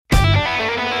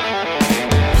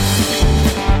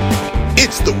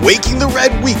It's the Waking the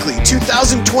Red Weekly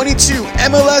 2022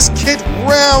 MLS Kit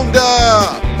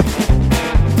Roundup!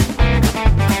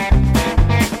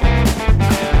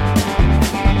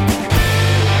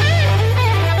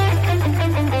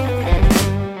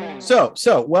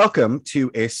 So welcome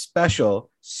to a special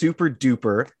super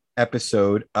duper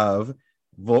episode of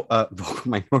Vocal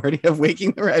Minority of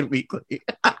Waking the Red Weekly.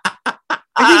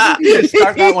 I think you need to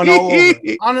start that one all over.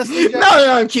 Honestly, Jeff,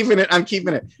 no, I'm keeping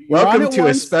it. Welcome to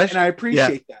a special, and I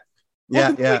appreciate that.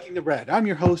 Welcome to yeah. Waking the Red. I'm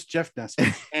your host, Jeff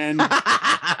Nesbitt, and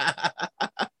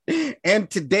and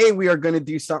today we are going to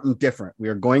do something different. We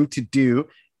are going to do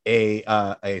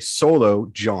a solo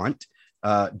jaunt.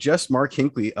 Just Mark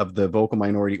Hinkley of the Vocal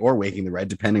Minority or Waking the Red,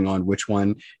 depending on which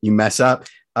one you mess up.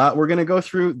 We're going to go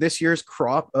through this year's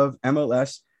crop of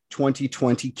MLS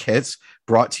 2020 kits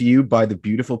brought to you by the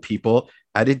beautiful people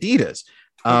at Adidas.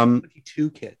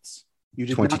 22 kits. You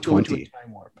did 2020. not go into a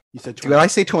time warp. You said 20. Did I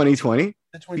say 2020?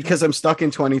 Because I'm stuck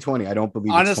in 2020. I don't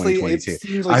believe honestly, it's 2022. it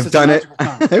seems like I've done it.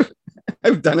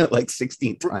 I've done it like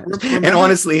 16 times. And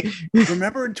honestly,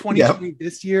 remember in 2020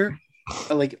 this year,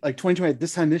 like 2020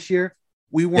 this time this year,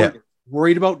 we weren't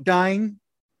worried about dying.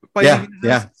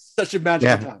 Such a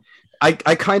magical time.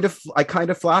 I kind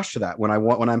of flash to that when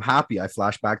I'm happy. I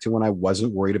flash back to when I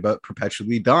wasn't worried about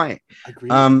perpetually dying.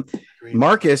 Agreed.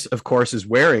 Marcus, of course, is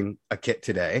wearing a kit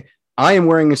today. I am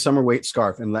wearing a summer weight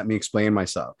scarf, and let me explain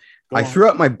myself. I threw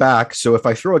up my back, so if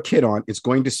I throw a kit on, it's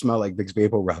going to smell like Vicks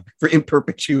Vapor Rub in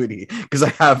perpetuity because I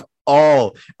have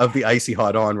all of the icy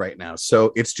hot on right now.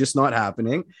 So it's just not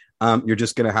happening. You're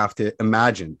just going to have to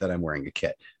imagine that I'm wearing a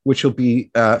kit, which will be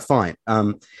fine.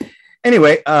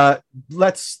 Anyway,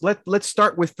 let's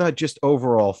start with just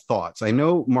overall thoughts. I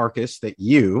know, Marcus, that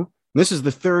this is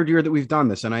the third year that we've done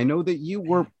this, and I know that you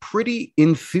were pretty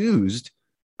enthused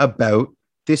about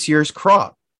this year's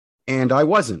crop, and I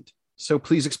wasn't. So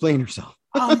please explain yourself.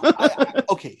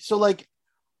 Okay, so like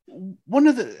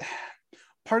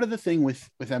part of the thing with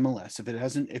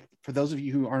MLS, if for those of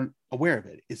you who aren't aware of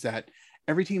it, is that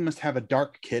every team must have a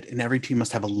dark kit and every team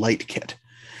must have a light kit,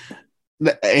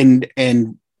 and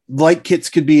light kits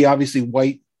could be obviously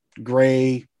white,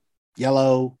 gray,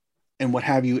 yellow, and what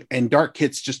have you, and dark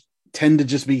kits just tend to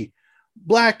just be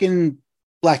black and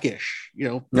blackish,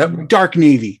 dark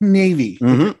navy.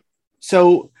 Mm-hmm.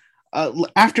 So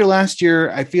after last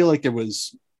year, I feel like there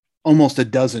was almost a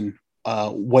dozen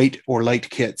white or light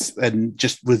kits, and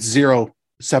just with zero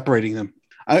separating them.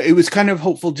 It was kind of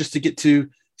hopeful just to get to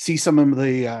see some of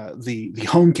the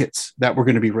home kits that were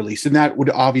going to be released, and that would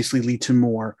obviously lead to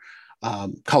more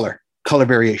color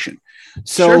variation.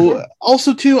 So sure.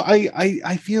 Also too,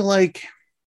 I feel like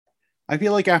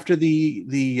after the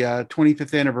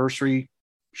 25th anniversary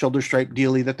shoulder stripe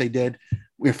dealie that they did,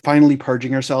 we're finally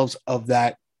purging ourselves of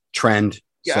that trend.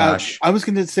 I was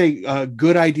going to say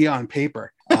good idea on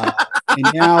paper,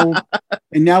 and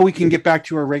now we can get back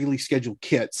to our regularly scheduled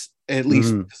kits, at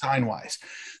least design wise.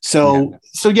 So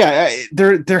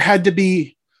there had to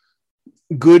be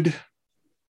good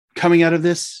coming out of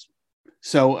this.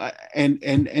 So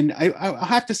and I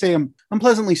have to say I'm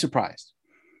pleasantly surprised.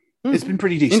 It's been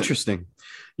pretty decent. Interesting.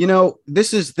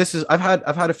 This is I've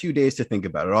had a few days to think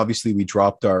about it. Obviously, we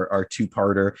dropped our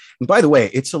two-parter, and by the way,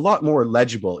 it's a lot more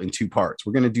legible in two parts.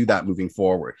 We're going to do that moving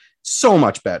forward. So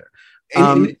much better.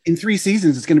 In 3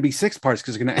 seasons, it's going to be 6 parts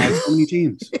because they're going to add so many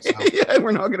teams. So. Yeah,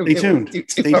 we're not going to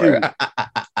stay tuned.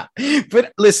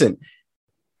 But listen,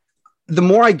 the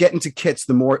more I get into kits,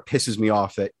 the more it pisses me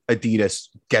off that Adidas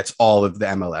gets all of the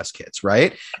MLS kits,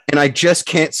 right? And I just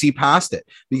can't see past it,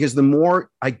 because the more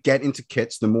I get into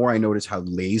kits, the more I notice how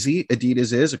lazy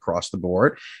Adidas is across the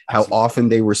board, how often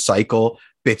they recycle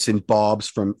bits and bobs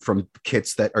from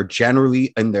kits that are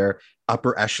generally in their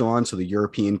upper echelon, so the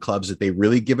European clubs that they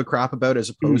really give a crap about, as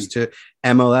opposed to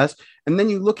MLS. And then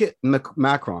you look at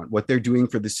Macron, what they're doing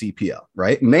for the CPL,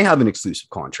 right? And they have an exclusive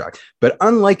contract, but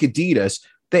unlike Adidas,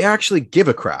 they actually give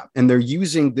a crap, and they're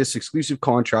using this exclusive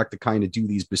contract to kind of do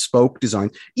these bespoke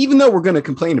designs, even though we're going to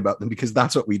complain about them because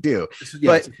that's what we do.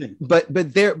 But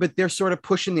they're sort of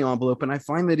pushing the envelope, and I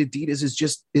find that Adidas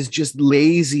is just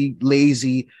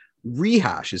lazy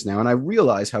rehashes now. And I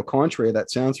realize how contrary that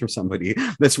sounds from somebody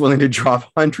that's willing to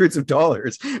drop hundreds of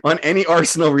dollars on any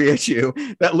Arsenal reissue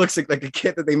that looks like a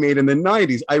kit that they made in the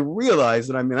 90s. I realize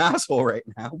that I'm an asshole right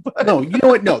now. But no, you know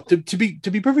what? No, to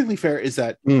be perfectly fair is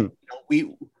that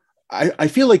I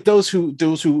feel like those who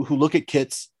look at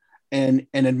kits and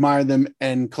admire them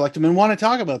and collect them and want to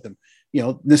talk about them,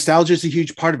 nostalgia is a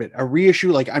huge part of it. A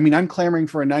reissue, I'm clamoring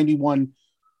for a 91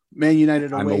 Man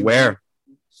United away. I'm aware.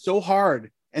 So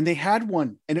hard. And they had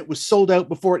one, and it was sold out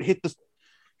before it hit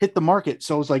the market.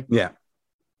 So I was like,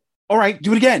 all right,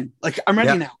 do it again. Like, I'm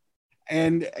ready Yeah. now.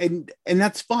 And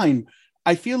that's fine.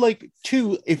 I feel like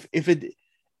too, if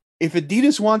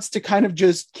Adidas wants to kind of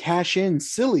just cash in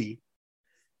silly,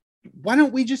 why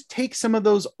don't we just take some of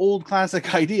those old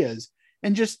classic ideas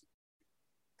and just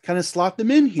kind of slot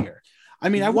them in here? I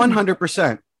mean,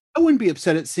 100%. I wouldn't be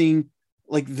upset at seeing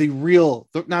like the real,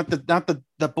 not the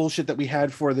bullshit that we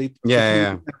had for the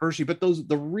anniversary, but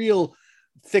the real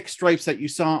thick stripes that you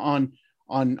saw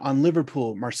on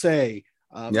Liverpool, Marseille,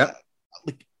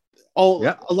 like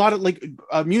a lot of like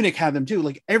Munich had them too.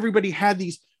 Like everybody had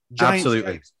these giant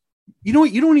stripes. You know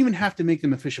what? You don't even have to make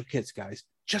them official kits, guys.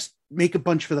 Just make a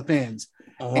bunch for the fans.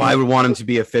 Oh, I would want them to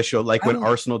be official. Like when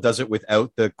Arsenal does it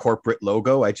without the corporate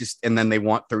logo, and then they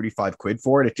want 35 quid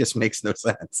for it. It just makes no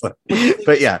sense. But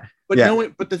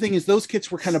the thing is, those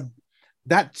kits were kind of,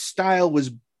 that style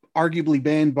was arguably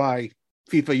banned by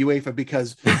FIFA, UEFA,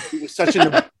 because it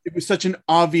was such an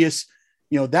obvious,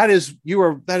 that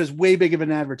is way big of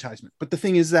an advertisement. But the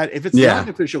thing is that if it's not an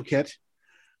official kit,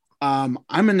 I'm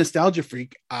a nostalgia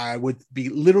freak. I would be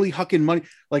literally hucking money.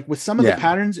 Like with some of the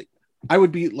patterns, I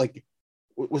would be like,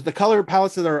 with the color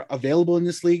palettes that are available in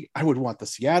this league, I would want the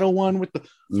Seattle one with the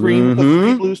green with the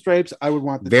three blue stripes. I would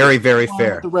want the very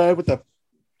fair with the red with the,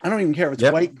 I don't even care if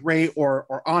it's white, gray,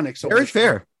 or onyx. So very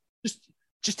fair.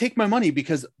 Just take my money,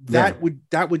 because that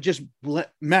would just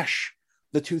mesh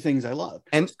the two things I love.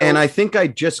 And I think I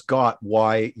just got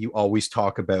why you always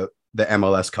talk about the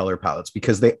MLS color palettes,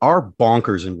 because they are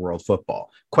bonkers in world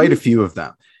football, quite a few of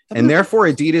them. And therefore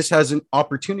Adidas has an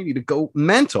opportunity to go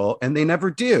mental, and they never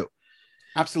do.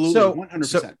 Absolutely. So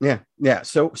 100%.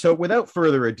 So without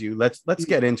further ado, let's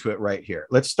get into it right here.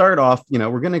 Let's start off,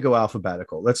 we're going to go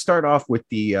alphabetical. Let's start off with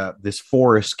the this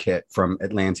Forest kit from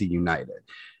Atlanta United.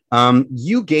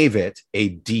 You gave it a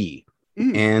D,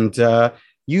 and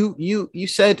you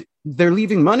said they're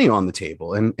leaving money on the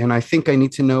table, and I think I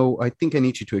need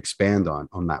you to expand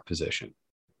on that position.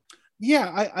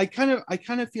 Yeah, I kind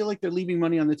of feel like they're leaving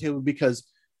money on the table because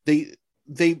they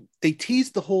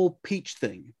teased the whole peach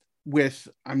thing with,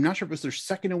 I'm not sure if it was their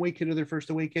second away kit or their first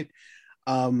away kit.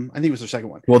 I think it was their second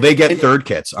one. Well, they get third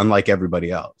kits, unlike everybody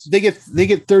else. They get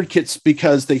third kits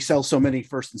because they sell so many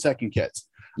first and second kits.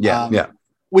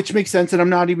 Which makes sense, and I'm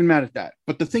not even mad at that.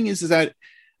 But the thing is that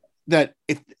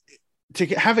if to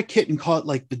have a kit and call it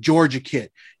like the Georgia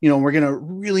kit, we're gonna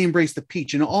really embrace the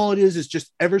peach, and all it is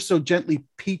just ever so gently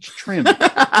peach trim.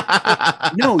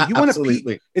 No, you want a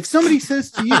peach. If somebody says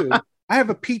to you, I have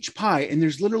a peach pie, and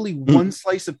there's literally one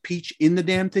slice of peach in the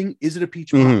damn thing, is it a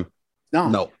peach pie?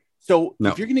 No. So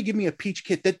if you're gonna give me a peach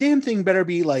kit, that damn thing better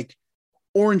be like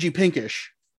orangey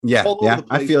pinkish.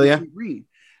 I feel you. Green.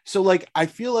 So like, I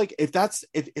feel like if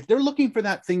they're looking for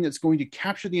that thing that's going to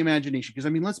capture the imagination, because I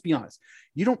mean, let's be honest,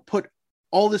 you don't put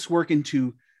all this work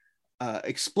into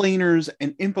explainers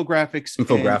and infographics,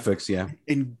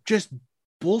 and just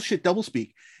bullshit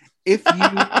doublespeak.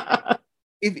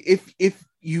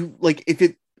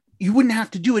 You wouldn't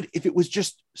have to do it if it was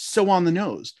just so on the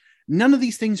nose. None of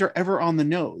these things are ever on the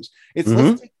nose. It's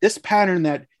let's take this pattern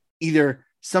that either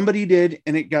somebody did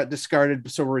and it got discarded,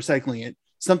 so we're recycling it.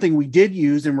 Something we did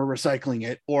use and we're recycling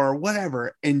it, or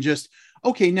whatever, and just,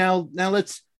 okay, now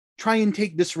let's try and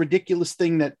take this ridiculous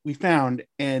thing that we found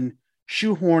and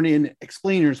shoehorn in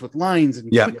explainers with lines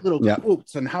and quick little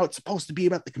quotes on how it's supposed to be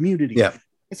about the community.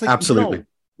 It's like, absolutely.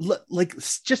 No, like,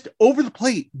 just over the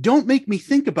plate. Don't make me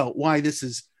think about why this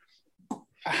is.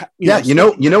 You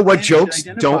know what jokes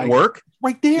don't work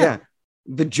right there. Yeah.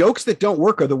 The jokes that don't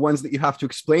work are the ones that you have to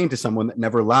explain to someone that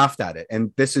never laughed at it.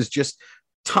 And this is just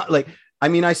I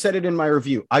mean, I said it in my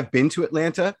review. I've been to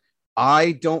Atlanta.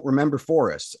 I don't remember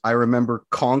forests. I remember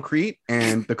concrete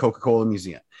and the Coca-Cola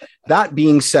Museum. That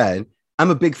being said,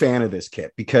 I'm a big fan of this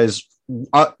kit because,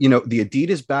 the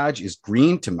Adidas badge is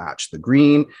green to match the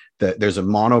green. There's a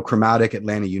monochromatic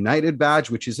Atlanta United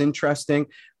badge, which is interesting.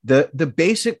 The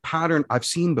basic pattern I've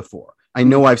seen before. I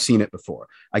know I've seen it before.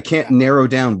 I can't narrow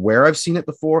down where I've seen it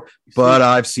before, but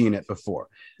I've seen it before.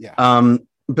 Yeah.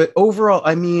 But overall,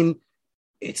 I mean,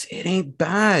 it ain't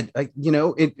bad.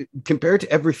 Compared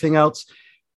to everything else.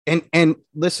 And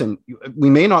listen, we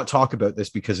may not talk about this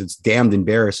because it's damned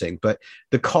embarrassing, but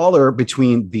the collar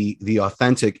between the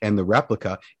authentic and the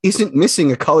replica isn't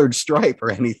missing a colored stripe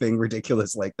or anything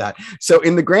ridiculous like that. So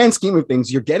in the grand scheme of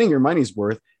things, you're getting your money's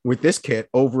worth with this kit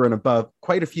over and above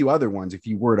quite a few other ones if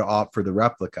you were to opt for the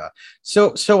replica.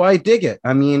 So I dig it.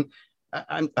 I mean,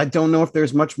 I don't know if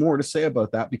there's much more to say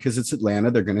about that because it's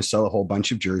Atlanta. They're going to sell a whole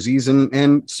bunch of jerseys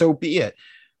and so be it.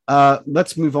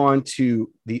 Let's move on to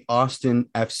the Austin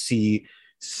FC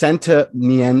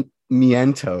Sentimiento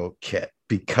kit.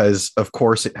 because of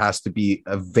course it has to be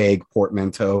a vague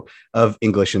portmanteau of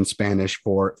English and Spanish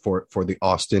for the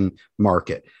Austin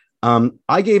market.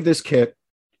 I gave this kit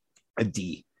a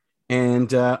D.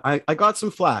 And I got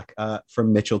some flack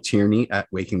from Mitchell Tierney at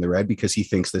Waking the Red because he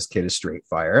thinks this kit is straight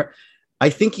fire. I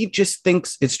think he just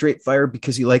thinks it's straight fire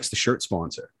because he likes the shirt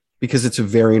sponsor, because it's a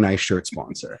very nice shirt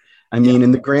sponsor. I mean,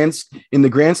 in the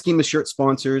grand scheme of shirt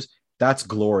sponsors, that's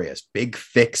glorious. Big,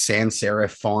 thick sans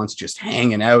serif fonts just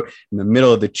hanging out in the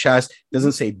middle of the chest.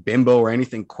 Doesn't say bimbo or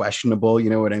anything questionable. You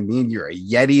know what I mean? You're a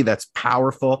Yeti. That's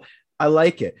powerful. I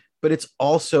like it. But it's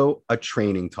also a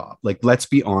training top. Like, let's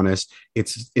be honest,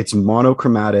 it's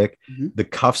monochromatic. Mm-hmm. The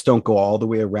cuffs don't go all the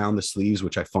way around the sleeves,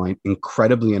 which I find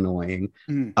incredibly annoying.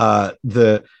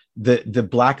 Mm-hmm. The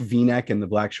black V-neck and the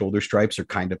black shoulder stripes are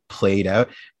kind of played out.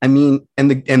 I mean,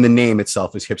 and the name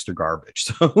itself is hipster garbage,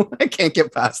 so I can't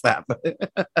get past that.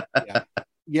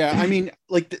 Yeah. I mean,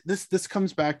 like this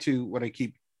comes back to what I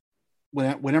keep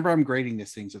whenever I'm grading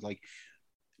these things. It's like,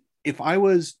 if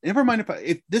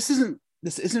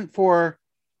this isn't for,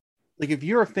 like, if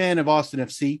you're a fan of Austin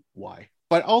FC, why?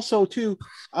 But also too,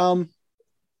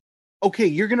 okay,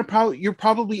 you're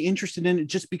probably interested in it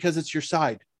just because it's your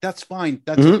side. That's fine.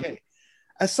 That's okay.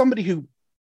 As somebody who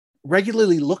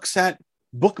regularly looks at,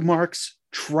 bookmarks,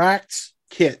 tracks,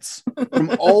 kits from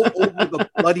all over the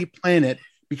bloody planet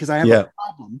because I have a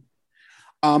problem,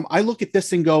 I look at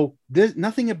this and go,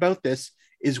 nothing about this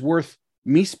is worth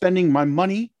me spending my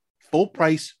money full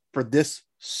price for this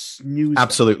snooze.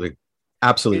 Absolutely.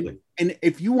 And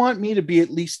if you want me to be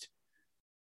at least,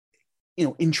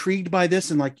 intrigued by this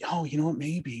and like, oh, you know what,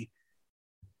 maybe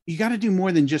you got to do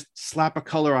more than just slap a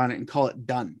color on it and call it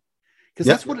done. Because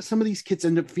that's what some of these kits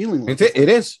end up feeling like. It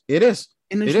is.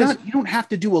 And you don't have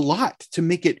to do a lot to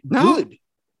make it good,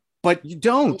 but you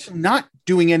don't. Not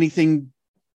doing anything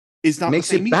is not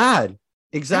makes it bad.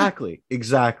 Exactly.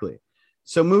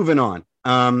 So moving on.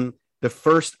 The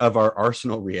first of our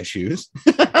Arsenal reissues,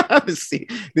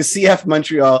 the CF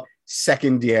Montreal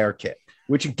Secondaire kit,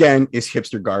 which again is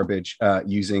hipster garbage,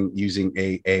 using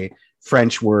a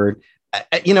French word.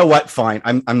 You know what? Fine.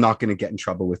 I'm not going to get in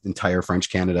trouble with entire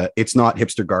French Canada. It's not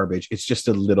hipster garbage. It's just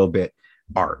a little bit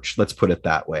arch. Let's put it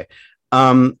that way.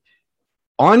 On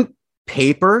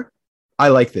paper, I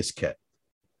like this kit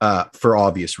for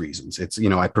obvious reasons. It's,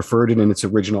 I preferred it in its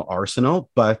original Arsenal,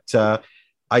 but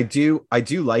I do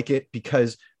like it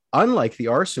because, unlike the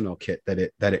Arsenal kit that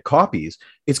it copies,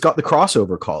 it's got the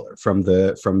crossover collar from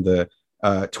the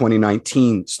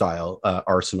 2019 style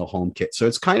Arsenal home kit. So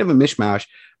it's kind of a mishmash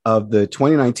of the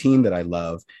 2019 that I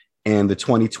love and the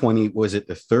 2020. Was it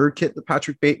the third kit, the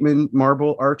Patrick Bateman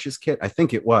Marble Arches kit? I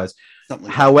think it was.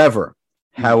 However,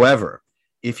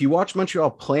 if you watch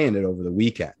Montreal playing it over the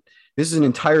weekend, this is an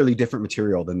entirely different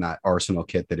material than that Arsenal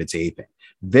kit that it's aping.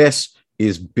 This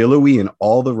is billowy in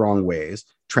all the wrong ways,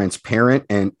 transparent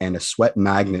and a sweat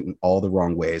magnet in all the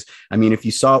wrong ways. I mean, if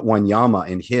you saw Wanyama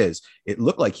in his, it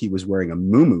looked like he was wearing a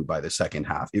muumuu by the second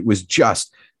half. It was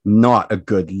just not a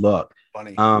good look.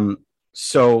 Funny.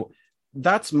 So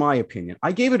that's my opinion.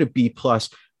 I gave it a B plus.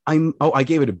 I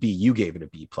gave it a B. You gave it a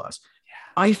B plus. Yeah.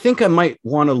 I think I might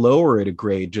want to lower it a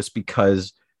grade just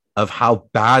because of how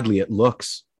badly it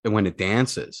looks when it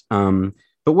dances. But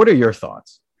what are your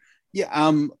thoughts?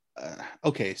 Yeah.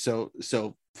 Okay, so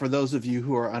for those of you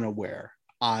who are unaware,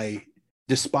 I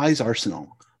despise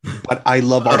Arsenal, but I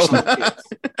love Arsenal kits.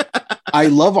 I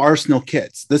love Arsenal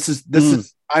kits. This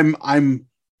is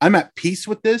I'm at peace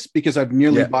with this because I've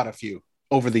nearly bought a few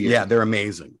over the years. Yeah, they're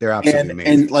amazing. They're absolutely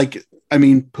amazing. And like, I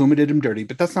mean, Puma did them dirty,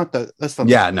 but that's not.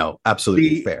 No,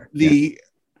 absolutely fair. The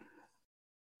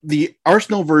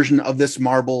Arsenal version of this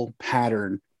marble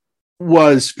pattern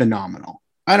was phenomenal.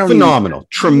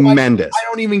 Tremendous. I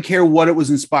don't even care what it was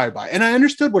inspired by, and I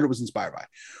understood what it was inspired by,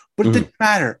 but it didn't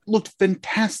matter. It looked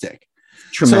fantastic.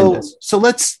 Tremendous. So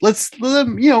let's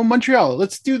Montreal.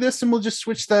 Let's do this, and we'll just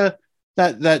switch that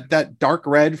dark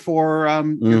red for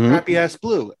your crappy ass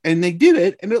blue, and they did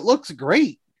it, and it looks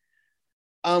great.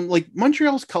 Like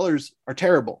Montreal's colors are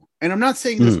terrible, and I'm not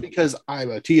saying this because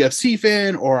I'm a TFC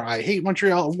fan or I hate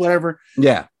Montreal or whatever.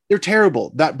 Yeah, they're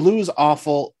terrible. That blue is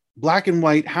awful. Black and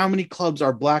white. How many clubs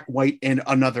are black, white, and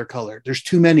another color? There's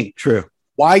too many. True.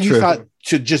 Why you thought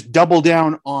to just double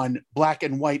down on black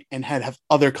and white and have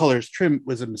other colors trim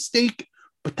was a mistake.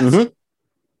 But that's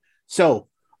so.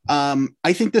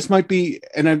 I think this might be,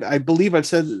 and I believe I've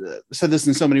said this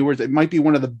in so many words. It might be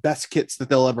one of the best kits that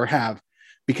they'll ever have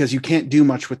because you can't do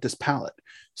much with this palette.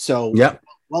 So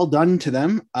well done to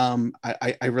them.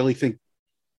 I really think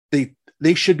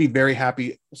they should be very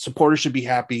happy. Supporters should be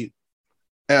happy.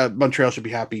 Montreal should be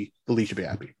happy. The league should be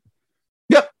happy.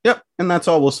 Yep. And that's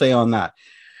all we'll say on that.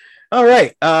 All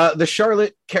right. The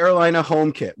Charlotte Carolina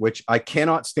home kit, which I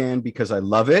cannot stand because I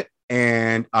love it.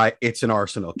 And it's an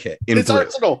Arsenal kit. It's blue.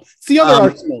 Arsenal. It's the other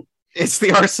Arsenal. It's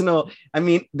the Arsenal. I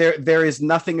mean, there is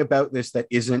nothing about this that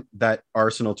isn't that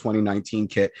Arsenal 2019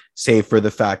 kit, save for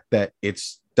the fact that it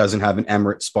doesn't have an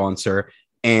Emirates sponsor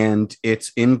and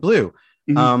it's in blue.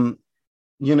 Mm-hmm.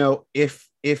 You know, if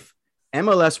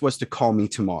MLS was to call me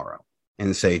tomorrow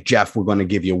and say, Jeff, we're going to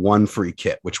give you one free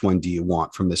kit, which one do you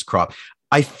want from this crop?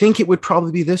 I think it would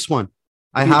probably be this one.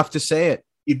 I have to say it.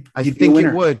 I think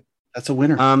it would. That's a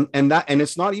winner. And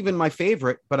it's not even my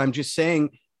favorite, but I'm just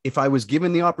saying, if I was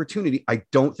given the opportunity, I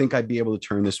don't think I'd be able to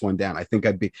turn this one down. I think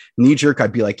I'd be knee jerk.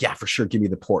 I'd be like, yeah, for sure. Give me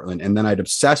the Portland. And then I'd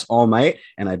obsess all night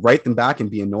and I'd write them back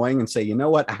and be annoying and say, you know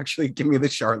what, actually give me the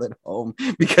Charlotte home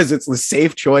because it's the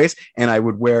safe choice. And I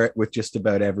would wear it with just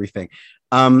about everything.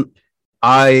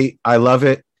 I love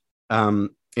it.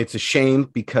 It's a shame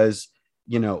because,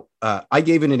 you know, I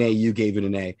gave it an A, you gave it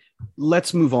an A.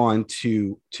 Let's move on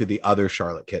to the other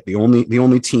Charlotte kit. The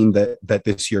only team that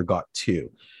this year got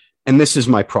two. And this is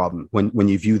my problem when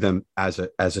you view them as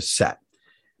a set.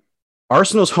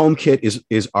 Arsenal's home kit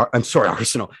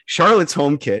Arsenal. Charlotte's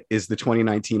home kit is the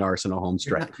 2019 Arsenal home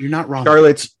strength. You're not wrong.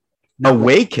 Charlotte's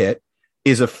away kit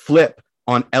is a flip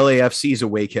on LAFC's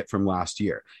away kit from last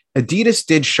year. Adidas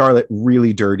did Charlotte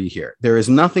really dirty here. There is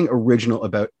nothing original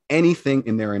about anything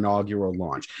in their inaugural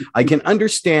launch. I can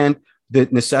understand the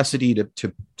necessity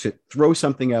to throw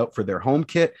something out for their home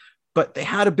kit, but they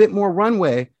had a bit more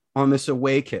runway on this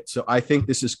away kit. So I think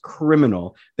this is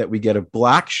criminal that we get a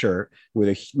black shirt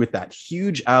with that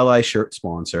huge Ally shirt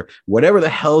sponsor, whatever the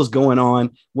hell's going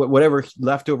on, whatever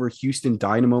leftover Houston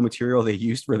Dynamo material they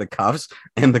used for the cuffs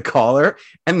and the collar,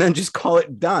 and then just call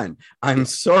it done. I'm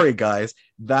sorry, guys.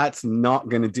 That's not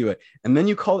going to do it. And then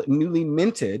you call it newly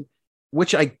minted,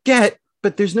 which I get,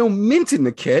 but there's no mint in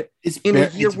the kit. It's in a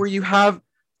year where you have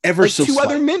two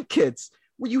other mint kits.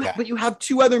 But you have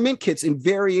two other mint kits in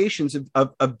variations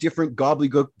of different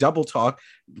gobbledygook double talk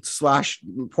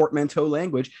 / portmanteau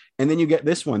language. And then you get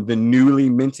this one, the newly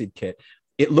minted kit.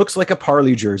 It looks like a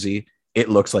Parley jersey. It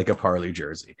looks like a Parley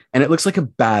jersey. And it looks like a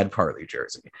bad Parley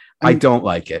jersey. I don't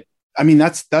like it. I mean,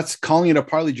 that's calling it a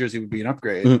Parley jersey would be an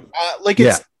upgrade.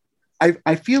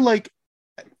 I feel like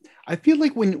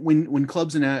when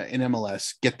clubs in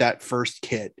MLS get that first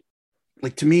kit,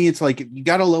 like, to me, it's like you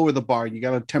got to lower the bar. You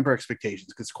got to temper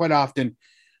expectations because quite often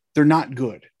they're not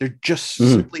good. They're just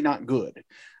simply not good.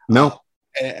 No.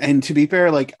 And to be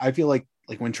fair, like, I feel like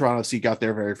when Toronto FC got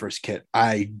their very first kit,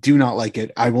 I do not like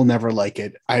it. I will never like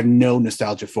it. I have no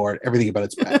nostalgia for it. Everything about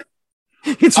it's bad.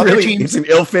 It's an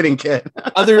ill-fitting kit.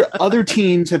 other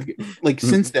teams have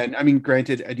since then. I mean,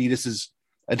 granted, Adidas's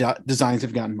designs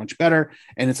have gotten much better,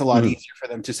 and it's a lot easier for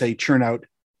them to say churn out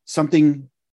something,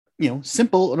 you know,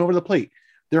 simple and over the plate.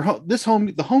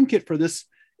 The home kit for this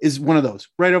is one of those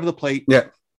right over the plate. Yeah.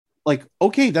 Like,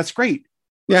 okay, that's great.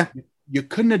 Yeah. You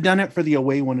couldn't have done it for the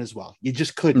away one as well. You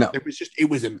just couldn't. No. It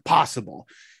was impossible.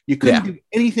 You couldn't do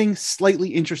anything slightly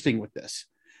interesting with this.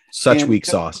 Weak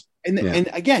sauce. And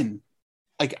again,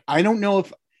 like, I don't know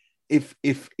if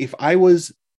I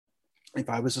was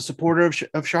a supporter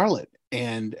of Charlotte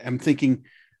and I'm thinking,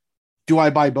 do I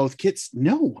buy both kits?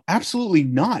 No, absolutely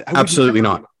not. Absolutely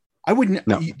not. I wouldn't.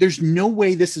 No. There's no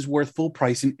way this is worth full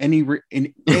price in any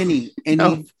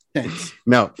no. sense.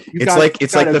 No,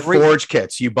 it's like the Forge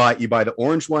kits. You buy the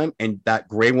orange one and that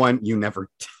gray one you never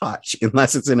touch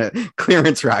unless it's in a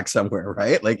clearance rack somewhere,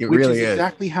 right? Like, Which is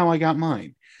exactly how I got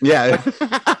mine. Yeah.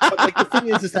 But like, the thing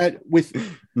is that with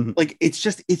like, it's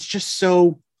just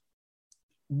so.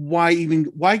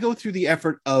 Why go through the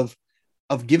effort of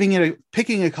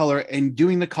picking a color and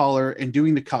doing the collar and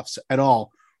doing the cuffs at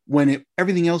all when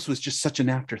everything else was just such an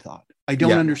afterthought? I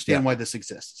don't understand why this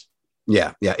exists.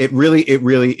 Yeah. It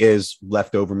really is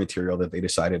leftover material that they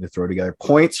decided to throw together.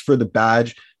 Points for the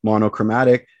badge,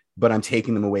 monochromatic, but I'm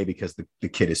taking them away because the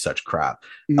kit is such crap.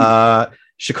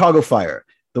 Chicago Fire,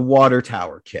 the water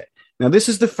tower kit. Now, this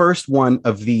is the first one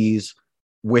of these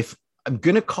with, I'm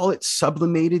going to call it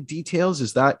sublimated details.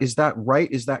 Is that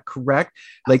right? Is that correct?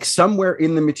 Like, somewhere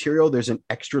in the material, there's an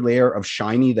extra layer of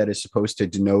shiny that is supposed to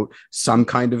denote some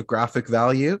kind of graphic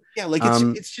value. Yeah. Like,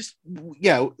 it's just,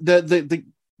 the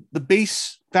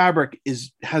base fabric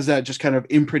has that just kind of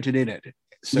imprinted in it.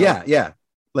 So. Yeah.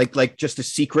 Like just a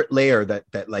secret layer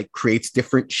that like creates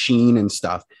different sheen and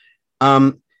stuff.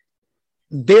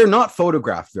 They're not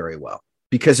photographed very well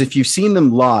because if you've seen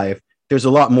them live, there's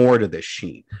a lot more to this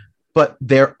sheen. But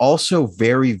they're also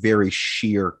very, very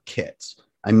sheer kits.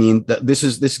 I mean, this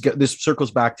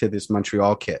circles back to this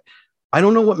Montreal kit. I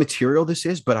don't know what material this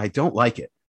is, but I don't like it.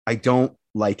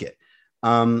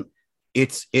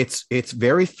 It's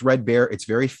very threadbare. It's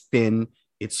very thin.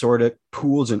 It sort of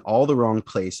pools in all the wrong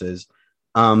places.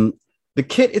 The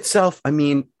kit itself, I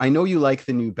mean, I know you like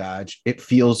the new badge. It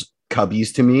feels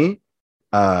Cubbies to me.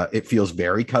 It feels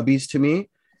very Cubbies to me.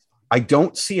 I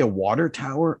don't see a water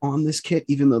tower on this kit,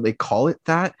 even though they call it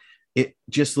that. It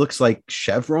just looks like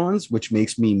chevrons, which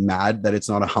makes me mad that it's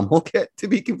not a Hummel kit, to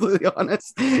be completely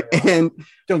honest. And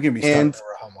don't get me started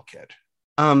for a Hummel kit.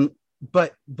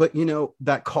 But you know,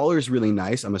 that collar is really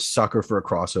nice. I'm a sucker for a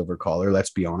crossover collar.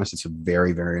 Let's be honest, it's a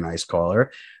very, very nice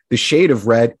collar. The shade of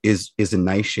red is a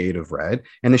nice shade of red,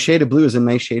 and the shade of blue is a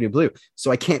nice shade of blue.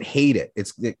 So I can't hate it.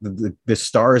 It's the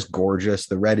star is gorgeous.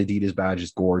 The red Adidas badge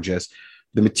is gorgeous.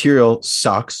 The material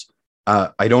sucks.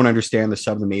 I don't understand the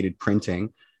sublimated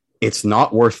printing. It's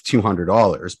not worth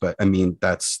 $200, but I mean,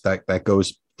 that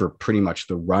goes for pretty much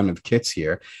the run of kits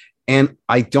here. And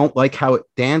I don't like how it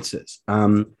dances.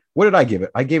 What did I give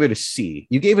it? I gave it a C.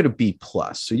 You gave it a B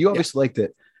plus. So you obviously liked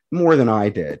it more than I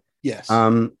did. Yes.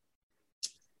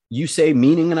 You say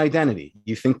meaning and identity.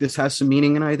 You think this has some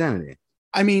meaning and identity?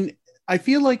 I mean, I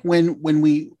feel like when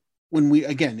we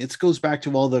again, it goes back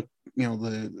to all the, you know,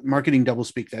 the marketing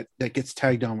doublespeak that gets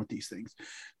tagged on with these things.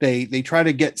 They try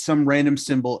to get some random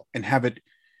symbol and have it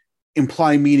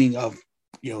imply meaning of,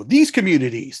 you know, these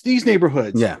communities, these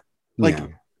neighborhoods. Yeah. Like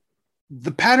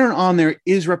the pattern on there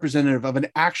is representative of an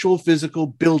actual physical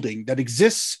building that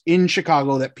exists in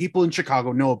Chicago that people in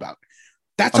Chicago know about.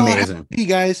 That's all it has to be,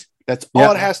 guys. That's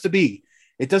all it has to be.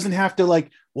 It doesn't have to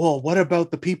like, well, what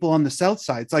about the people on the South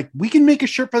Side? It's like, we can make a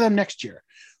shirt for them next year.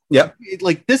 Yep.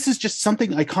 Like, this is just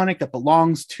something iconic that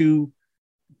belongs to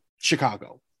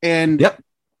Chicago. And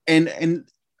and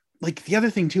like the other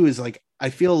thing too is like, I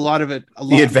feel a lot of it.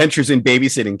 The Adventures in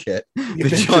Babysitting kit, the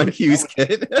John Hughes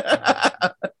kit,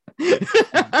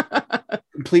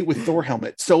 complete with Thor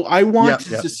helmet. So I want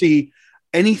to see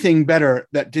anything better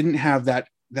that didn't have that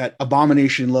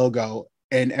Abomination logo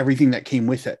and everything that came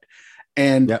with it.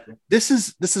 And this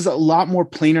is a lot more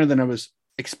plainer than I was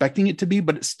expecting it to be,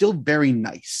 but it's still very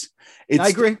nice. I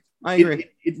agree.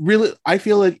 It really, I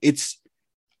feel like it's,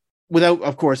 without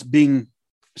of course being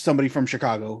somebody from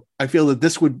Chicago, I feel that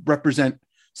this would represent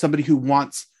somebody who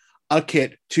wants a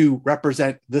kit to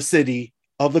represent the city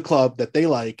of the club that they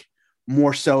like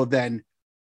more so than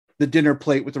the dinner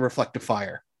plate with the reflective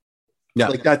fire. Yeah.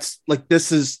 Like that's like,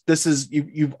 this is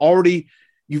you've already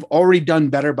done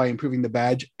better by improving the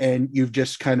badge, and you've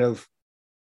just kind of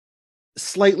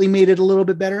slightly made it a little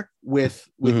bit better with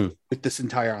this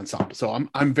entire ensemble. So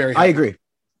I'm very happy.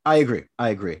 I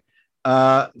agree.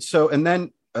 So, and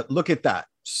then look at that.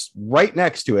 Right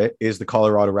next to it is the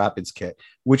Colorado Rapids kit,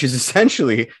 which is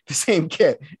essentially the same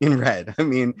kit in red. I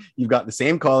mean, you've got the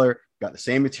same color, got the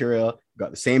same material, you've got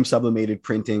the same sublimated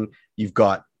printing, you've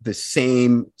got the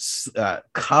same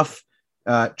cuff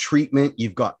treatment,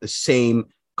 you've got the same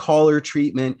collar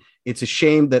treatment. It's a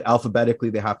shame that alphabetically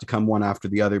they have to come one after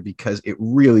the other, because it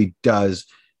really does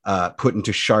put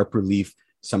into sharp relief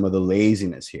some of the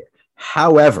laziness here.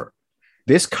 However,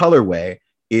 this colorway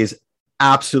is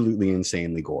absolutely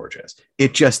insanely gorgeous.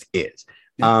 It just is.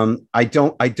 I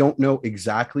don't know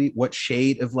exactly what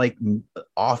shade of like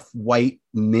off-white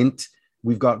mint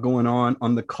we've got going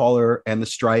on the collar and the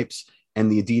stripes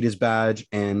and the Adidas badge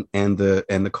and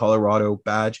the Colorado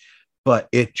badge, but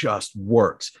it just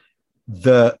works.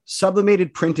 The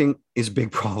sublimated printing is a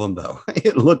big problem though.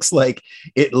 It looks like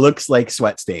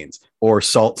sweat stains or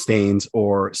salt stains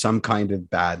or some kind of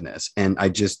badness, and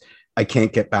I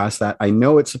can't get past that. I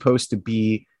know it's supposed to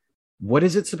be, what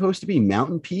is it supposed to be?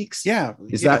 Mountain peaks? Yeah.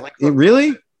 Is that like it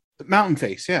really? The mountain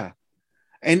face, yeah.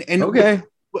 And okay.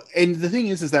 And the thing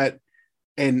is that,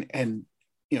 and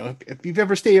you know, if you've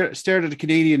ever stared at a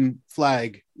Canadian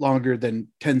flag longer than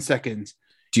 10 seconds.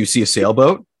 Do you see a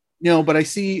sailboat? No, but I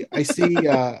see I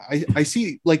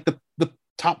see like the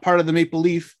top part of the maple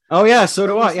leaf. Oh yeah, so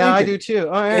do I. Yeah, I do too.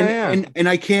 Oh yeah, and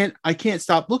I can't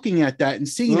stop looking at that and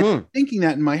seeing it, thinking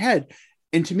that in my head.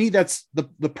 And to me, that's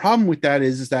the problem with that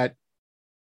is that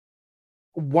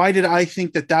why did I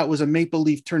think that was a maple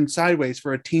leaf turned sideways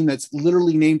for a team that's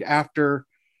literally named after,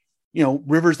 you know,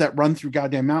 rivers that run through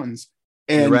goddamn mountains?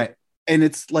 And you're right. And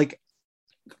it's like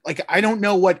I don't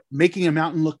know what making a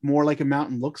mountain look more like a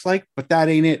mountain looks like, but that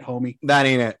ain't it, homie. That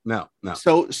ain't it. No.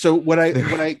 So what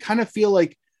I kind of feel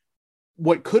like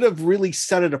what could have really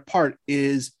set it apart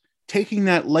is taking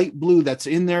that light blue that's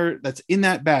in there, that's in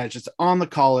that badge, that's on the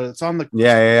collar, that's on the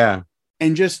yeah,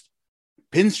 and just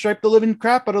pinstripe the living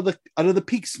crap out of the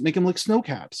peaks, make them look snow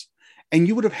caps. And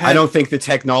you would have had. I don't think the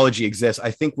technology exists.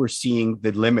 I think we're seeing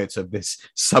the limits of this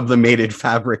sublimated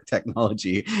fabric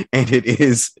technology, and it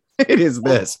is it is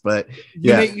this, but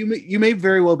you may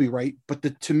very well be right, but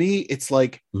to me, it's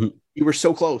like you were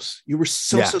so close. You were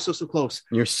so close.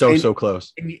 You're so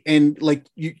close, and like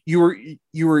you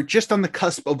were just on the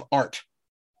cusp of art,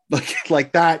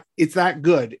 like that. It's that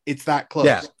good. It's that close.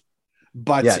 Yeah,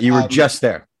 but you were just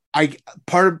there.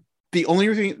 The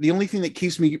only thing that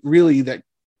keeps me really that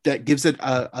gives it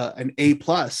an A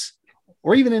plus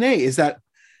or even an A is that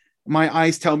my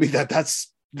eyes tell me that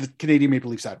that's the Canadian Maple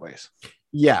Leaf sideways.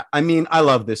 Yeah, I mean, I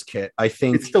love this kit. I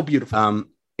think it's still beautiful.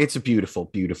 It's a beautiful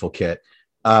kit.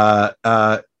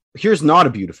 Here's not a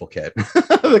beautiful kit.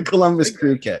 The Columbus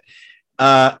Crew kit.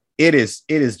 It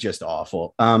is just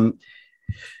awful.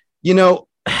 You know,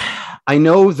 I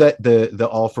know that the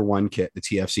All for One kit, the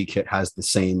TFC kit, has the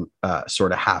same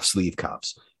sort of half sleeve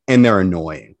cuffs, and they're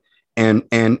annoying, and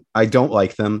I don't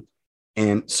like them.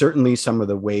 And certainly some of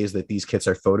the ways that these kits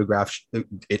are photographed,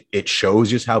 it shows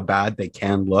just how bad they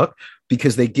can look,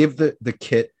 because they give the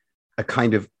kit a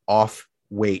kind of off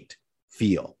weight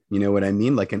feel. You know what I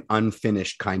mean? Like an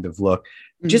unfinished kind of look.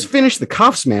 Just finish the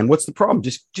cuffs, man. What's the problem?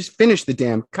 Just finish the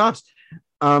damn cuffs.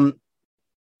 I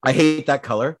hate that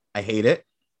color. I hate it.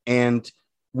 And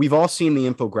we've all seen the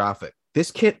infographic.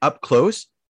 This kit up close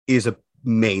is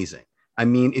amazing. I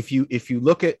mean, if you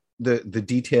look at the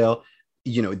detail,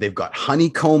 you know, they've got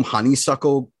honeycomb,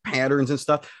 honeysuckle patterns and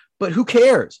stuff, but who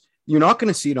cares? You're not going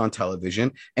to see it on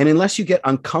television. And unless you get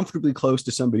uncomfortably close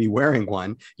to somebody wearing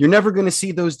one, you're never going to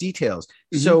see those details.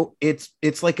 So it's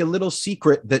like a little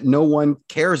secret that no one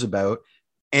cares about.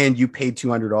 And you paid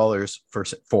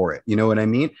 $200 for it. You know what I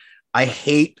mean? I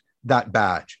hate that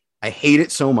badge. I hate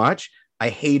it so much. I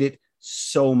hate it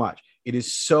so much. It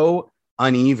is so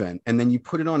uneven. And then you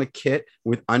put it on a kit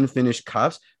with unfinished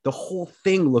cuffs. The whole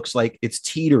thing looks like it's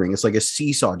teetering. It's like a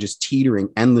seesaw just teetering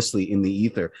endlessly in the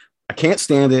ether. I can't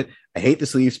stand it. I hate the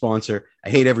sleeve sponsor. I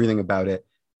hate everything about it.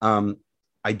 I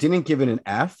didn't give it an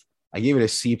F. I gave it a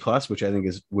C plus, which I think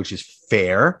is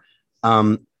fair.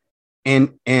 No,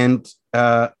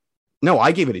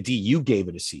 I gave it a D. You gave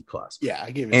it a C plus. Yeah,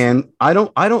 I gave it. And I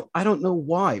don't know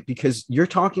why, because you're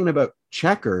talking about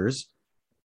checkers.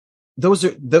 That's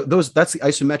the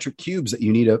isometric cubes that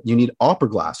you need opera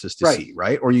glasses to see,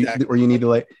 right? Or you need to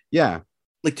like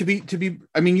to be.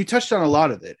 I mean, you touched on a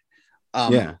lot of it.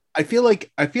 I feel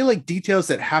like details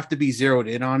that have to be zeroed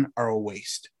in on are a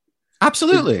waste.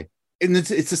 Absolutely. And it's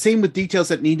the same with details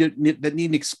that need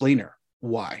an explainer.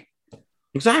 Why?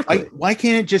 Exactly. Why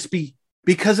can't it just be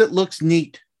because it looks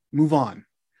neat? Move on.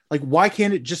 Like, why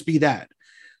can't it just be that?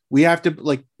 We have to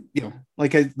the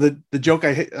joke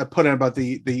I put on about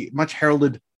the much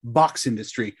heralded box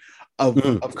industry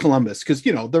of Columbus, because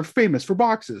they're famous for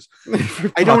boxes.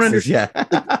 I don't understand.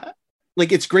 Yeah.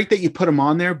 Like, it's great that you put them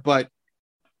on there, but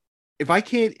if I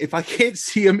can't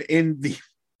see them in the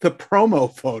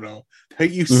promo photo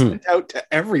that you sent out to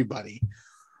everybody,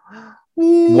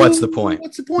 what's the point?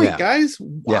 What's the point, guys?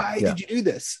 Why did you do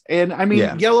this? And I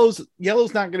mean, yellow's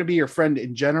not going to be your friend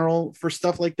in general for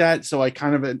stuff like that. So I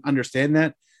kind of understand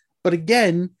that. But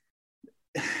again,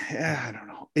 I don't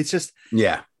know. It's just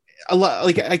a lot.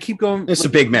 Like, I keep going. It's a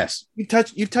big mess.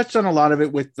 You've touched on a lot of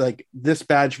it with like this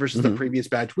badge versus the previous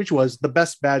badge, which was the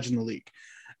best badge in the league,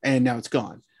 and now it's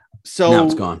gone. So now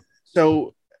it's gone.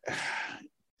 So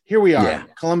here we are,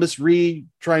 Columbus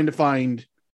trying to find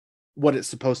what it's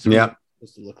supposed to be.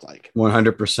 Supposed to look like.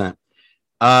 100%.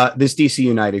 This DC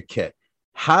United kit,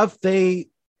 have they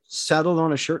settled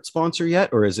on a shirt sponsor yet,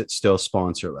 or is it still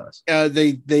sponsorless?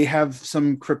 They have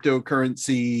some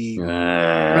cryptocurrency.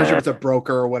 I'm not sure if it's a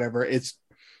broker or whatever. It's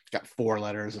got 4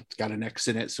 letters. It's got an X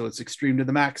in it, so it's extreme to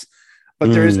the max. But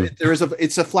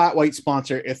it's a flat white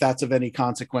sponsor, if that's of any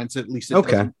consequence. At least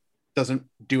it doesn't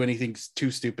do anything too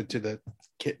stupid to the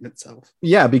kit in itself.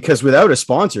 Yeah, because without a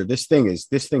sponsor, this thing is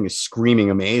screaming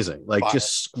amazing. Like,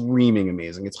 just screaming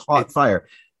amazing. It's fire.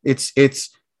 It's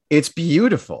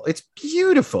beautiful. It's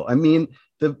beautiful. I mean,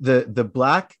 the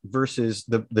black versus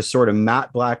the sort of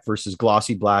matte black versus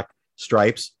glossy black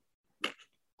stripes,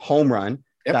 home run.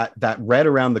 That red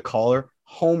around the collar,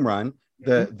 home run.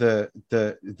 The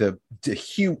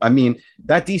hue. I mean,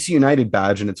 that DC United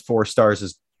badge and its 4 stars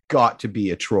has got to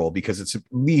be a troll, because it's at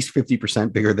least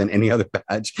 50% bigger than any other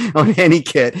badge on any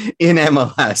kit in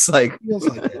MLS. Like,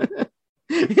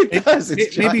 it does.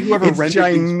 It's maybe whoever rendered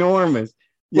ginormous.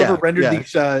 Whoever rendered these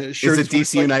shirts is a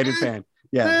DC United fan.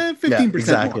 15%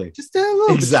 exactly. More. Just a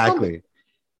little exactly.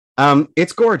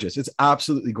 It's gorgeous. It's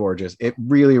absolutely gorgeous. It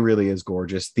really, really is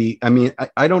gorgeous.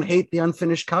 I don't hate the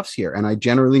unfinished cuffs here, and I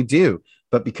generally do,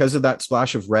 but because of that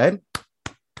splash of red,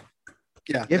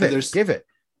 give it.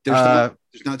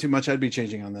 There's not too much I'd be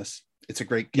changing on this. It's a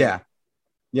great kit.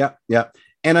 Yeah.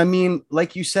 And I mean,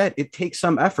 like you said, it takes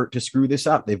some effort to screw this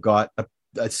up. They've got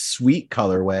a sweet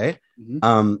colorway.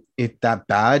 If that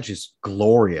badge is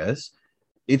glorious,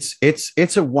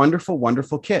 it's a wonderful,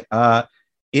 wonderful kit.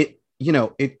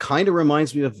 It kind of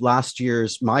reminds me of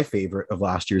my favorite of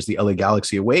last year's, the LA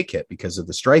Galaxy away kit, because of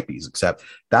the stripies, except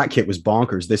that kit was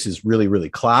bonkers. This is really, really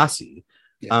classy.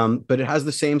 But it has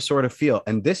the same sort of feel.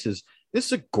 And this is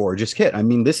a gorgeous kit. I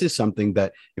mean, this is something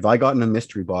that if I got in a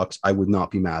mystery box, I would not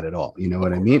be mad at all. You know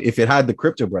what I mean? If it had the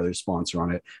Crypto Brothers sponsor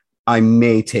on it, I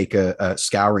may take a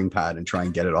scouring pad and try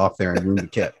and get it off there and ruin the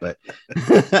kit. But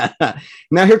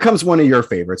now here comes one of your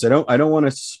favorites. I don't want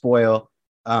to spoil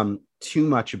too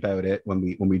much about it when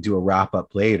we do a wrap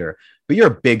up later, but you're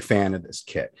a big fan of this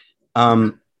kit.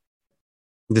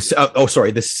 This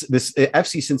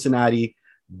FC Cincinnati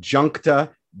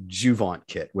Juncta Juvent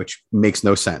kit, which makes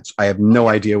no sense. I have no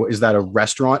idea. Is that a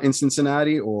restaurant in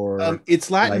Cincinnati, or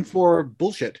it's Latin for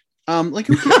bullshit? Like,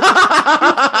 who cares?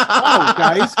 Oh,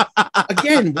 guys,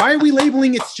 again, why are we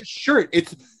labeling it just shirt?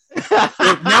 It's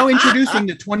now introducing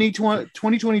the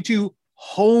 2022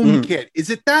 home kit. Is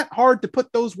it that hard to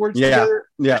put those words together?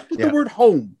 Put the word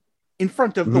home in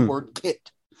front of the word kit.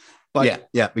 But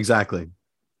exactly.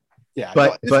 Yeah,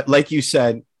 but like you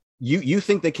said, you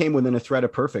think they came within a thread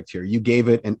of perfect here. You gave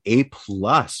it an A+.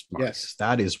 Yes,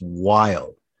 that is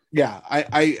wild. Yeah,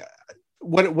 I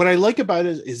what I like about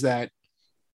it is that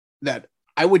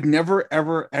I would never,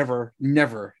 ever, ever,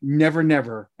 never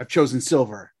have chosen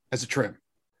silver as a trim,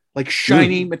 like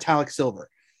shiny metallic silver.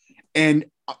 And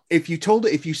if you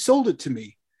sold it to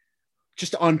me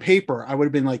just on paper, I would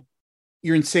have been like,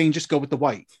 "You're insane! Just go with the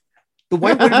white." The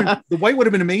white would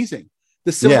have been amazing.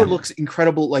 The silver looks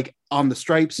incredible, like on the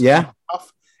stripes. Yeah,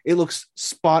 it looks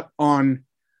spot on.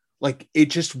 Like, it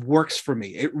just works for me.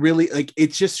 It really, like,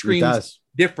 it just screams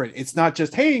different. It's not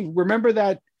just, hey, remember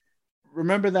that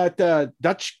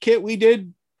Dutch kit we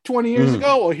did 20 years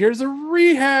ago? Well, here's a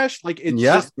rehash. Like,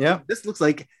 it's this looks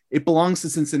like it belongs to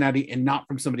Cincinnati and not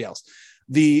from somebody else.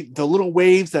 The little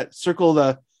waves that circle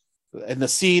the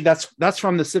sea, that's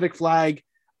from the Civic flag.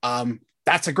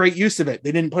 That's a great use of it.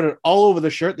 They didn't put it all over the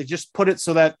shirt. They just put it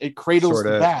so that it cradles sort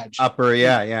of the badge. Upper,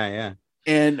 yeah.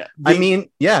 And the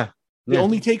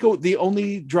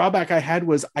only drawback I had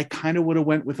was I kind of would have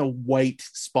went with a white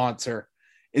sponsor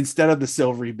instead of the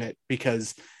silvery bit,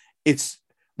 because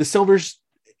the silvers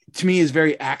to me is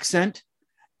very accent,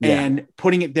 and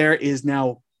putting it there is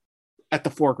now at the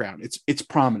foreground. It's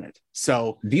prominent.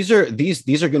 So these are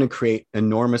going to create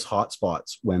enormous hot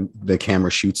spots when the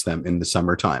camera shoots them in the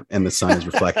summertime and the sun is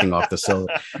reflecting off the silver.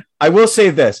 I will say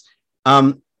this.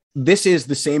 This is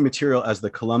the same material as the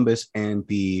Columbus and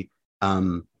the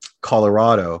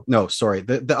Colorado. No, sorry.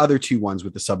 The other two ones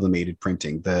with the sublimated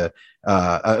printing, the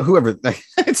whoever,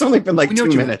 it's only been like 2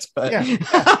 minutes, but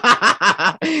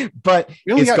but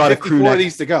it's got a crew neck.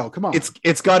 These to go. Come on.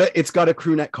 It's got a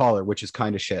crew neck collar, which is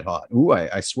kind of shit hot. Ooh,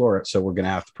 I swore it. So we're going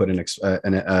to have to put in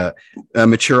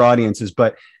mature audiences,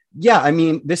 but yeah, I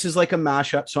mean, this is like a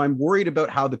mashup. So I'm worried about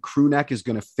how the crew neck is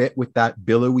going to fit with that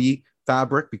billowy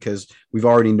fabric, because we've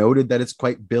already noted that it's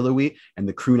quite billowy and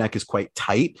the crew neck is quite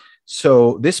tight.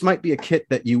 So this might be a kit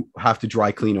that you have to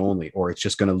dry clean only, or it's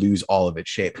just going to lose all of its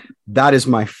shape. That is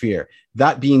my fear.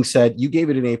 That being said, you gave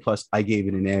it an A+, I gave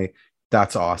it an A.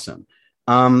 That's awesome.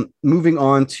 Moving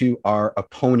on to our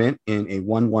opponent in a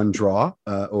 1-1 draw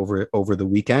over the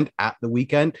weekend, at the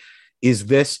weekend, is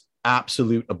this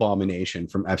absolute abomination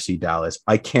from FC Dallas.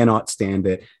 I cannot stand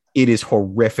it. It is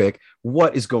horrific.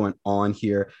 What is going on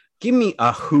here? Give me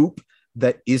a hoop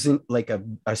that isn't like a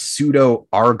pseudo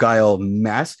Argyle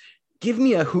mess. Give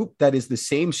me a hoop that is the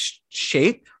same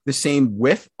shape, the same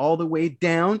width all the way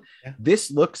down. Yeah. This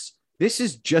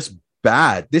is just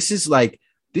bad. This is like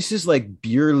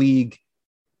beer league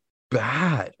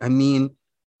bad. I mean,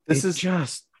 this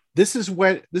is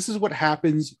what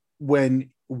happens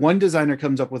when one designer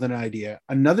comes up with an idea,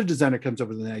 another designer comes up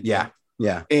with an idea.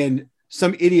 Yeah. And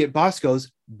some idiot boss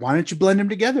goes, "Why don't you blend them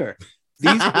together?"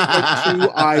 These are the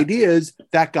two ideas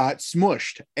that got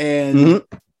smushed. And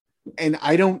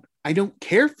I don't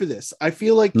care for this. I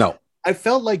feel like I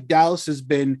felt like Dallas has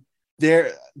been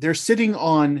they're sitting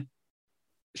on,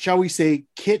 shall we say,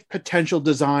 kit potential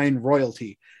design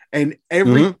royalty. And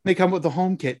every time they come with a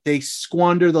home kit, they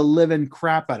squander the living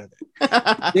crap out of it.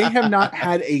 They have not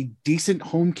had a decent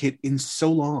home kit in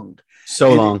so long.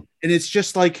 And it's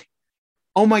just like,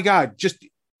 oh my God, just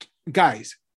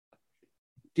guys,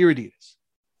 dear Adidas.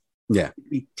 Yeah.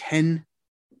 Give me 10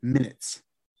 minutes.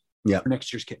 Yeah. For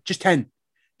next year's kit. Just 10.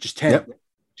 Just 10. Yep.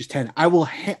 Just 10. I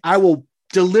will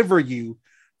deliver you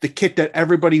the kit that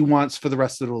everybody wants for the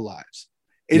rest of their lives.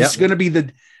 It's going to be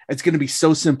It's going to be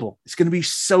so simple. It's going to be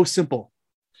so simple.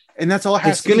 And that's all it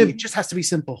has to be. It just has to be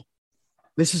simple.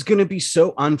 This is going to be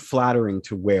so unflattering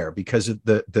to wear because of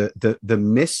the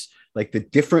miss, like the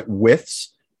different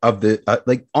widths of the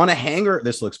like on a hanger.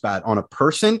 This looks bad. On a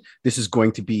person, this is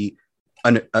going to be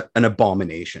an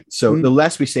abomination. So the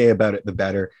less we say about it, the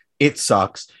better. It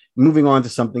sucks. Moving on to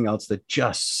something else that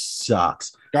just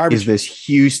sucks. Garbage. Is this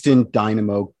Houston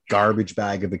Dynamo garbage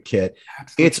bag of a kit.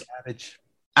 It's garbage.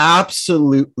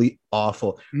 Absolutely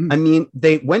awful. I mean,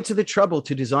 they went to the trouble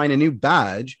to design a new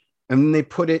badge and then they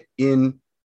put it in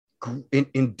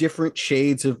different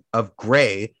shades of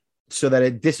gray so that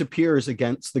it disappears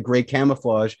against the gray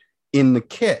camouflage in the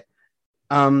kit.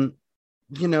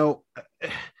 You know,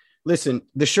 listen,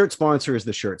 the shirt sponsor is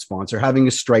the shirt sponsor. Having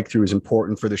a strike through is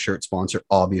important for the shirt sponsor,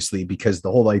 obviously, because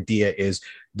the whole idea is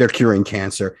they're curing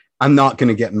cancer. I'm not going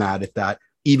to get mad at that,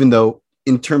 even though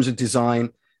in terms of design,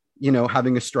 you know,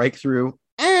 having a strike through,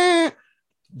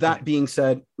 that being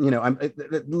said, you know,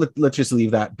 let's just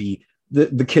leave that be.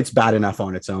 The kit's bad enough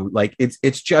on its own. Like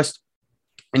it's just,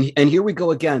 and here we go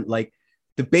again, like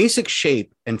the basic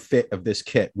shape and fit of this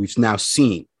kit, we've now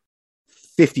seen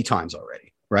 50 times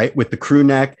already, right? With the crew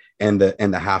neck and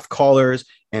the half collars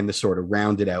and the sort of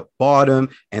rounded out bottom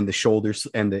and the shoulders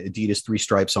and the Adidas 3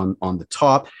 stripes on the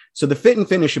top. So the fit and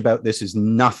finish about this is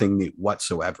nothing new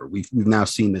whatsoever. We've now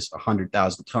seen this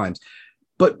 100,000 times.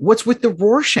 But what's with the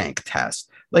Rorschach test?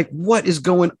 Like, what is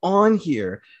going on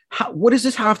here? What does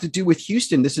this have to do with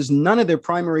Houston? This is none of their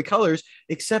primary colors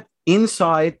except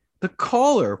inside the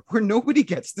collar where nobody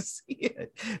gets to see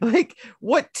it. Like,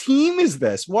 what team is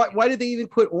this? Why did they even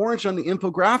put orange on the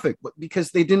infographic?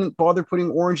 Because they didn't bother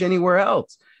putting orange anywhere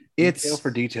else. It's detail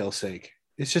for detail's sake.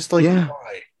 It's just like,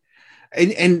 why?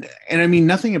 And I mean,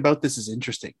 nothing about this is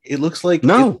interesting. It looks like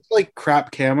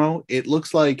crap camo. It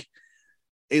looks like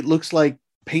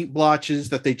paint blotches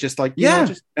that they just like,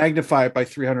 just magnify it by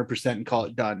 300% and call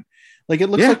it done. Like it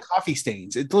looks like coffee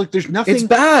stains. It's like there's nothing. It's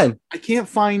bad. I can't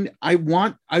find. I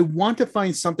want to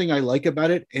find something I like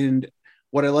about it, and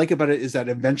what I like about it is that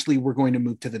eventually we're going to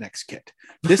move to the next kit.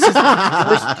 This is the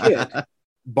first kit,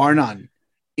 bar none,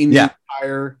 in the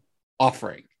entire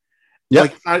offering. Yeah,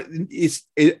 like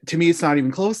to me, it's not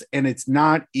even close, and it's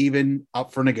not even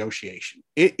up for negotiation.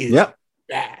 It is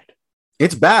bad.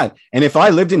 It's bad. And if I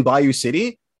lived in Bayou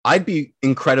City, I'd be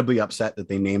incredibly upset that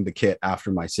they named the kit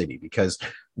after my city, because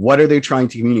what are they trying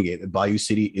to communicate? That Bayou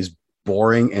City is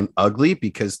boring and ugly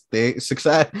because they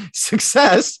success.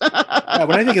 Yeah,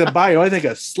 when I think of the Bayou, I think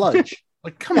of sludge.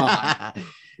 Like, come on.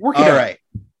 All right.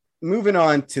 Moving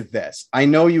on to this. I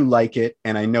know you like it,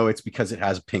 and I know it's because it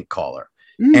has a pink collar.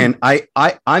 And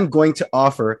I'm going to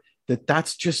offer that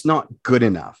that's just not good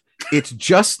enough. It's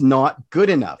just not good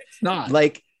enough. It's not.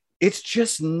 Like, it's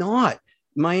just not.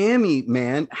 Miami,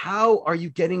 man, how are you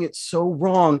getting it so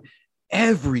wrong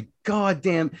every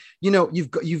goddamn, you know,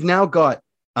 you've now got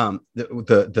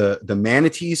the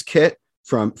Manatees kit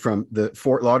from the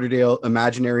Fort Lauderdale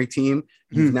imaginary team.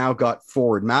 You've now got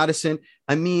Forward Madison.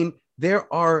 I mean,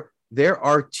 there are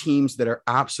teams that are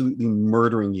absolutely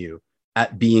murdering you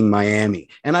at being Miami.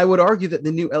 And I would argue that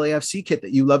the new LAFC kit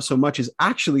that you love so much is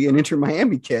actually an Inter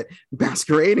Miami kit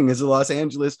masquerading as a Los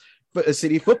Angeles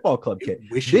City Football Club kit.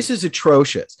 This is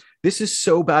atrocious. This is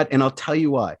so bad. And I'll tell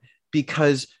you why.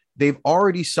 Because they've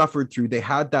already suffered through, they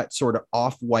had that sort of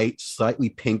off-white, slightly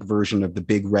pink version of the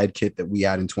big red kit that we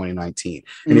had in 2019.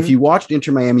 And if you watched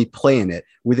Inter Miami play in it,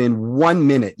 within 1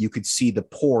 minute, you could see the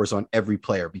pores on every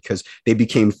player because they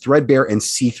became threadbare and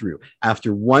see-through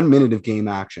after 1 minute of game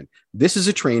action. This is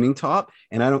a training top,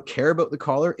 and I don't care about the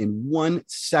collar. In 1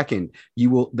 second, you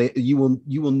will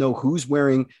know who's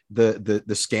wearing the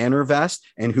scanner vest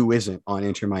and who isn't on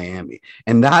Inter Miami.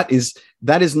 And that is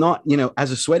not, you know,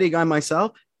 as a sweaty guy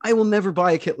myself, I will never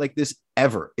buy a kit like this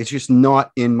ever. It's just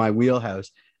not in my wheelhouse.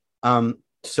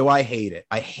 So I hate it.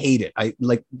 I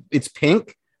like, it's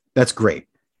pink. That's great.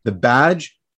 The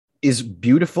badge is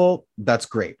beautiful. That's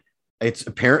great. It's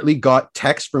apparently got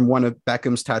text from one of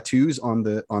Beckham's tattoos on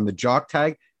the jock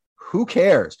tag. Who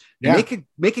cares? Yeah.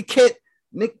 Make a kit.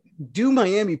 Do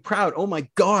Miami proud. Oh my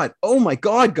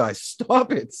God, guys,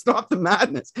 stop it. Stop the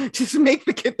madness. Just make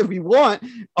the kit that we want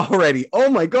already. Oh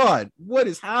my God, what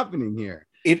is happening here?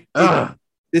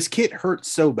 This kit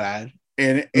hurts so bad.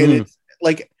 And it's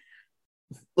like,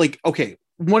 okay.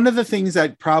 One of the things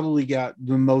that probably got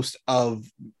the most of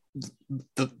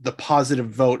the positive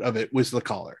vote of it was the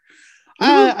collar.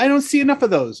 I don't see enough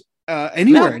of those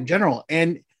anywhere in general.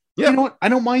 And you know what? I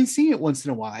don't mind seeing it once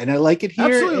in a while, and I like it here.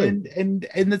 Absolutely.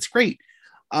 and that's great.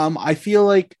 I feel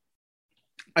like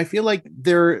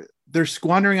they're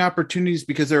squandering opportunities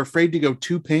because they're afraid to go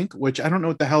too pink, which I don't know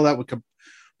what the hell that would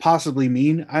possibly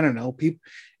mean? I don't know. People,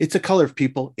 it's a color of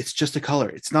people. It's just a color.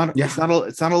 It's not. Yeah. It's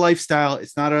not a lifestyle.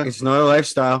 It's not a. It's not a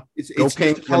lifestyle. Go It's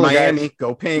pink just a for color, Miami. guys.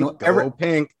 Go pink. You know, Go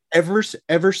pink.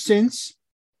 Ever since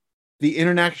the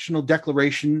International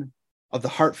Declaration of the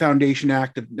Heart Foundation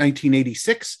Act of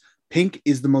 1986, pink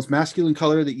is the most masculine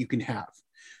color that you can have.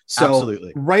 So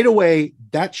Absolutely. right away,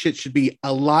 that shit should be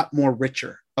a lot more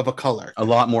richer of a color, A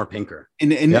lot more pinker.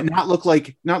 and Yep. not look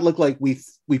like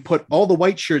we put all the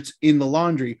white shirts in the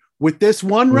laundry with this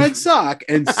one red sock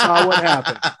and saw what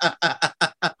happened.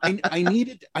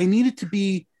 I needed to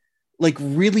be like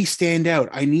really stand out.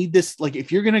 I need this, like,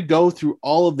 if you're gonna go through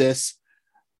all of this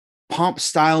pomp,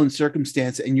 style, and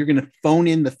circumstance, and you're gonna phone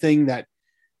in the thing that,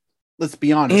 let's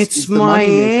be honest, It's is the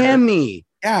moneymaker. Miami.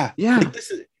 Yeah. Yeah. Like,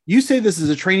 you say this is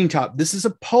a training top. This is a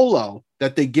polo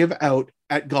that they give out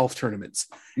at golf tournaments.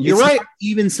 You're It's right. not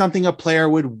even something a player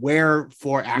would wear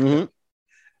for acting. Mhm.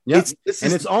 Yeah. This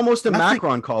It's almost a nothing-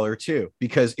 Macron collar too,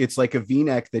 because it's like a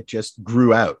V-neck that just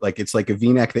grew out. Like it's like a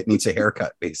V-neck that needs a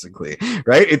haircut, basically,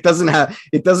 right? It doesn't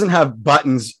have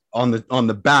buttons on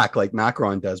the back like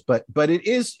Macron does, but it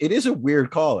is a weird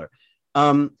collar.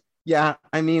 Yeah,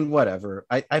 I mean, whatever.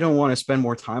 I don't want to spend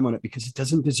more time on it because it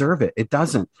doesn't deserve it. It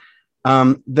doesn't.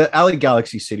 The LA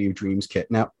Galaxy City of Dreams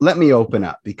kit. Now, let me open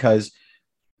up, because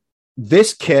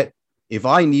this kit, if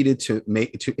I needed to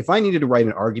write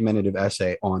an argumentative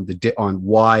essay on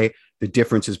why the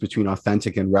differences between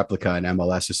authentic and replica and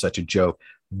MLS is such a joke,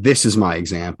 this is my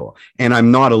example. And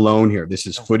I'm not alone here. This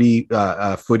is footy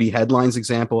headlines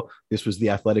example. This was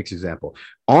the Athletics example.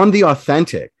 On the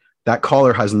authentic, that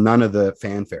collar has none of the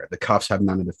fanfare. The cuffs have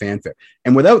none of the fanfare.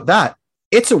 And without that,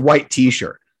 it's a white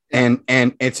t-shirt. And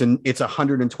it's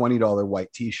 $120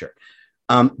 white t-shirt.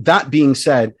 That being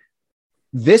said,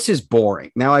 this is boring.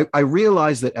 Now I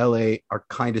realize that LA are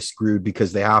kind of screwed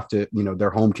because they have to, their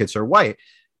home kits are white.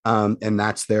 And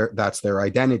that's their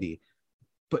identity.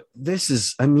 But this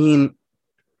is, I mean,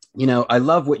 I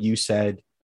love what you said.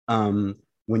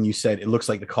 When you said it looks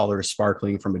like the collar is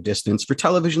sparkling from a distance. For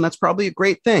television, that's probably a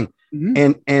great thing.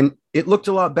 Mm-hmm. And it looked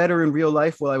a lot better in real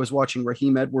life while I was watching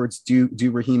Raheem Edwards do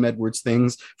Raheem Edwards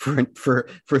things for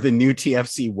the new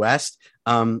TFC West.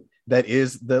 That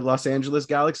is the Los Angeles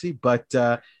Galaxy. But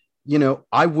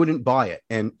I wouldn't buy it.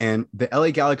 And the LA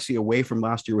Galaxy away from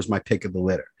last year was my pick of the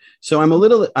litter. So I'm a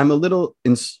little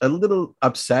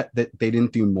upset that they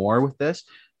didn't do more with this.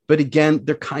 But again,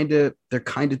 they're kind of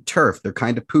turf. They're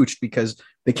kind of pooched because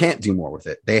they can't do more with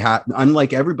it. They have,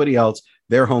 unlike everybody else,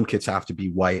 their home kits have to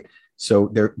be white, so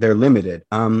they're limited.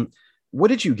 What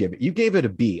did you give it? You gave it a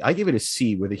B. I gave it a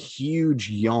C with a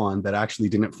huge yawn that actually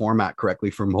didn't format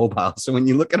correctly for mobile. So when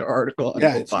you look at our article,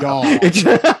 it's yawn, which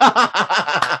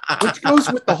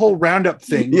goes with the whole roundup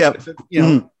thing. Yeah,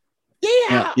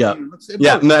 Yeah.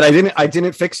 No, I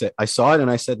didn't fix it. I saw it and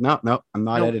I said, no, I'm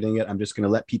not editing it. I'm just going to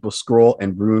let people scroll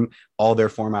and ruin all their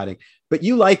formatting. But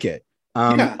you like it.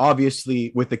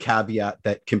 Obviously with the caveat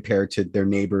that compared to their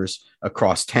neighbors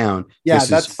across town,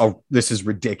 this is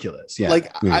ridiculous. Yeah.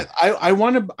 Like I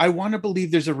want to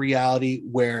believe there's a reality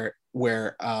where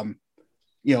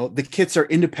the kits are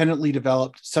independently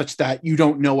developed such that you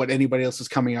don't know what anybody else is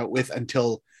coming out with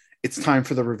until it's time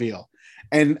for the reveal.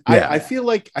 And I feel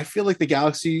like the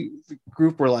Galaxy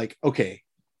group were like, okay,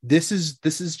 this is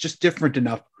just different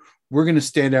enough. We're going to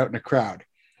stand out in a crowd.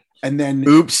 And then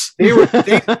oops, they were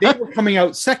coming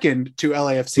out second to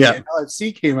LAFC. Yeah. And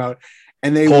LAFC came out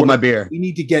and they hold my beer. We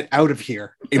need to get out of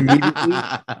here immediately.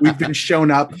 We've been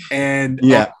shown up and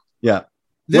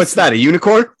What's that? A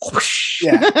unicorn?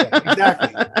 Yeah,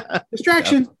 exactly.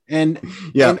 Distraction. And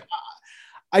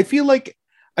I feel like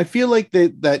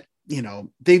that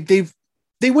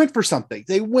they went for something.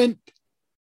 They went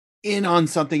in on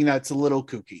something that's a little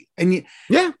kooky. And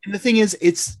and the thing is,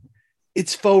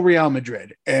 it's faux Real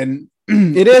Madrid, and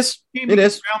it is. Real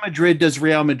Madrid does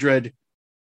Real Madrid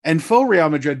and faux Real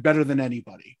Madrid better than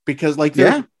anybody, because like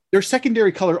their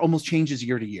secondary color almost changes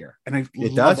year to year, and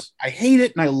I hate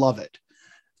it and I love it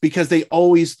because they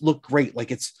always look great.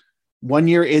 Like it's one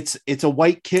year it's a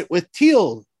white kit with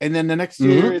teal, and then the next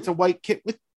year it's a white kit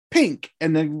with pink,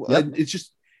 and then it's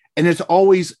just. And it's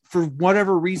always, for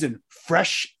whatever reason,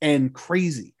 fresh and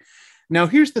crazy. Now,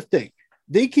 here's the thing.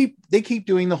 They keep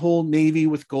doing the whole navy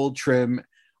with gold trim.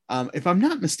 If I'm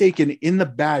not mistaken, in the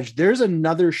badge, there's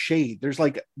another shade. There's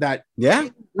like that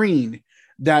green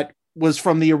that was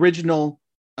from the original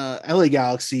LA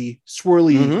Galaxy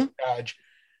swirly badge.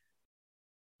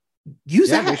 Use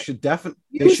that. They should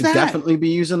definitely be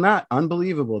using that.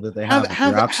 Unbelievable that they have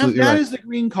absolutely that right. as the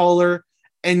green collar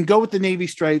and go with the navy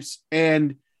stripes.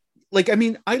 And like, I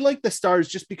mean, I like the stars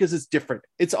just because it's different.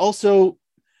 It's also,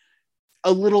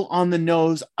 a little on the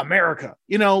nose America,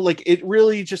 like it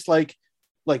really just like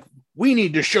we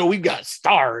need to show we've got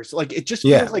stars. Like it just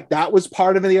feels like that was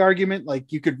part of the argument.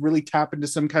 Like you could really tap into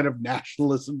some kind of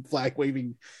nationalism, flag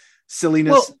waving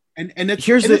silliness. Well, and it's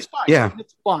fine. Yeah. And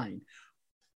it's fine.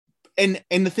 And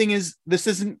the thing is, this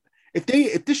isn't,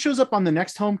 if this shows up on the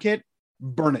next home kit,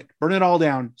 burn it all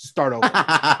down, start over.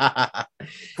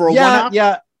 For a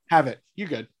one-off, have it. You're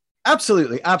good.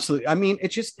 Absolutely. I mean,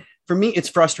 it's just, for me, it's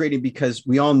frustrating because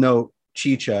we all know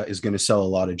Chicha is going to sell a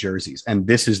lot of jerseys, and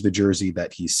this is the jersey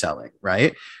that he's selling,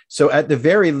 right? So at the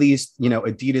very least,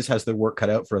 Adidas has their work cut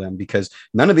out for them because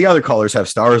none of the other colors have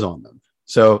stars on them.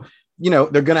 So,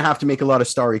 they're going to have to make a lot of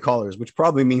starry colors, which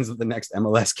probably means that the next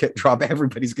MLS kit drop,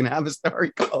 everybody's going to have a starry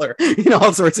color,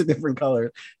 all sorts of different colors.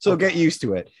 So get used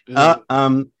to it.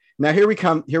 Now here we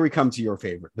come to your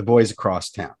favorite, the boys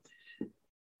across town.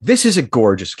 This is a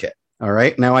gorgeous kit. All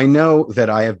right. Now, I know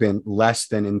that I have been less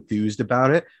than enthused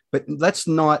about it, but let's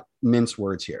not mince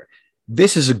words here.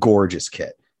 This is a gorgeous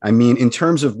kit. I mean, in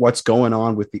terms of what's going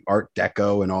on with the Art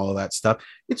Deco and all of that stuff,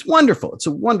 it's wonderful. It's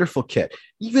a wonderful kit.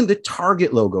 Even the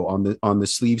Target logo on the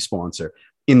sleeve sponsor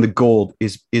in the gold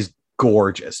is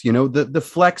gorgeous. The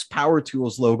Flex Power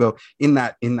Tools logo in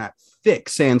that thick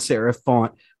sans serif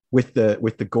font with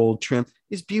the gold trim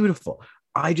is beautiful.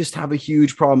 I just have a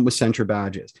huge problem with Centra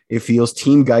badges. It feels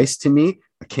Team Geist to me.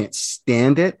 I can't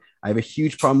stand it. I have a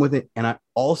huge problem with it. And I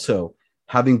also,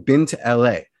 having been to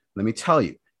LA, let me tell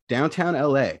you, downtown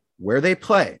LA, where they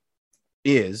play,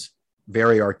 is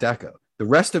very Art Deco. The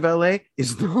rest of LA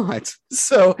is not.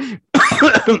 So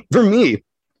for me,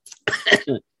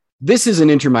 this is an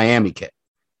Inter Miami kit.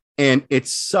 And it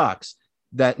sucks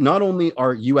that not only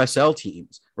are USL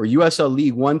teams or USL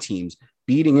League One teams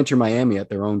beating Inter Miami at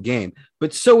their own game,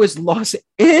 but so is Los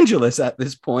Angeles at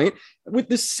this point with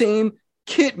the same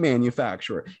kit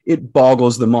manufacturer. It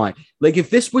boggles the mind. Like if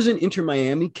this was an Inter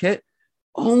Miami kit,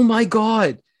 oh my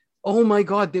God,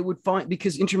 they would find,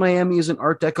 because Inter Miami is an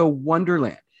Art Deco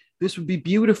wonderland. This would be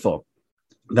beautiful.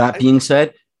 That being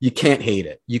said, you can't hate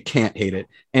it.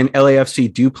 And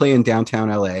LAFC do play in downtown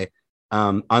LA.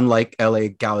 Unlike LA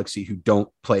Galaxy, who don't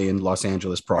play in Los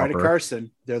Angeles proper. Pride of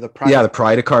Carson. They're the Pride. Yeah, the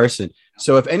Pride of Carson.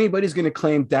 So if anybody's going to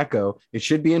claim Deco, it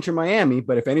should be Inter Miami.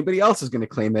 But if anybody else is going to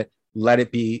claim it, let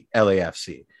it be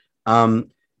LAFC.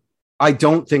 I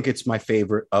don't think it's my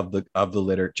favorite of the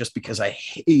litter, just because I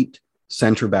hate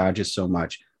Centra badges so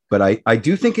much. But I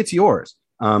do think it's yours.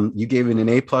 You gave it an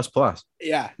A++.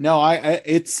 Yeah. No,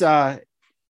 it's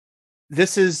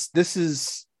this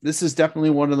is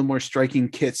definitely one of the more striking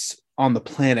kits on the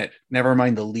planet, never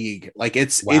mind the league. Like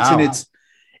it's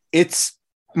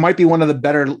might be one of the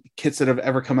better kits that have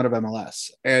ever come out of MLS.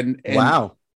 And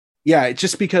wow. Yeah, it's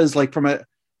just because like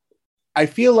I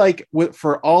feel like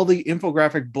for all the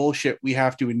infographic bullshit we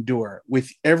have to endure with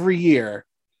every year,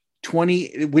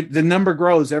 the number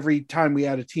grows every time we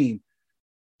add a team.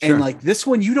 Sure. And like this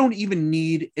one, you don't even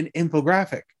need an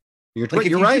infographic. You're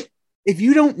right. If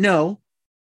you don't know,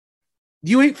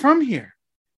 you ain't from here.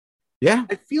 Yeah.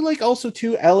 I feel like also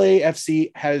too,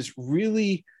 LAFC has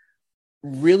really,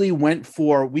 really went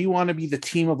for, we want to be the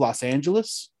team of Los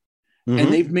Angeles. Mm-hmm.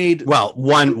 And they've made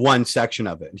one section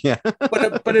of it. Yeah.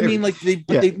 but I mean, like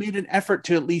they've made an effort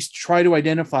to at least try to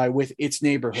identify with its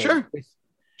neighborhood.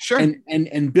 Sure.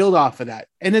 And build off of that.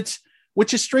 And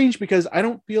which is strange because I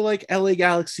don't feel like LA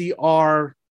Galaxy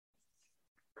are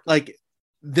like,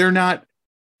 they're not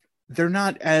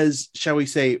as, shall we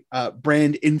say,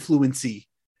 brand influency.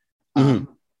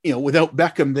 Without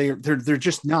Beckham, they're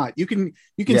just not. You can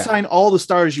sign all the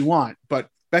stars you want, but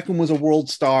Beckham was a world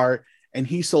star and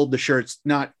he sold the shirts,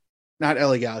 not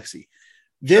LA Galaxy.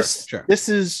 This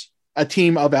is a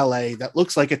team of LA that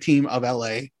looks like a team of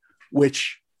LA,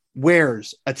 which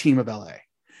wears a team of LA.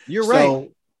 You're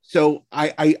right. So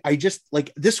I just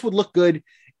like, this would look good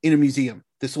in a museum.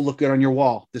 This will look good on your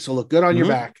wall. This will look good on your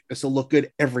back. This will look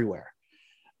good everywhere.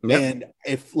 Yep. And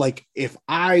if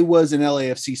I was an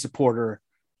LAFC supporter,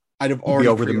 I'd have already be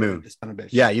over the moon.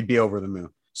 Yeah, you'd be over the moon.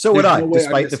 So would I,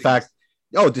 despite the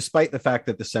fact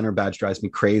that the center badge drives me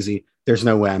crazy. There's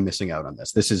no way I'm missing out on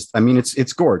this.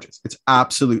 It's gorgeous. It's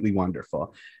absolutely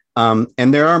wonderful.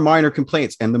 And there are minor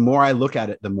complaints, and the more I look at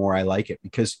it, the more I like it,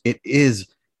 because it is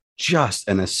just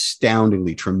an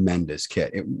astoundingly tremendous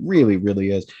kit. It really,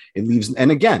 really is. It leaves, and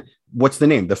again, what's the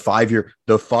name? The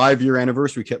 5-year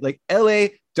anniversary kit. Like LA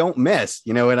don't miss,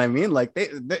 you know what I mean? Like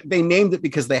they named it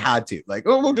because they had to. Like,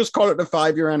 oh, we'll just call it the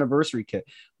 5-year anniversary kit.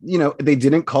 They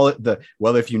didn't call it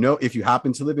if you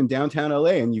happen to live in downtown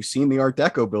LA and you've seen the Art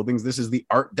Deco buildings, this is the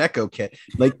Art Deco kit.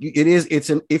 Like it's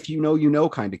an if you know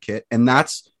kind of kit, and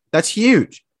that's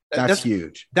huge. That's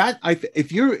huge.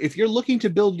 If you're looking to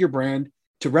build your brand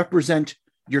to represent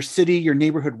your city, your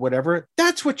neighborhood, whatever,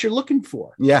 that's what you're looking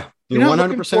for. Yeah, you're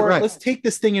 100% right. Let's take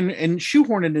this thing and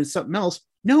shoehorn it into something else.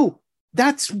 No,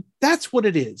 that's what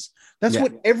it is. That's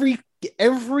what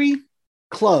every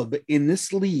club in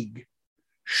this league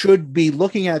should be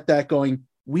looking at, that going,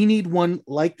 we need one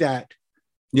like that.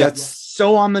 That's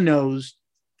so on the nose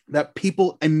that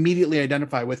people immediately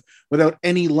identify with without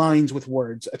any lines with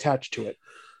words attached to it.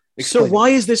 So why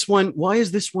is this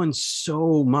one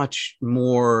so much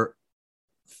more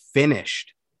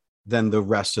finished than the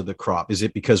rest of the crop? Is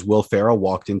it because Will Ferrell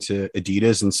walked into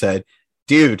Adidas and said,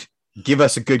 dude, give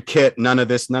us a good kit, none of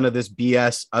this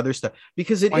BS other stuff?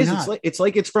 Because it's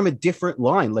like it's from a different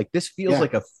line. Like, this feels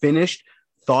like a finished,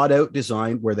 thought out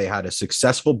design where they had a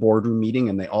successful boardroom meeting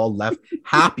and they all left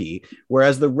happy,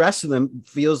 whereas the rest of them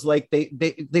feels like they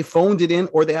phoned it in,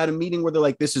 or they had a meeting where they're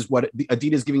like, this is what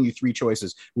Adidas giving you 3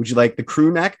 choices. Would you like the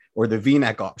crew neck or the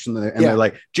V-neck option? And they're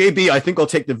like, JB, I think I'll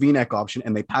take the V-neck option.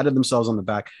 And they patted themselves on the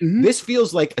back. Mm-hmm. This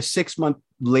feels like a 6-month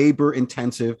labor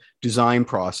intensive design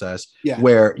process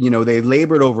where, they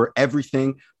labored over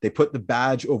everything. They put the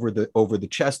badge over the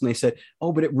chest and they said,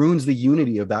 oh, but it ruins the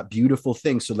unity of that beautiful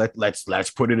thing. So let's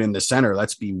put it in the center.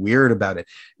 Let's be weird about it.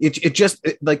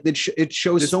 It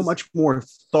shows so much more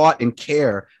thought and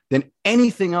care than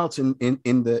anything else in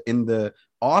the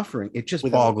offering. It just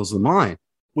boggles the mind.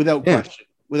 Without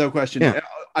question. Yeah.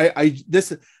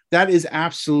 That is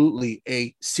absolutely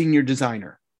a senior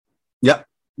designer. Yep.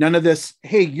 None of this,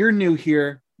 hey, you're new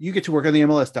here, you get to work on the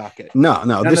MLS docket.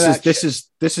 No,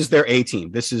 this is their A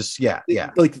team. This is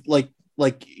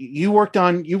like you've worked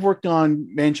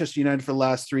on Manchester United for the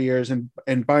last 3 years and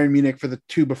Bayern Munich for the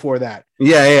 2 before that.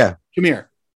 Yeah. Come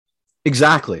here.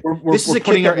 Exactly. This is a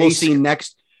kit that we'll see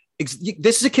next.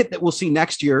 This is a kit that we'll see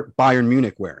next year Bayern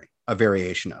Munich wearing a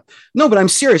variation of. No, but I'm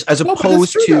serious. As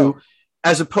opposed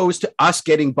to us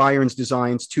getting Bayern's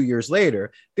designs 2 years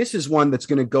later, this is one that's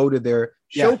going to go to their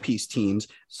showpiece teams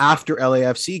after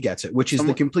LAFC gets it, which is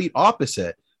the complete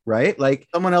opposite, right? Like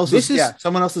someone else is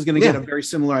going to get a very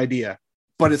similar idea,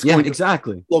 but it's going to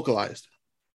be localized.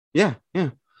 Yeah.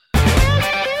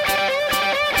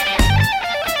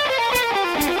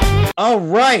 All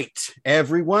right,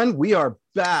 everyone, we are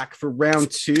back for round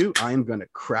 2. I'm going to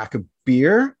crack a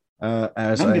beer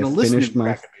as I finished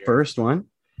my first one.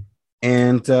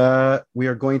 And we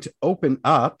are going to open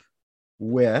up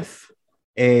with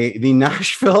the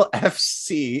Nashville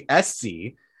SC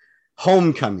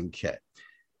homecoming kit.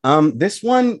 This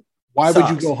one, why would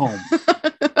you go home?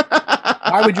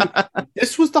 Why would you?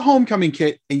 This was the homecoming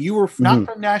kit, and you were not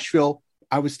from Nashville.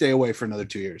 I would stay away for another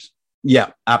 2 years.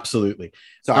 Yeah, absolutely.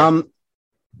 Sorry.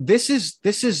 This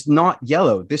is not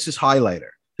yellow. This is highlighter.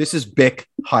 This is Bic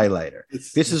highlighter.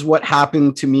 This is what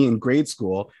happened to me in grade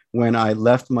school when I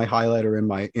left my highlighter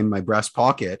in my breast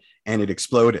pocket and it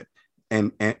exploded,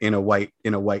 and in a white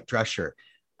dress shirt.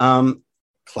 The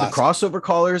crossover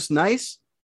collar is nice,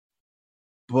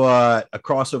 but a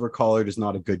crossover collar is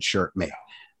not a good shirt mate.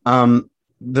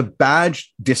 The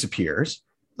badge disappears,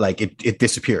 like it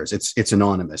disappears. It's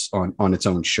anonymous on its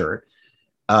own shirt.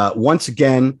 Once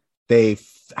again, they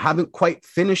haven't quite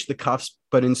finished the cuffs,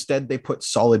 but instead they put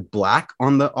solid black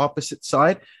on the opposite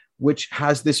side, which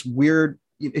has this weird,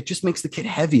 it just makes the kit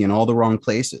heavy in all the wrong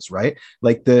places, right?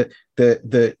 Like the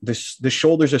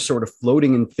shoulders are sort of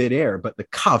floating in thin air, but the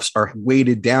cuffs are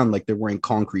weighted down like they're wearing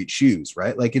concrete shoes,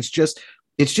 right? Like it's just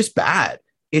bad.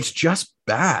 It's just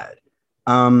bad.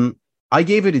 I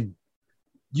gave it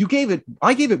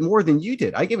more than you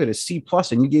did. I gave it a C+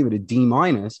 and you gave it a D-.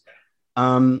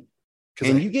 And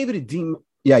you gave it a D.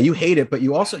 Yeah, you hate it, but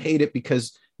you also hate it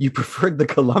because you preferred the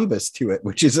Columbus to it,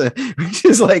 which is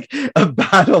like a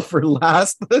battle for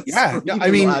last.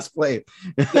 Last play.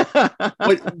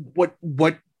 what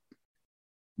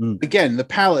Again, the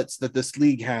palettes that this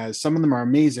league has, some of them are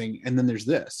amazing, and then there's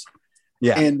this.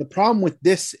 Yeah. And the problem with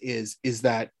this is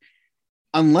that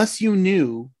unless you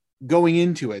knew going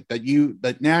into it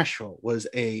that Nashville was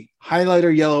a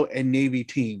highlighter yellow and navy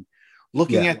team,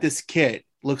 looking at this kit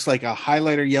looks like a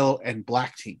highlighter yellow and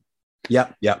black team.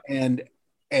 Yeah. And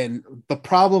the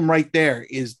problem right there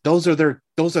is those are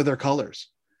their colors.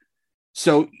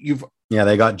 So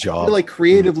they got job. Like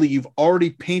creatively, you've already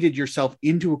painted yourself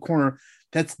into a corner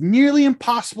that's nearly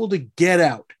impossible to get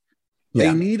out. Yeah.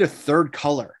 They need a third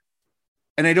color.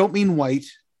 And I don't mean white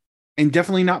and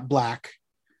definitely not black,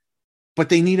 but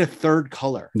they need a third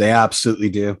color. They absolutely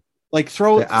do. Like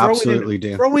throw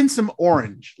in some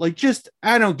orange. Like just,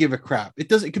 I don't give a crap. It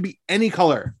could be any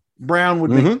color. Brown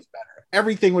would make this better.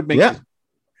 Everything would make this better.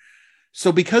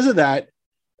 So because of that,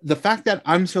 the fact that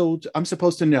I'm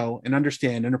supposed to know and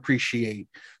understand and appreciate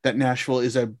that Nashville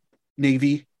is a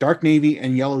dark navy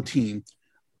and yellow team,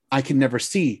 I can never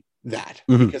see that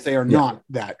because they are not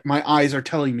that. My eyes are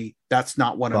telling me that's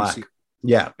not what I'm seeing.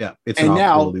 Yeah, it's an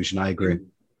optical illusion. I agree.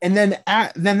 And then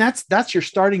that's your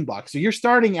starting block. So you're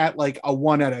starting at like a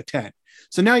 1 out of 10.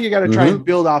 So now you got to try and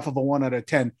build off of a 1 out of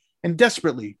 10 and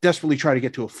desperately try to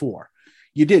get to a 4.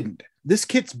 You didn't. This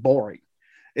kit's boring.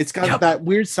 It's got that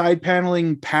weird side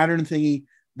paneling pattern thingy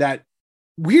that,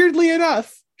 weirdly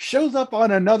enough, shows up on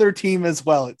another team as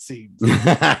well, it seems.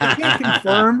 I can't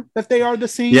confirm that they are the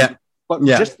same, but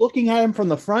just looking at them from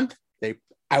the front,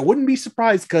 I wouldn't be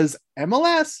surprised because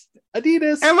MLS,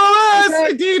 Adidas.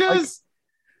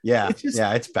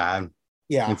 It's bad.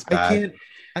 Yeah, it's bad.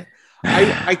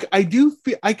 I do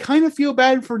feel, I kind of feel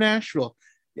bad for Nashville.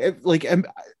 Like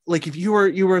if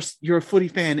you're a footy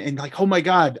fan and like, oh my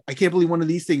God, I can't believe one of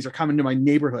these things are coming to my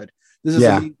neighborhood. This is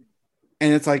amazing.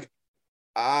 And it's like,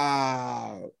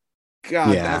 God,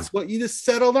 that's what you just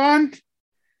settled on.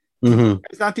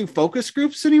 It's not do focus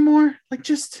groups anymore. Like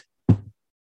just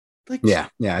like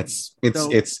it's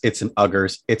an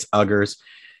uggers. It's uggers.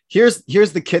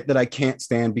 Here's the kit that I can't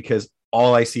stand because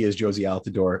all I see is Josie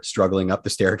Altidore struggling up the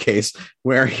staircase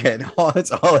wearing it.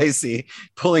 That's all I see,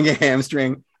 pulling a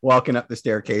hamstring, walking up the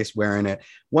staircase wearing it.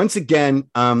 Once again,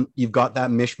 you've got that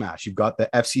mishmash. You've got the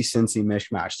FC Cincy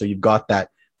mishmash. So you've got that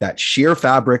sheer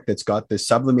fabric that's got the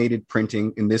sublimated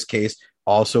printing. In this case,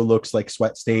 also looks like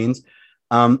sweat stains.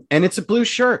 And it's a blue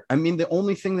shirt. I mean, the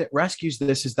only thing that rescues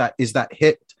this is that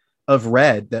hit of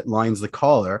red that lines the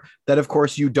collar that of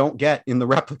course you don't get in the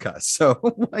replica. So,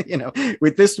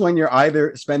 with this one, you're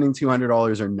either spending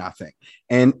 $200 or nothing.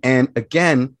 And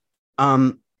again,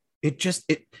 I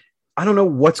don't know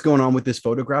what's going on with this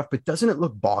photograph, but doesn't it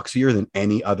look boxier than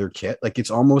any other kit? Like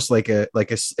it's almost like it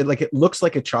looks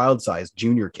like a child-sized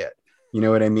junior kit. You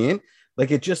know what I mean?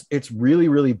 Like it's really,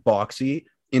 really boxy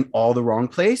in all the wrong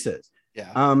places.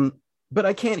 Yeah. But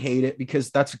I can't hate it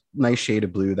because that's a nice shade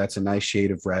of blue. That's a nice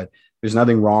shade of red. There's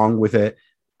nothing wrong with it.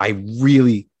 I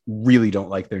really, really don't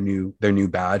like their new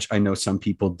badge. I know some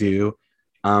people do.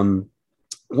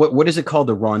 What is it called?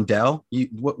 The rondelle?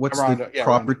 What's the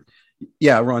proper? Rondelle.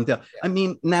 Yeah, rondelle. Yeah. I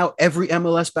mean, now every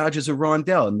MLS badge is a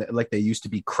rondelle, and like they used to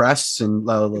be crests and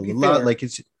like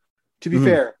it's. To be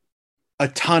fair, a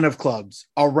ton of clubs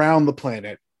around the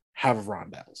planet have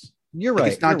rondelles. You're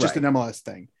right. It's not just an MLS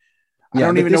thing. I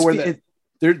don't even know where it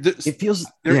feels.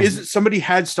 Is somebody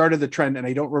had started the trend, and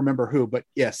I don't remember who, but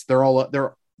yes,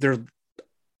 they're.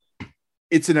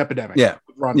 It's an epidemic. Yeah,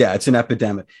 it's an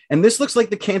epidemic, and this looks like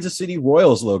the Kansas City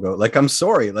Royals logo. Like, I'm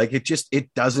sorry, like it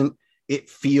doesn't. It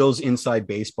feels inside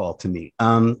baseball to me.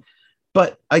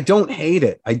 But I don't hate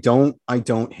it. I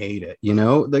don't hate it.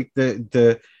 Like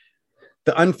the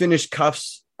unfinished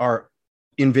cuffs are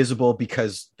invisible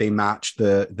because they match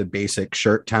the basic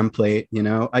shirt template.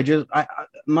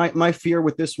 My fear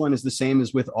with this one is the same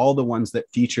as with all the ones that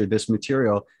feature this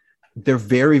material. They're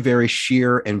very, very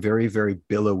sheer and very, very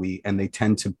billowy, and they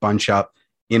tend to bunch up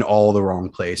in all the wrong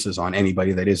places on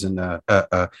anybody that isn't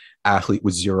a athlete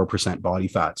with 0% body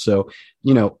fat. So,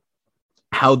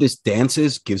 how this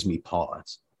dances gives me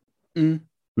pause. Yeah.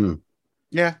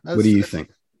 What do you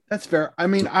think? That's fair. I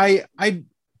mean, I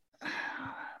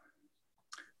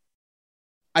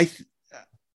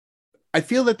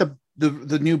feel that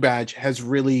the new badge has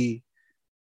really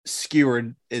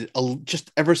skewered it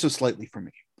just ever so slightly for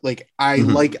me. Like I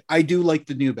do like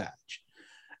the new badge,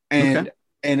 and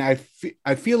I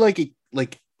feel like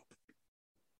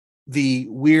the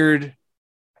weird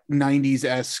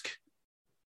 90s-esque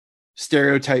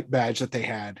stereotype badge that they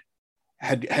had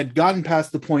gotten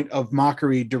past the point of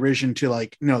mockery, derision to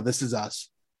like, no, this is us.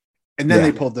 And then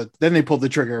they pulled the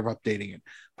trigger of updating it.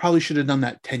 Probably should have done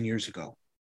that 10 years ago.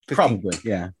 15. Probably,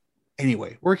 yeah.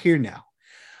 Anyway, we're here now.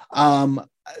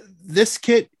 This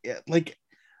kit, like,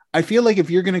 I feel like if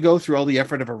you're going to go through all the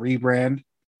effort of a rebrand,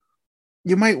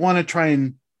 you might want to try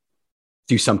and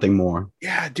do something more.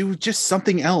 Yeah, do just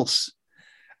something else.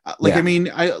 I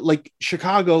mean, I like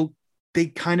Chicago, they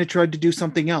kind of tried to do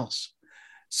something else.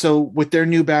 So with their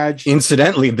new badge,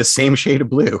 incidentally, the same shade of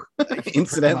blue.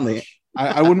 Incidentally.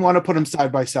 I wouldn't want to put them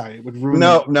side by side. It would ruin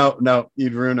them. No,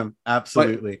 you'd ruin them.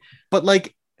 Absolutely. But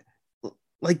like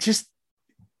just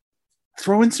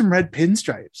throw in some red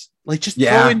pinstripes. Like just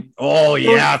throw in some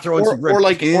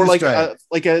red pinstripes.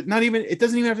 Like a not even, it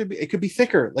doesn't even have to be, it could be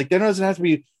thicker. Like then it doesn't have to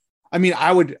be. I mean,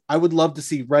 I would love to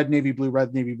see red, navy blue,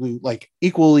 like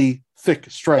equally thick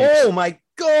stripes. Oh my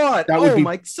God. That would be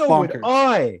so bonkers. Would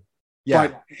I. Yeah.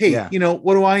 But hey,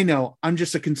 what do I know? I'm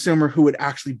just a consumer who would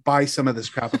actually buy some of this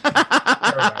crap.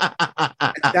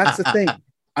 That's the thing.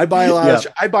 I buy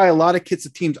a lot of kits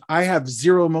of teams I have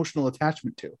zero emotional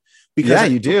attachment to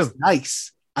because you do.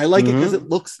 Nice. I like it because it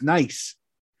looks nice.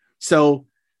 So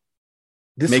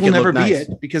this will never be it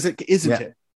because it isn't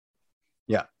it.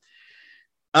 Yeah.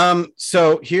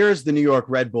 So here's the New York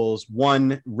Red Bulls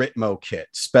one Ritmo kit,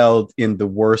 spelled in the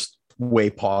worst way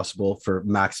possible for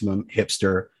maximum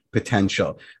hipster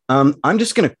potential. I'm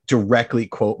just going to directly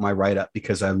quote my write-up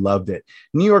because I loved it.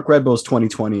 New York Red Bulls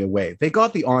 2020 away. They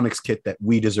got the Onyx kit that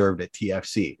we deserved at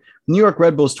TFC. New York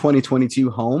Red Bulls 2022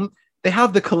 home. They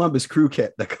have the Columbus Crew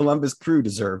kit that Columbus Crew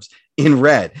deserves in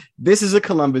red. This is a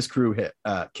Columbus Crew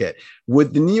kit.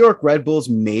 Would the New York Red Bulls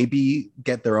maybe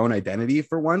get their own identity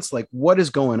for once? Like, what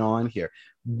is going on here?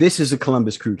 This is a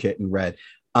Columbus Crew kit in red.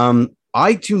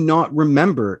 I do not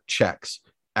remember checks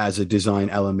as a design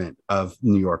element of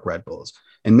New York Red Bulls.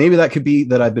 And maybe that could be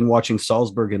that I've been watching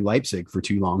Salzburg and Leipzig for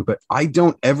too long, but I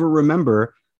don't ever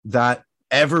remember that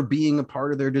ever being a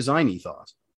part of their design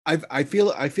ethos. I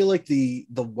feel like the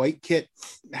white kit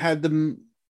had them,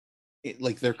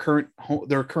 like their current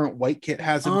white kit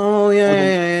has them. Oh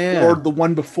yeah, or the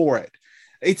one before it.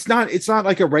 It's not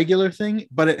like a regular thing,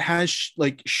 but it has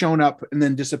like shown up and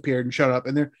then disappeared and showed up,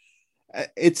 and there.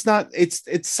 It's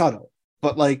subtle,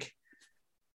 but like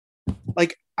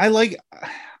I like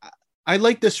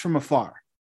this from afar.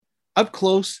 Up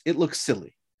close, it looks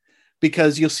silly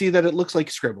because you'll see that it looks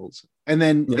like Scribbles, and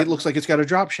then it looks like it's got a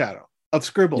drop shadow of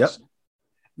Scribbles. Yep.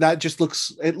 That just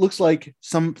looks like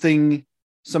something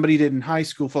somebody did in high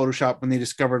school Photoshop when they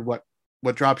discovered what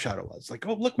drop shadow was. Like,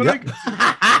 oh, look what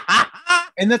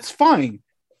and that's fine.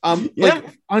 Like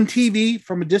on TV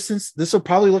from a distance, this will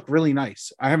probably look really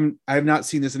nice. I have not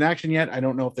seen this in action yet. I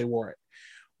don't know if they wore it,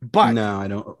 but no, I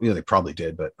don't. Yeah, they probably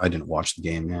did, but I didn't watch the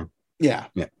game. Yeah.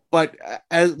 But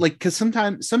because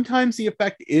sometimes the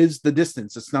effect is the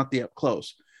distance. It's not the up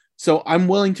close. So I'm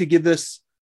willing to give this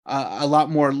a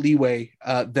lot more leeway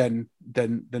than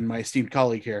my esteemed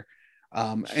colleague here.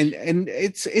 And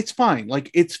it's fine.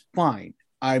 Like, it's fine.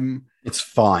 It's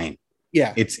fine.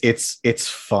 Yeah. It's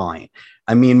fine.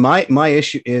 I mean, my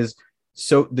issue is,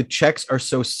 so the checks are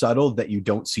so subtle that you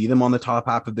don't see them on the top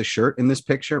half of the shirt in this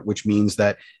picture, which means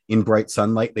that in bright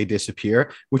sunlight, they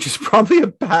disappear, which is probably a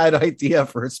bad idea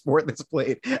for a sport that's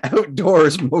played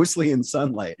outdoors, mostly in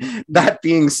sunlight. That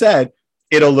being said,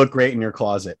 it'll look great in your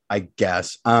closet, I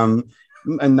guess.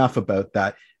 Enough about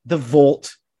that. The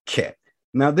Volt kit.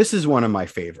 Now, this is one of my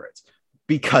favorites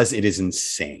because it is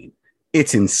insane.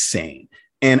 It's insane.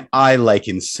 And I like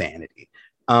insanity.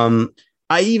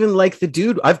 I even like the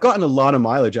dude. I've gotten a lot of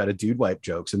mileage out of dude wipe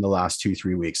jokes in the last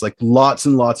 2-3 weeks, like lots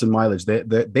and lots of mileage.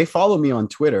 They follow me on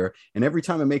Twitter, and every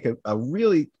time I make a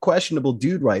really questionable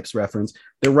dude wipes reference,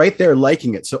 they're right there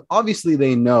liking it. So obviously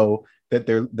they know that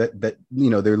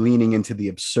they're leaning into the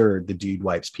absurd, the dude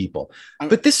wipes people.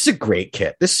 But this is a great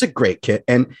kit.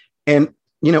 And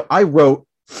I wrote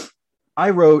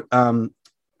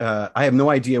I have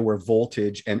no idea where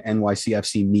Voltage and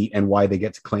NYCFC meet and why they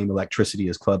get to claim electricity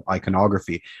as club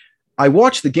iconography. I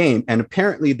watched the game, and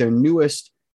apparently their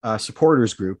newest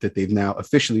supporters group that they've now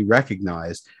officially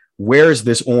recognized wears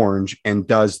this orange and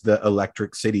does the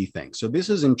Electric City thing. So this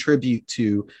is in tribute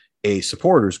to a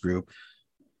supporters group,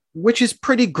 which is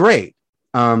pretty great.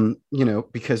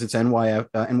 Because it's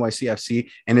NYCFC,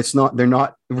 and they're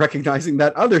not recognizing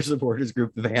that other supporters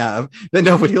group that they have that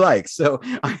nobody likes. So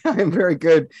I'm very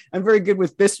good. I'm very good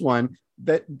with this one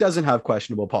that doesn't have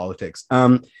questionable politics.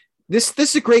 This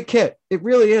is a great kit. It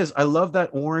really is. I love that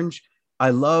orange.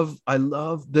 I love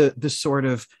the sort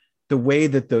of the way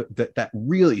that that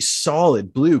really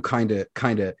solid blue kind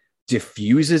of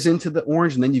diffuses into the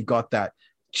orange, and then you've got that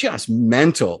just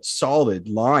mental solid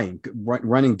line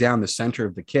running down the center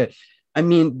of the kit. I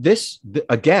mean,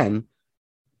 again,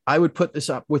 I would put this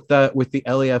up with the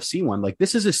LAFC one. Like,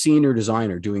 this is a senior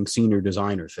designer doing senior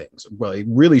designer things,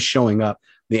 really showing up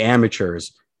the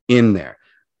amateurs in there.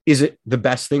 Is it the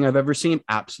best thing I've ever seen?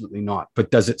 Absolutely not.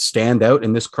 But does it stand out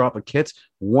in this crop of kits?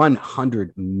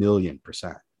 100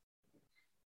 million%.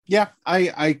 Yeah,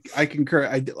 I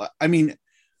concur. I mean,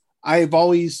 I've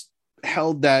always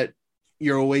held that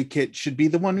your away kit should be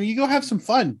the one where you go have some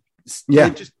fun.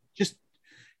 Yeah.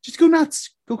 Just go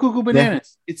nuts. Go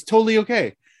bananas. Yeah. It's totally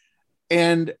okay.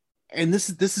 And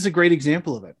this is a great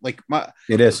example of it. Like,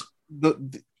 it is.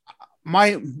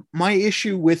 My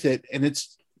issue with it, and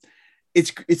it's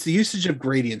the usage of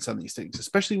gradients on these things,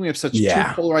 especially when we have such two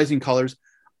polarizing colors.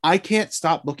 I can't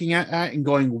stop looking at that and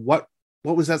going, what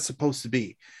was that supposed to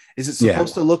be? Is it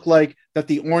supposed to look like that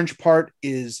the orange part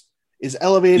is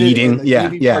elevated, eating,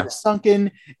 part is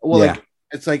sunken? Well, like,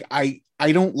 it's like I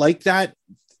don't like that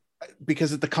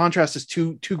because the contrast is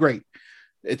too great.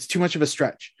 It's too much of a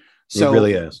stretch. It So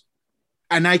really is.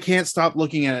 and I can't stop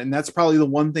looking at it. And that's probably the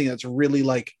one thing that's really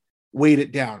like weighed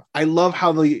it down. I love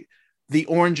how the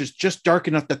orange is just dark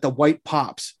enough that the white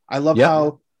pops. I love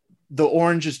how the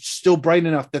orange is still bright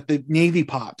enough that the navy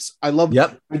pops. I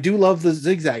do love the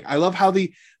zigzag. I love how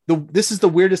this is the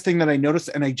weirdest thing that I noticed,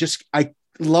 and I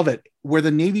love it where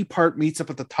the navy part meets up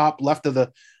at the top left of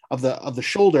the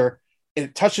shoulder, and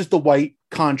it touches the white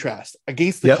contrast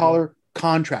against the collar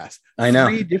contrast. I know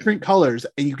 3 different colors,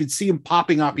 and you can see them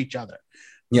popping off each other.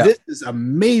 Yeah, this is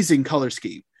amazing color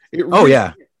scheme. Is.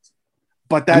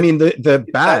 But that, I mean, the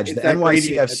badge, the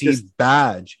NYCFC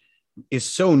badge is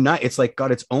so nice. It's like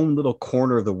got its own little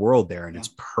corner of the world there, and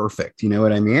it's perfect. You know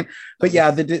what I mean? But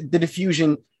yeah, the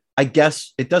diffusion, I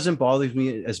guess it doesn't bother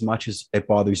me as much as it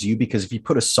bothers you, because if you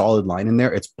put a solid line in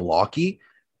there, it's blocky.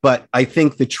 But I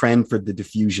think the trend for the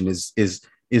diffusion is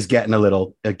getting a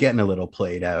little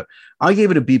played out. I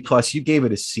gave it a B+. You gave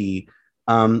it a C,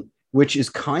 which is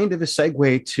kind of a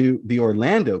segue to the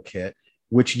Orlando kit,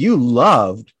 which you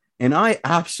loved, and I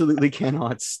absolutely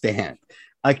cannot stand.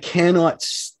 I cannot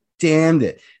stand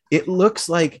it. It looks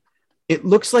like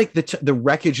the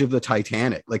wreckage of the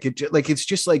Titanic. It's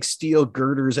just like steel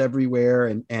girders everywhere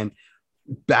and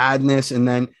badness. And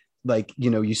then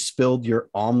you spilled your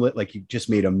omelet, like you just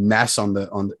made a mess on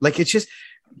the it's just,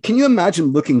 can you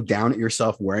imagine looking down at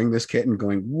yourself wearing this kit and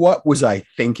going, what was I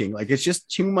thinking? Like, it's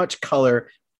just too much color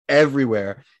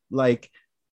everywhere.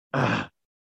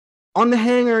 On the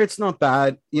hanger, it's not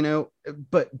bad,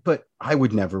 but I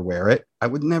would never wear it. I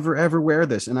would never, ever wear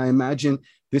this. And I imagine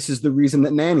this is the reason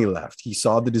that Nanny left. He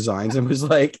saw the designs and was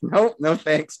like, no,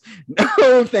 thanks.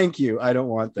 No, thank you. I don't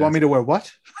want this. Want me to wear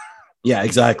what? Yeah,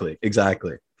 exactly.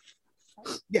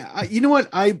 Yeah. You know what?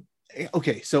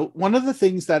 Okay. So one of the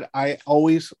things that I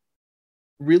always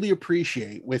really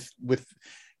appreciate with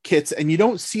kits, and you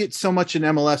don't see it so much in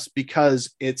MLS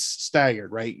because it's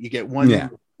staggered, right? You get one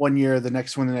year, the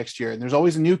next one the next year, and there's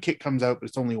always a new kit comes out, but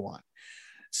it's only one.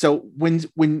 So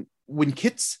when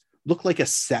kits look like a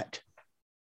set,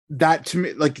 that to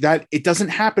me, like that, it doesn't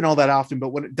happen all that often, but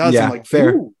when it does, I'm like,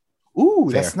 fair. Ooh,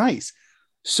 that's nice.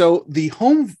 So the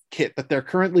home kit that they're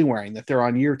currently wearing, that they're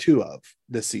on year 2 of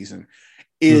this season,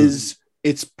 is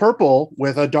it's purple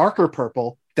with a darker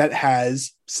purple that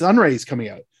has sun rays coming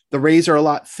out. The rays are a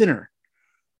lot thinner.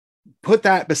 Put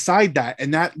that beside that,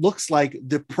 and that looks like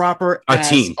the proper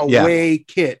away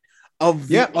kit of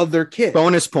their kit.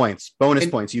 Bonus points.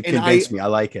 You convinced me. I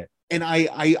like it. And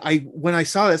I when I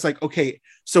saw that, it's like, okay,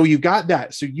 so you got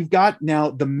that. So you've got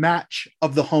now the match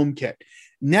of the home kit.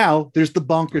 Now there's the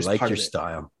bonkers part your of it.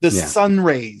 Style. The sun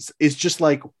rays is just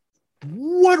like,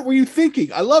 what were you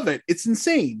thinking? I love it. It's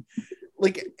insane.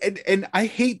 Like, and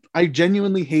I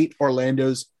genuinely hate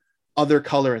Orlando's other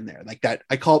color in there, like that.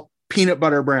 I call it peanut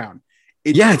butter brown.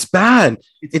 It's bad.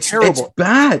 It's terrible. It's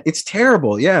bad. It's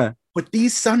terrible. Yeah. But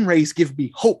these sun rays give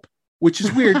me hope, which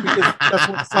is weird because that's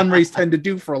what sun rays tend to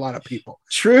do for a lot of people.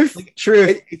 Truth.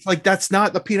 It's like, that's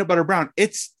not the peanut butter brown.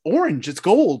 It's orange. It's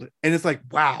gold. And it's like,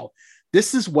 wow,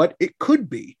 this is what it could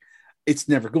be. It's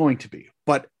never going to be,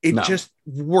 but it just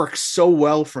works so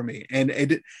well for me.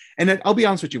 And I'll be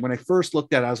honest with you. When I first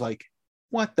looked at it, I was like,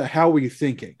 what the hell were you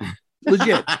thinking?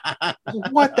 Legit.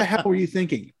 What the hell were you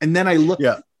thinking? And then I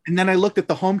looked at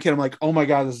the home kit. I'm like, oh my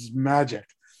God, this is magic.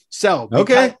 So,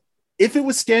 okay. If it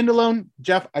was standalone,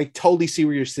 Jeff, I totally see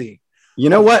where you're seeing. You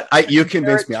know what? You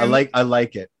convinced me. I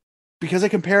like it. Because I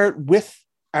compare it with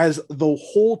as the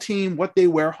whole team, what they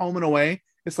wear home and away.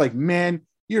 It's like, man,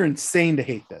 you're insane to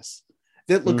hate this.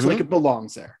 That looks like it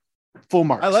belongs there. Full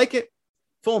marks. I like it.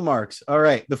 Full marks. All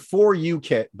right. The 4U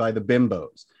kit by the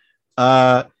Bimbos.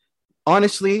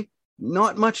 Honestly,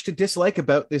 not much to dislike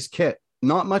about this kit.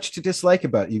 Not much to dislike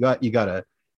about it.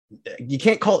 You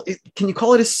can't call it. Can you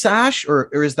call it a sash or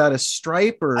is that a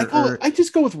stripe I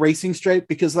just go with racing stripe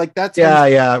because like that's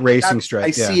racing stripe.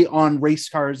 I see it on race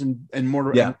cars and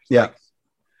motor.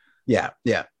 Yeah.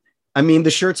 I mean,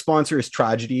 the shirt sponsor is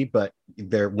Tragedy, but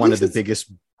they're one of the biggest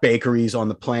bakeries on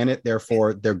the planet.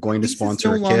 Therefore, they're going to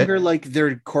sponsor no longer like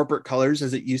their corporate colors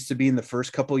as it used to be in the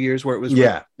first couple of years, where it was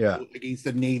against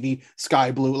the navy,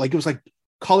 sky blue. Like it was like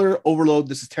color overload.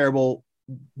 This is terrible.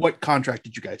 What contract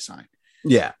did you guys sign?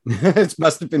 Yeah, it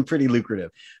must have been pretty lucrative.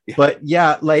 Yeah. But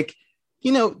yeah, like,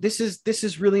 this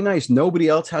is really nice. Nobody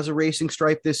else has a racing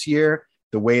stripe this year.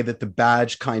 The way that the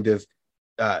badge kind of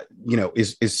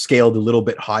is scaled a little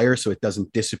bit higher so it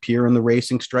doesn't disappear in the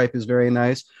racing stripe is very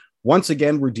nice. Once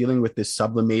again, we're dealing with this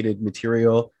sublimated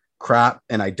material crap,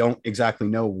 and I don't exactly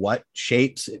know what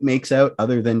shapes it makes out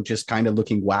other than just kind of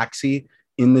looking waxy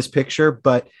in this picture.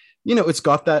 But, it's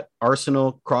got that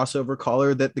Arsenal crossover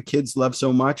collar that the kids love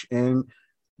so much. And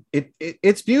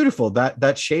it's beautiful.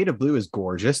 That shade of blue is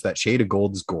gorgeous. That shade of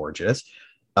gold is gorgeous.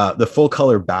 The full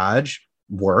color badge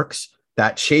works.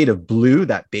 That shade of blue,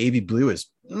 that baby blue, is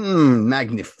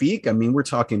magnifique. I mean, we're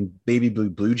talking baby blue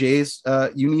Blue Jays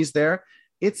unis there.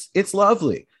 It's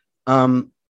lovely.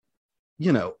 You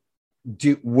know,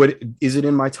 is it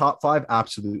in my top 5?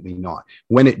 Absolutely not.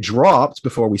 When it dropped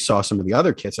before we saw some of the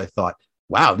other kits, I thought,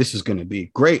 wow, this is going to be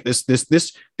great. This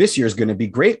year is going to be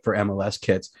great for MLS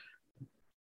kits.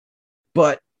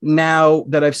 But now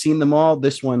that I've seen them all,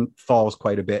 this one falls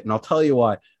quite a bit. And I'll tell you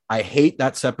why. I hate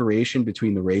that separation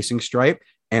between the racing stripe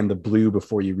and the blue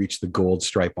before you reach the gold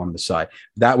stripe on the side.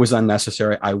 That was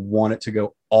unnecessary. I want it to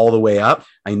go all the way up.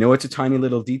 I know it's a tiny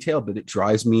little detail, but it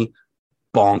drives me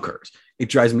bonkers. It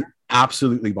drives me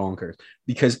absolutely bonkers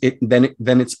because then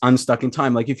it's unstuck in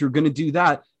time. Like if you're going to do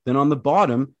that, then on the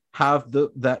bottom have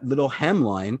that little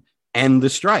hemline and the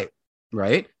stripe,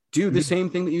 right? Do the same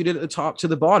thing that you did at the top to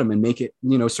the bottom and make it,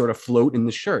 sort of float in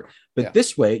the shirt. But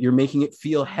this way you're making it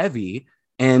feel heavy,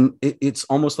 and it's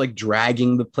almost like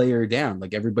dragging the player down.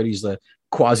 Like everybody's the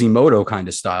Quasimodo kind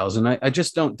of styles. And I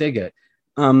just don't dig it.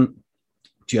 Do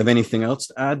you have anything else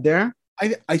to add there?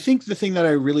 I think the thing that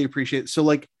I really appreciate, so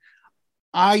like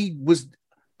I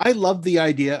love the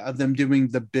idea of them doing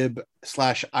the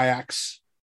bib/Ajax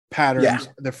patterns,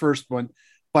 the first one,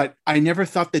 but I never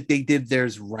thought that they did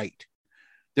theirs right.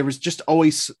 There was just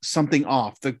always something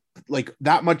off.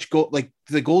 That much gold, like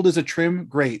the gold as a trim,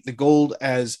 great. The gold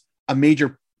as a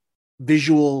major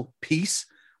visual piece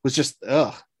was just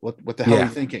what the hell are you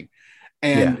thinking?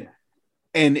 And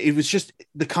it was just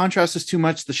the contrast is too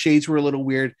much. The shades were a little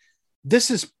weird.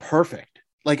 This is perfect.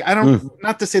 Like I don't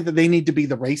not to say that they need to be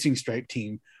the racing stripe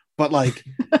team, but like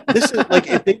this is like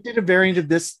if they did a variant of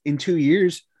this in 2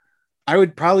 years, I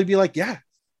would probably be like, you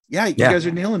guys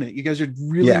are nailing it. You guys are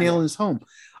really nailing this home.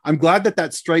 I'm glad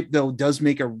that stripe though does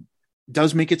make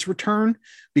its return,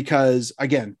 because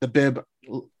again, the bib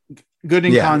good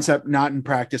in concept, not in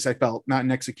practice. I felt not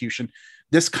in execution.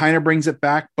 This kind of brings it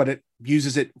back, but it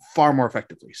uses it far more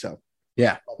effectively. So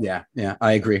yeah.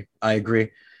 I agree.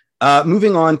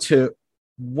 Moving on to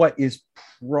what is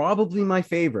probably my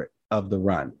favorite of the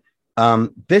run.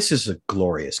 This is a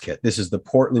glorious kit. This is the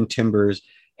Portland Timbers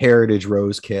Heritage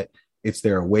Rose kit. It's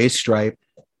their away stripe.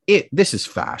 This is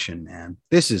fashion, man.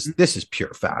 This is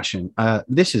pure fashion.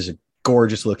 This is a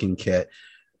gorgeous looking kit.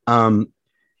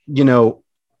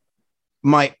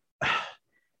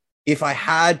 If I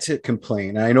had to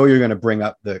complain, and I know you're going to bring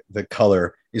up the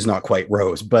color is not quite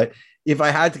rose, but if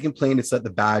I had to complain, it's that the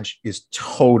badge is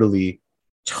totally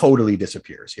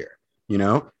disappears here.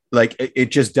 Like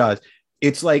it just does.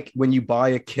 It's like when you buy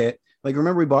a kit, like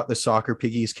remember we bought the Soccer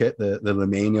Piggies kit, the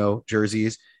Lemeno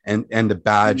jerseys, and the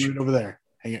badge right over there.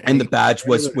 The badge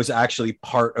was actually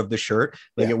part of the shirt.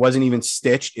 Like it wasn't even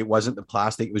stitched. It wasn't the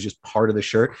plastic. It was just part of the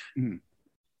shirt. Mm.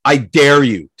 I dare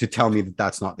you to tell me that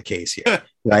that's not the case here,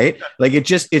 right? Like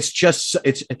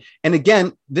and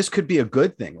again, this could be a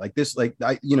good thing. Like this,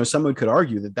 someone could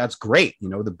argue that that's great.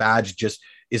 The badge just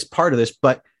is part of this,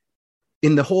 but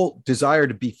in the whole desire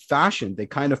to be fashion, they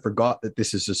kind of forgot that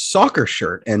this is a soccer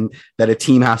shirt and that a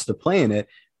team has to play in it.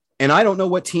 And I don't know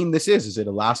what team this is. Is it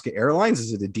Alaska Airlines?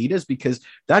 Is it Adidas? Because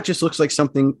that just looks like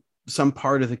some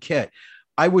part of the kit.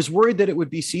 I was worried that it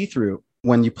would be see-through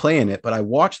when you play in it, but I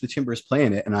watched the Timbers play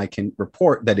in it and I can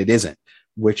report that it isn't,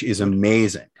 which is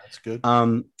amazing. That's good.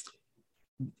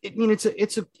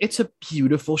 It's a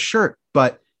beautiful shirt,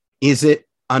 but is it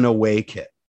an away kit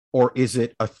or is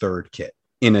it a third kit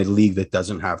in a league that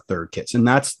doesn't have third kits? And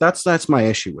that's my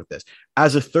issue with this.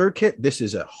 As a third kit, this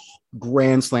is a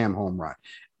grand slam home run.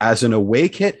 As an away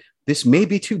kit, this may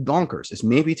be too bonkers. This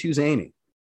may be too zany.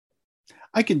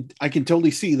 I can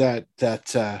totally see that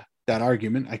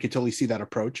argument. I could totally see that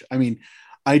approach. I mean,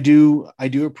 I do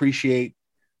appreciate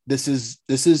this fits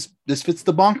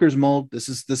the bonkers mold. This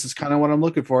is kind of what I'm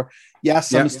looking for.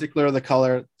 Yes, I'm a stickler of the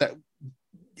color.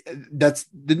 That's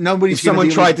nobody's. If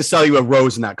someone tried to sell you a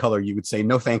rose in that color, you would say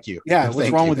no, thank you. Yeah, no, what's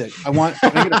wrong with it? Can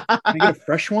I get a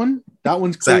fresh one? That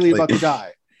one's clearly about to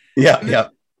die. Yeah.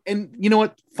 And you know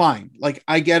what? Fine. Like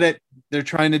I get it. They're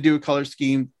trying to do a color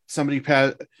scheme. Somebody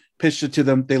pitched it to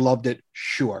them. They loved it.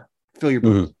 Sure. Fill your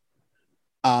boots.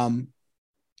 Mm-hmm.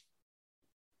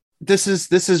 This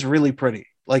is really pretty.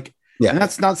 Like, and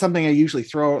that's not something I usually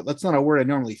throw. That's not a word I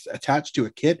normally attach to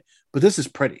a kit, but this is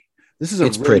pretty. This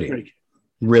is pretty kit.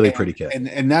 Really pretty kit.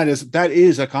 And that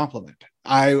is a compliment.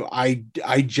 I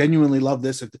genuinely love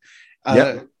this.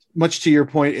 Much to your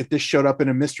point, if this showed up in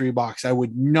a mystery box, I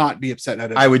would not be upset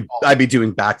at it. I'd be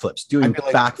doing backflips,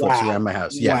 backflips around my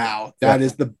house. Yeah. Wow. That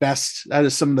is the best. That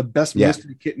is some of the best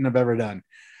mystery kitten I've ever done.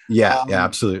 Yeah,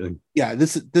 absolutely. Yeah,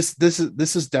 this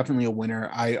is definitely a winner.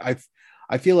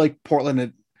 I feel like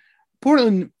Portland.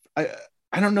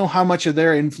 I don't know how much of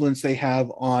their influence they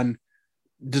have on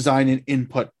design and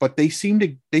input, but they seem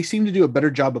to do a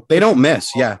better job of. They don't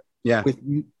miss. Yeah. With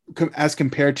as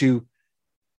compared to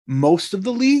most of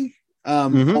the league.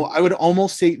 I would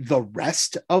almost say the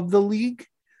rest of the league.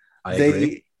 I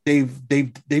agree.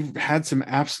 They've had some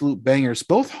absolute bangers,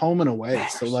 both home and away.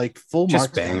 Bangers. So like full just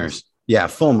marks. Bangers. Yeah,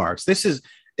 full marks. This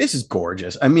is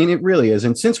gorgeous. I mean, it really is.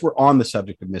 And since we're on the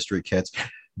subject of mystery kits,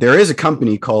 there is a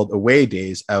company called Away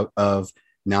Days out of,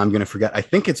 now I'm going to forget, I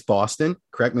think it's Boston.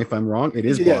 Correct me if I'm wrong. It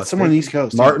is Boston. Someone on the East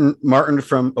Coast. Martin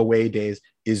from Away Days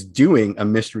is doing a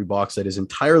mystery box that is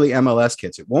entirely MLS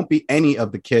kits. It won't be any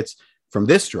of the kits from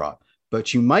this drop,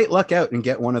 but you might luck out and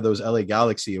get one of those LA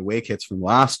Galaxy away kits from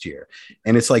last year.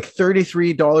 And it's like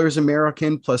 $33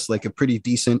 American plus like a pretty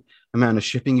decent amount of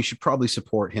shipping. You should probably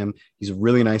support him. He's a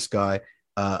really nice guy.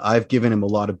 I've given him a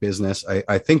lot of business.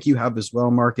 I think you have as well,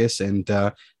 Marcus. And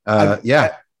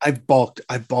I've bulked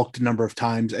a number of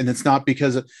times, and it's not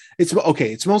because it's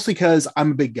okay. It's mostly because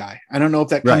I'm a big guy. I don't know if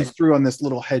that comes through on this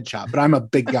little headshot, but I'm a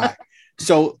big guy.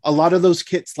 So a lot of those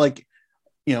kits, like,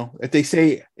 you know, if they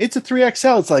say it's a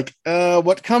 3XL, it's like,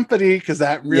 what company? Because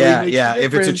that really makes a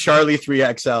if it's a Charlie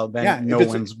 3XL, then no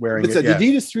one's wearing it. If it's an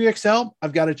Adidas 3XL,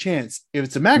 I've got a chance. If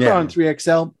it's a Macron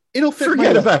 3XL, it'll fit.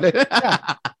 Forget about it.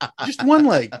 Just one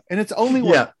leg, and it's only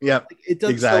one. Yeah. It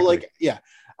does. Exactly.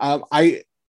 So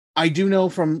I do know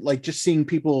from like just seeing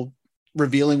people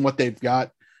revealing what they've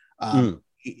got.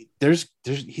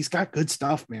 He's got good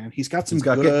stuff, man. He's got some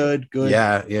good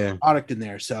product in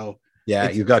there. So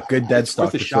you've got good dead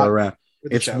stock to throw around.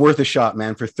 It's worth a shot,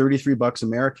 man. For $33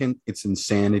 American, it's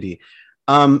insanity.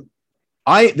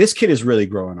 This kit is really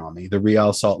growing on me. The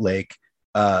Real Salt Lake,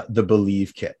 the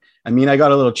Believe kit. I mean, I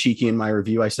got a little cheeky in my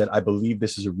review. I said I believe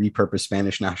this is a repurposed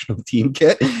Spanish national team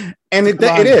kit, and it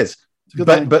is.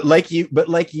 But like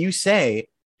you say,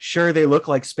 sure, they look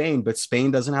like Spain, but Spain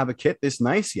doesn't have a kit this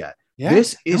nice yet. Yeah,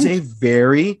 this is a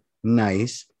very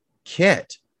nice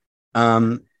kit.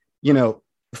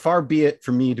 Far be it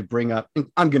for me to bring up, and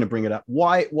I'm going to bring it up.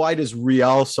 Why does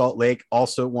Real Salt Lake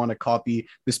also want to copy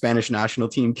the Spanish national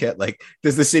team kit? Like,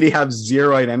 does the city have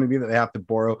zero identity that they have to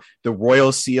borrow the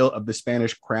royal seal of the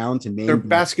Spanish crown to name their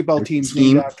basketball teams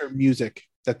named after music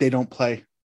that they don't play?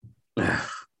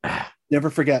 Never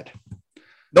forget.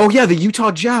 Oh yeah, the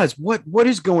Utah Jazz. What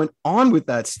is going on with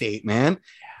that state, man?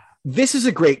 This is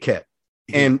a great kit.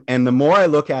 And the more I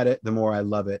look at it, the more I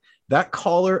love it. That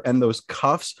collar and those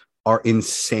cuffs are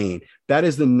insane. That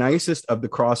is the nicest of the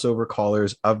crossover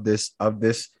collars of this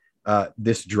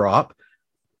drop.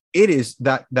 It is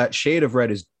that shade of red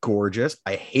is gorgeous.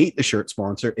 I hate the shirt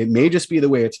sponsor. It may just be the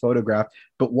way it's photographed,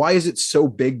 but why is it so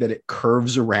big that it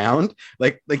curves around?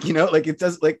 Like it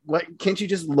does. Like, what? Can't you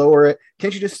just lower it?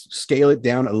 Can't you just scale it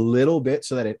down a little bit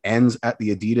so that it ends at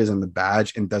the Adidas and the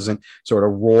badge and doesn't sort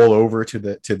of roll over to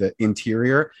the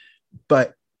interior?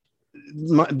 But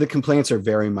the complaints are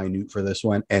very minute for this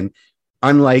one, and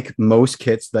unlike most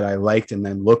kits that I liked and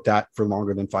then looked at for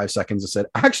longer than 5 seconds and said,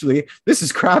 actually, this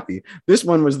is crappy. This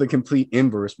one was the complete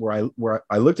inverse, where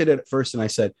I looked at it at first and I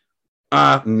said,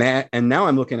 man. And now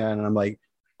I'm looking at it and I'm like,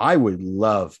 I would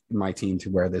love my team to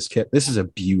wear this kit. This is a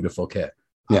beautiful kit.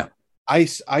 Yeah. I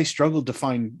struggled to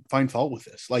find fault with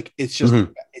this. Like, it's just,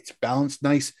 it's balanced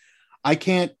nice. I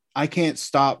can't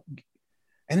stop.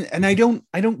 And I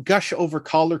don't gush over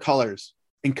colors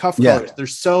and cuff colors.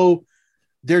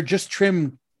 They're just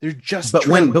trim. They're just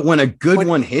trim. When a good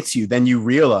one hits you, then you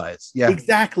realize. Yeah,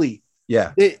 exactly.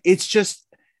 Yeah. It's just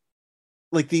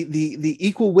like the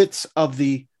equal widths of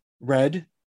the red,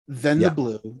 then the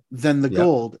blue, then the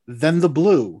gold, then the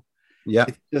blue. Yeah.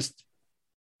 It's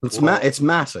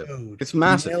massive. Dude, it's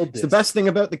massive. It's the best thing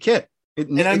about the kit.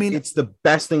 It's the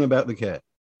best thing about the kit.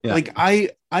 Yeah. Like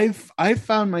I've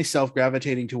found myself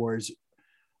gravitating towards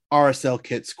RSL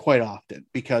kits quite often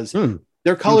because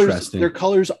their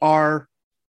colors are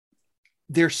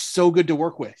so good to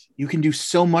work with. You can do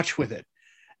so much with it.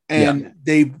 And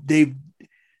they've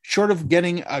short of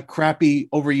getting a crappy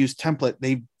overused template,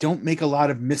 they don't make a lot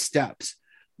of missteps.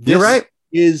 You're right.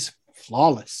 Is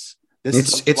flawless.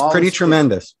 It's pretty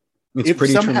tremendous. It's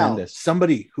pretty tremendous.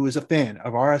 Somebody who is a fan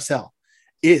of RSL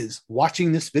is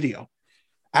watching this video,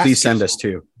 please send us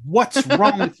too. What's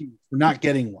wrong with you for not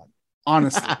getting one?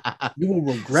 Honestly, you will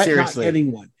regret not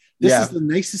getting one. This is the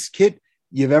nicest kit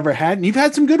you've ever had, and you've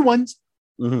had some good ones.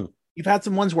 Mm-hmm. You've had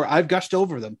some ones where I've gushed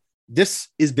over them. This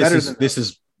is better. This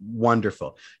is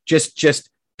wonderful. Just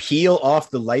peel off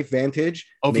the Life Vantage,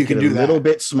 make it a little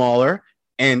bit smaller,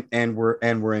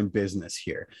 we're in business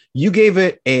here. I gave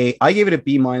it a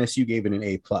B minus. You gave it an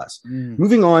A plus.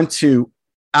 Moving on to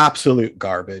absolute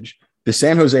garbage. The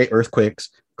San Jose Earthquakes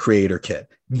creator kit.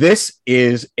 This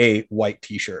is a white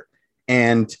t-shirt,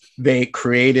 and they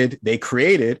created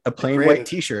a plain white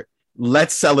t-shirt.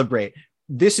 Let's celebrate.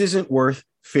 This isn't worth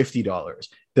 $50.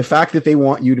 The fact that they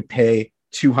want you to pay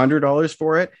 $200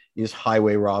 for it is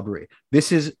highway robbery.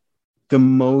 This is the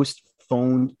most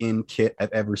phoned in kit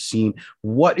I've ever seen.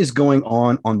 What is going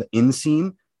on the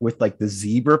inseam with like the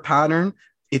zebra pattern?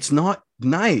 It's not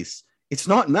nice. It's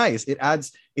not nice.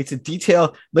 It's a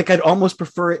detail. Like, I'd almost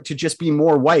prefer it to just be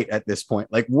more white at this point.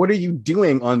 Like, what are you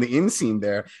doing on the inseam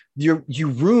there? You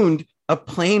ruined a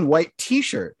plain white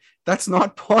t-shirt. That's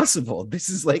not possible. This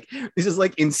is like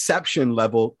Inception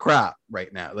level crap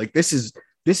right now. Like, this is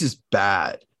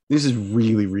bad. This is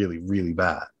really, really, really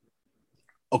bad.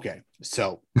 Okay,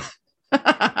 so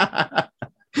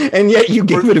and yet you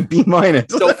gave it a B minus.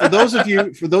 So for those of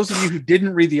you who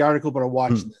didn't read the article but are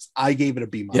watching this, I gave it a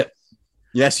B minus. Yeah.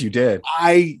 Yes, you did.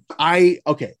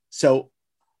 Okay. So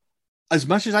as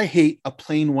much as I hate a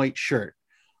plain white shirt,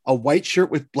 a white shirt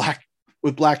with black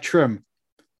trim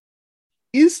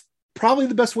is probably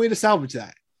the best way to salvage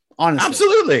that. Honestly,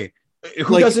 absolutely.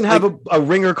 Who doesn't have a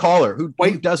ringer collar? Who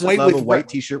doesn't love a white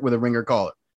t-shirt with a ringer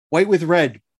collar? White with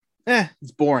red,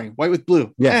 it's boring. White with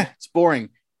blue, it's boring.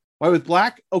 White with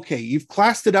black, okay, you've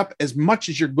classed it up as much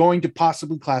as you're going to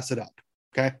possibly class it up.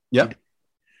 Okay. Yep.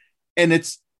 And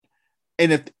if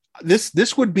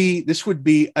this would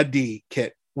be a D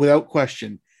kit without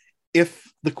question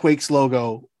if the Quakes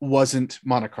logo wasn't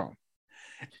monochrome.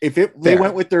 If they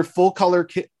went with their full color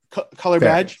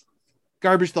badge,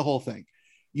 garbage the whole thing.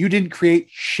 You didn't create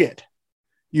shit.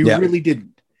 You really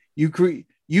didn't. You did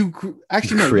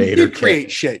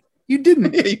create shit. You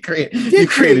didn't. You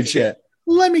created shit.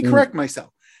 Let me correct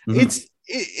myself. Mm-hmm.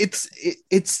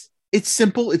 It's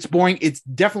simple. It's boring. It's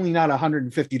definitely not a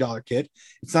 $150 kit.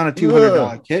 It's not a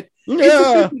 $200 kit. It's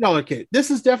a $50 kit.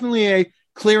 This is definitely a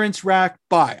clearance rack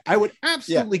buy. I would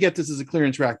absolutely get this as a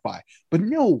clearance rack buy, but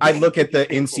no. I look at the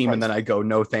inseam and then I go,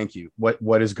 no, thank you.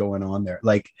 What is going on there?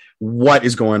 Like, what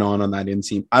is going on that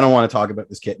inseam? I don't want to talk about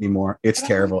this kit anymore. It's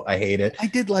terrible. I hate it. I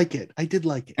did like it.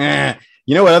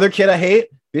 You know what other kit I hate?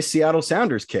 This Seattle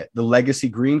Sounders kit, the Legacy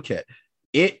Green kit.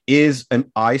 It is an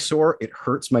eyesore. It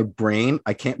hurts my brain.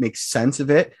 I can't make sense of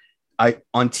it.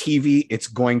 On TV, it's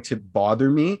going to bother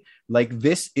me. Like,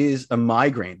 this is a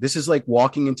migraine. This is like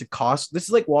walking into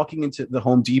the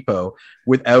Home Depot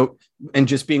and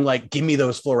just being like, give me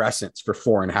those fluorescents for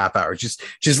 4.5 hours.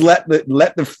 Just let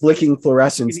the flicking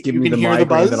fluorescents give me the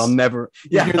migraine that I'll never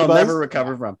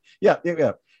recover from. Yeah.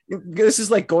 This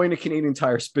is like going to Canadian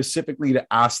Tire specifically to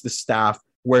ask the staff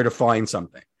where to find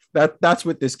something. That's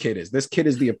what this kit is. This kit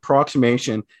is the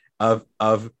approximation of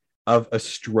a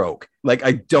stroke. Like,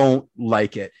 I don't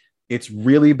like it. It's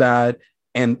really bad.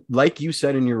 And like you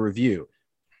said in your review,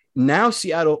 now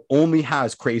Seattle only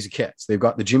has crazy kits. They've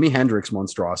got the Jimi Hendrix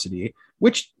monstrosity,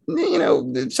 which,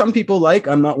 some people like.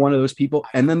 I'm not one of those people.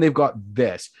 And then they've got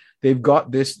this. They've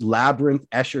got this Labyrinth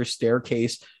Escher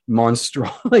staircase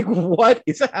monstro. Like, what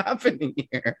is happening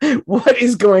here? What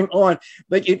is going on?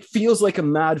 Like, it feels like a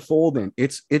mad fold-in.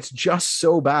 It's just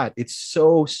so bad. It's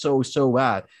so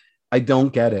bad. I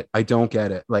don't get it.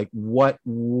 Like, what?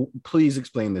 Please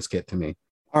explain this kit to me.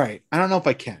 All right. I don't know if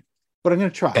I can, but I'm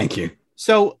going to try. Thank you.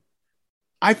 So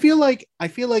I feel like,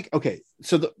 okay.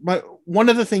 So one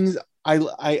of the things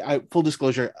I full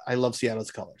disclosure, I love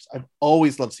Seattle's colors. I've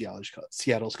always loved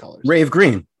Seattle's colors. Rave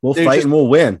green. We'll fight and we'll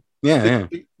win. Yeah.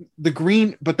 The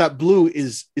green, but that blue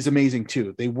is amazing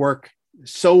too. They work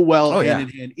so well hand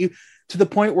in hand, to the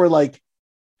point where like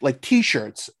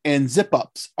t-shirts and zip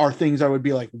ups are things I would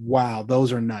be like, wow,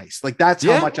 those are nice. Like, that's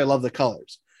how much I love the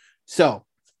colors. So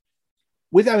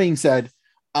with that being said,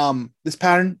 this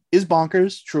pattern is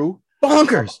bonkers. True.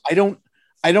 Bonkers.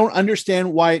 I don't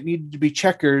understand why it needed to be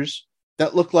checkers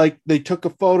that look like they took a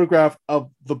photograph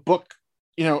of the book,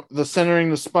 the centering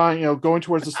the spine, going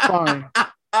towards the spine.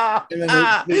 And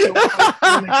then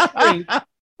they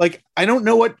like, I don't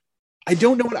know what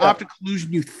optical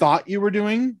illusion you thought you were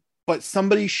doing, but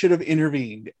somebody should have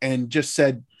intervened and just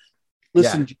said,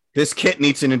 listen, this kit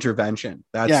needs an intervention.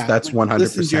 That's 100%.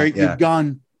 Listen, Jerry, you've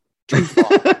gone too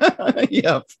far.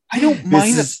 Yeah. I don't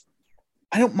mind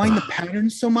the pattern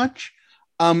so much.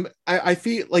 I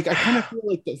feel like I kind of feel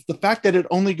like the fact that it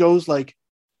only goes like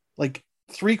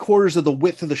 3/4 of the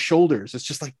width of the shoulders. It's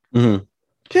just like, you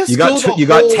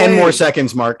got 10 more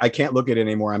seconds, Mark. I can't look at it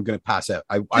anymore. I'm going to pass out.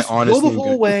 I honestly go the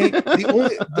whole way.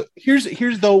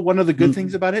 Here's though one of the good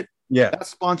things about it. Yeah, that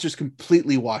sponsor's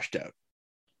completely washed out.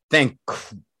 Thank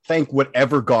thank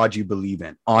whatever God you believe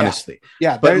in, honestly.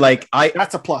 Yeah, but like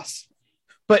that's a plus.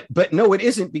 But no, it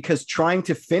isn't, because trying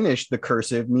to finish the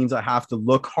cursive means I have to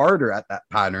look harder at that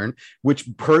pattern, which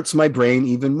hurts my brain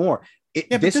even more.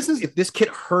 If this kit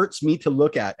hurts me to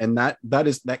look at, and that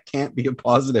can't be a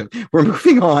positive. We're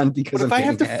moving on because if I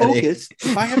have to focus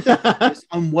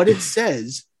on what it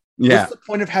says, what's the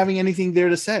point of having anything there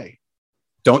to say?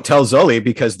 Don't tell Zully,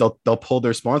 because they'll pull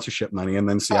their sponsorship money, and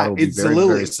then Seattle will be very,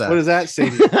 very sad. What does that say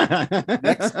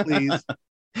to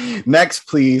you? Next,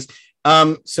 please.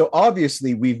 So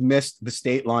obviously we've missed the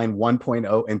State Line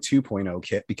 1.0 and 2.0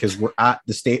 kit, because we're at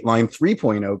the State Line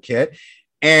 3.0 kit.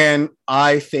 And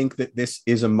I think that this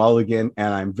is a mulligan,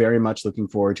 and I'm very much looking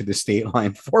forward to the State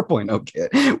Line 4.0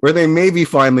 kit, where they maybe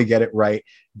finally get it right.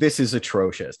 This is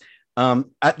atrocious.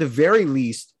 At the very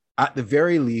least,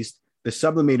 the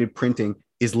sublimated printing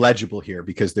is legible here,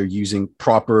 because they're using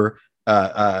proper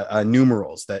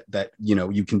numerals that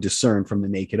you can discern from the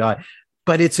naked eye.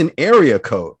 But it's an area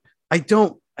code. I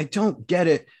don't get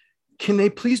it. Can they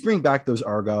please bring back those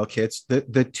Argyle kits? The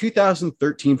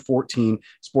 2013-14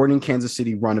 Sporting Kansas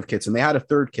City run of kits, and they had a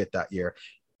third kit that year,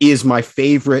 is my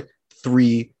favorite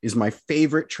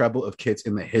treble of kits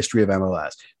in the history of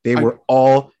MLS. They were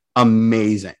all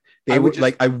amazing. I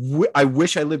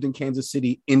wish I lived in Kansas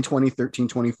City in 2013,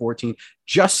 2014,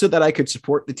 just so that I could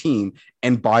support the team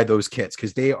and buy those kits,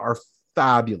 because they are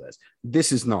fabulous.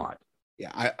 This is not.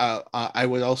 Yeah, I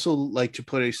would also like to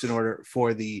put in order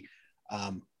for the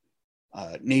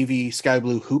Navy Sky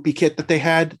Blue Hoopy kit that they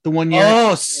had the one year.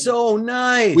 Oh, so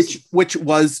nice. Which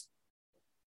was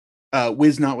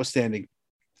Wiz notwithstanding,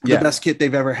 the best kit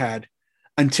they've ever had,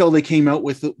 until they came out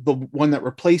with the one that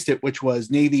replaced it, which was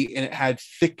Navy, and it had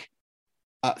thicker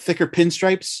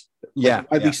pinstripes.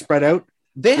 Widely spread out.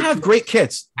 They have great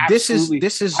kits. Absolutely.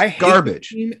 This is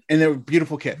garbage. And they were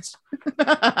beautiful kits.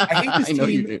 I hate this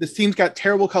team. This team's got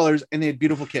terrible colors, and they had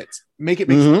beautiful kits. Make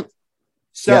sense.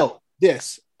 So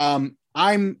this,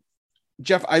 I'm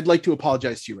Jeff. I'd like to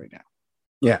apologize to you right now.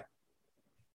 Yeah.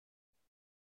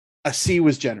 A C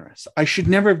was generous. I should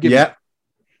never have given. Yeah.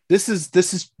 This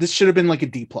should have been like a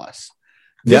D+.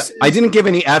 I didn't give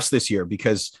any Fs this year,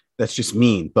 because that's just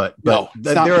mean. But there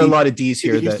are a lot of Ds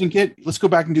here. Houston kit. Let's go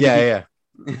back and do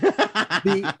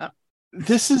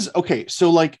this is okay. So,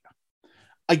 like,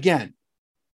 again,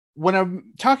 when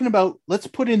I'm talking about, let's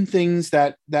put in things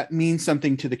that mean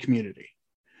something to the community.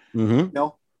 Mm-hmm.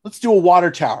 Let's do a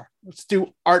water tower. Let's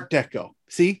do Art Deco.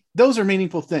 See, those are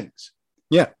meaningful things.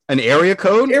 Yeah, an area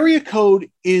code. Area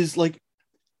code is like,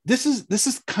 this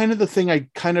is kind of the thing I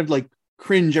kind of like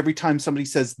cringe every time somebody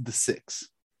says the 6.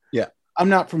 Yeah, I'm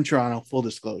not from Toronto, full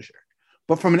disclosure,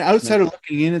 but from an outsider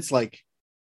looking in, it's like,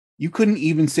 you couldn't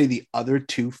even say the other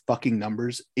 2 fucking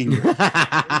numbers in your.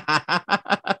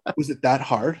 Was it that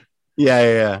hard?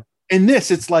 Yeah. In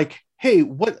this, it's like, hey,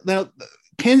 what now?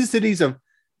 Kansas City's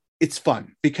it's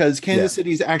fun, because Kansas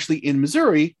City is actually in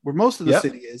Missouri, where most of the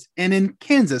city is, and in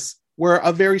Kansas, where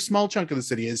a very small chunk of the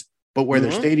city is, but where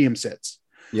their stadium sits.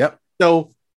 Yep.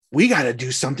 So we got to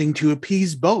do something to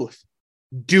appease both.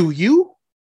 Do you?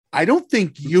 I don't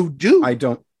think you do. I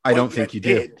don't think you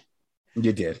did.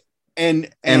 You did. And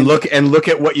look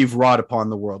at what you've wrought upon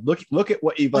the world. Look at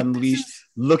what you've unleashed.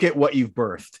 Look at what you've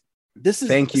birthed.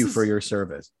 Thank you for your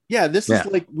service. Yeah, this is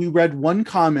like, we read one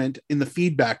comment in the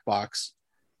feedback box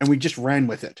and we just ran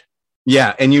with it.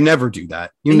 Yeah, and you never do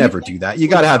that. You never do that. You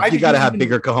gotta have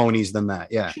bigger cojones than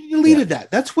that. Yeah. You deleted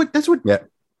that. That's what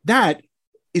that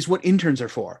is what interns are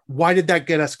for. Why did that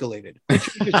get escalated? It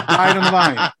should just died on the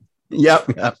vine.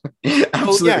 Yep.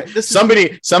 Absolutely.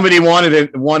 Somebody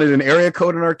wanted an area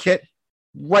code in our kit,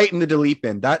 right in the delete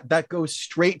bin. That goes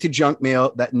straight to junk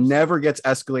mail. That never gets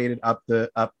escalated up the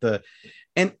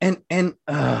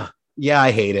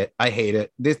I hate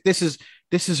it.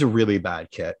 This is a really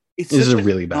bad kit. This is a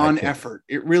really bad non-effort.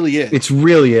 It really is. It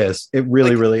really is. It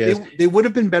really is. They would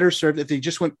have been better served if they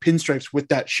just went pinstripes with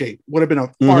that shape. Would have been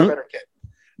a far better kit.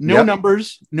 No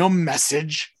numbers, no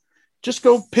message. Just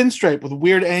go pinstripe with a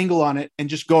weird angle on it and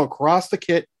just go across the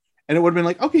kit. And it would have been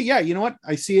like, okay, yeah, you know what?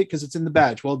 I see it because it's in the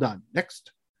badge. Well done.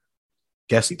 Next.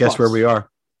 Guess where we are.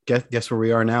 Guess where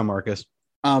we are now, Marcus.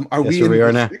 Are we in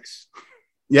the 6?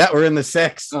 Yeah, we're in the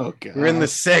 6. Oh, God. We're in the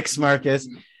 6, Marcus.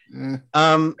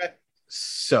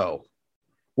 So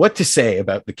what to say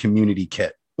about the community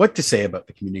kit?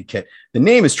 The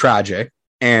name is tragic.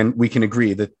 And we can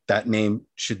agree that name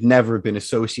should never have been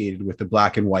associated with the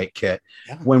black and white kit.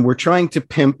 Yeah. When we're trying to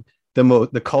pimp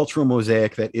the cultural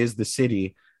mosaic that is the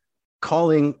city,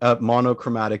 calling a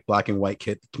monochromatic black and white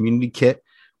kit the community kit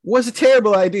was a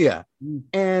terrible idea.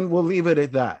 And we'll leave it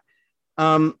at that.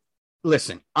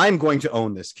 Listen, I'm going to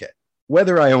own this kit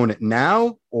Whether I own it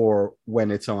now or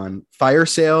when it's on fire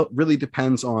sale really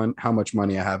depends on how much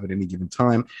money I have at any given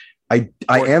time. I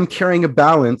am carrying a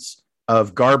balance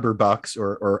of Garber bucks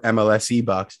or MLSE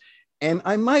bucks, and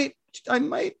I might,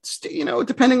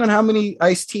 depending on how many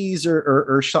iced teas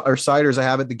or ciders I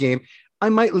have at the game, I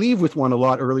might leave with one a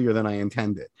lot earlier than I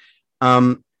intended.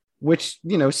 Which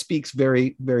speaks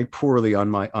very, very poorly on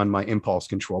my impulse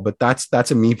control, but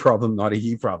that's a me problem, not a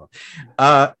he problem.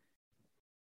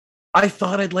 I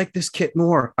thought I'd like this kit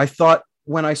more. I thought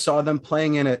when I saw them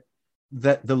playing in it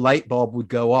that the light bulb would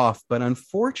go off, but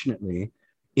unfortunately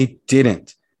it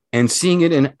didn't. And seeing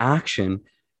it in action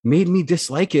made me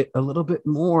dislike it a little bit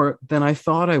more than I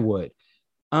thought I would.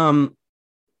 And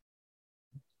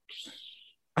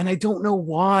I don't know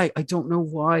why.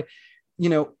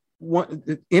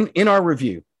 In our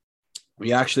review,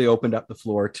 we actually opened up the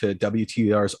floor to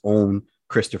WTR's own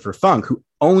Christopher Funk, who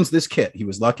owns this kit. He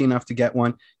was lucky enough to get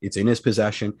one. It's in his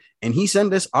possession. And he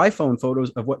sent us iPhone photos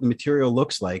of what the material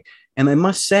looks like. And I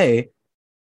must say,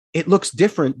 it looks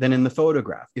different than in the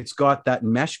photograph. It's got that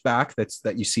mesh back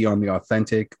that you see on the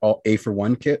authentic all for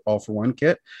one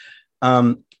kit.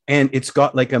 And it's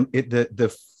got like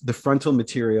the frontal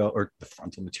material, or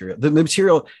the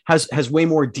material has way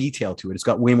more detail to it. It's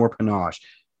got way more panache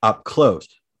up close.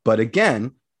 But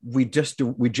again, we just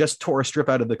tore a strip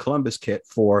out of the Columbus kit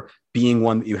for being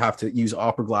one that you have to use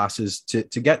opera glasses to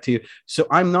get to. So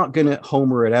I'm not going to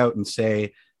homer it out and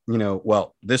say,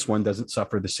 well, this one doesn't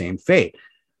suffer the same fate.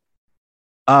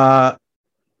 Come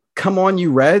on,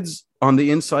 you Reds on the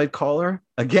inside collar.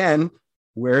 Again,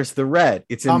 where's the red?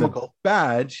 It's in the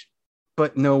badge,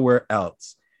 but nowhere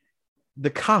else.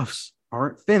 The cuffs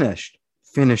aren't finished.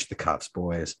 Finish the cuffs,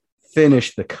 boys.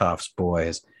 Finish the cuffs,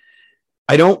 boys.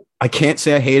 I can't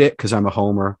say I hate it because I'm a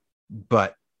homer,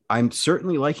 but I'm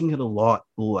certainly liking it a lot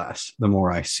less the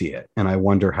more I see it. And I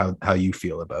wonder how you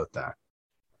feel about that.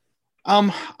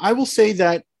 I will say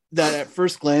that at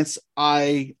first glance,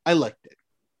 I liked it.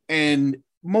 And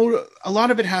a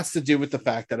lot of it has to do with the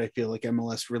fact that I feel like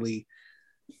MLS really,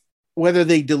 whether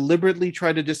they deliberately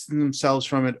try to distance themselves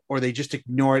from it or they just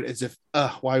ignore it as if,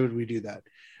 why would we do that?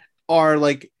 Are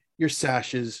like your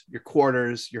sashes, your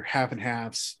quarters, your half and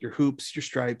halves, your hoops, your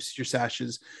stripes, your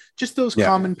sashes, just those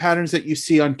common patterns that you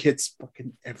see on kits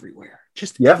fucking everywhere,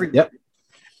 everywhere. Yep.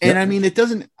 And I mean, it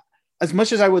doesn't, as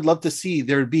much as I would love to see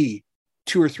there'd be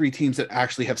 2 or 3 teams that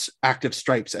actually have active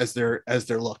stripes as their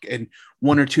look, and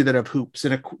 1 or 2 that have hoops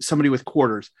and somebody with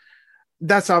quarters.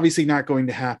 That's obviously not going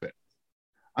to happen.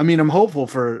 I mean, I'm hopeful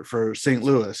for St.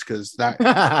 Louis, because that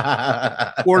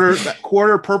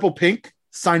quarter purple pink,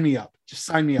 sign me up. Just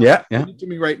sign me up. Yeah. Give it to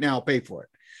me right now. I'll pay for it.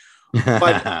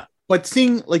 But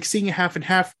seeing a half and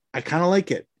half, I kind of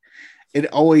like it. It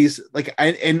always like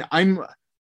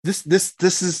this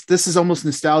is almost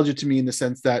nostalgia to me in the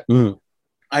sense that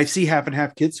I see half and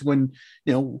half kits when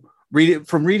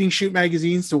reading shoot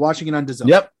magazines to watching it on DAZN.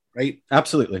 Yep. Right.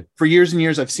 Absolutely. For years and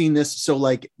years, I've seen this. So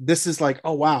like, this is like,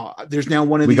 oh wow, there's now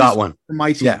one of these. We got one for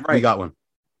my team. Yeah, right. We got one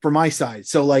for my side.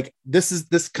 So like,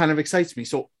 this kind of excites me.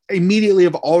 So immediately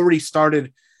I've already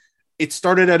started. It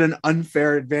started at an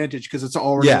unfair advantage because it's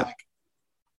already like,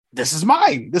 this is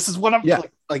mine. This is what I'm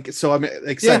like. So I'm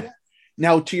excited. Yeah.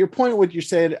 Now, to your point, what you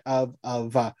said of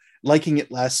liking it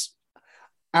less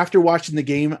after watching the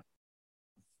game,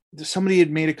 somebody had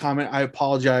made a comment. I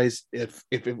apologize if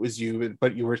it was you,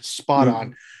 but you were spot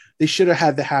on. They should have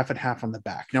had the half and half on the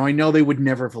back. Now I know they would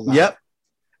never have allowed it.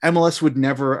 MLS would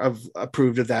never have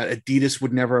approved of that. Adidas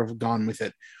would never have gone with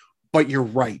it. But you're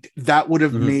right. That would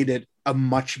have made it a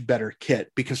much better kit,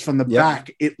 because from the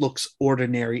back it looks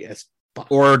ordinary as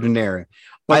fuck. Ordinary.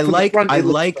 I like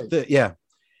the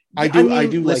I do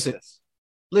like this.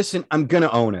 Listen, I'm gonna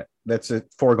own it. That's a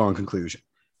foregone conclusion.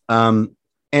 And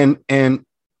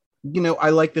I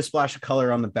like the splash of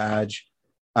color on the badge.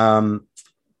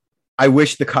 I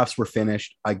wish the cuffs were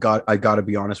finished. I got to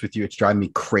be honest with you. It's driving me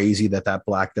crazy that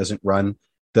black doesn't run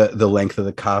the length of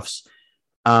the cuffs.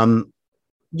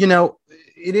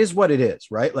 It is what it is,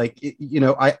 right? Like,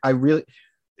 I really,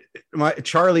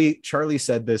 Charlie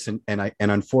said this, and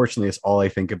unfortunately it's all I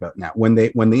think about now. When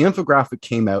the infographic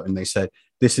came out and they said,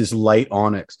 this is light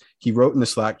onyx, he wrote in the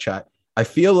Slack chat, I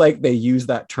feel like they use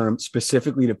that term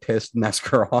specifically to piss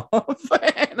Nesker off.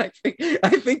 And I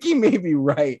think he may be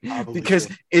right. Probably because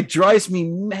it drives me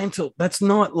mental. That's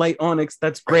not light onyx.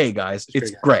 That's gray, guys.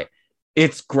 It's gray.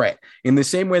 It's gray. In the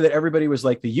same way that everybody was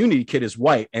like, the Unity kit is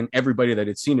white, and everybody that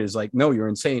had seen it is like, no, you're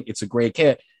insane. It's a gray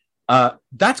kit.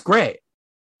 That's gray.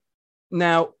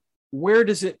 Now, where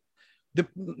does it?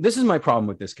 This is my problem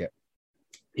with this kit,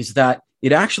 is that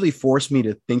it actually forced me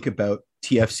to think about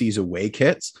TFC's away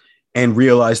kits and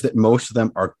realized that most of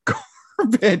them are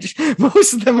garbage.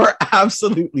 Most of them are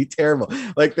absolutely terrible.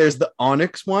 Like there's the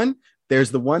Onyx one.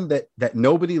 There's the one that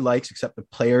nobody likes except the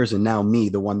players and now me,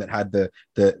 the one that had the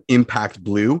impact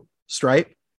blue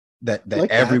stripe that like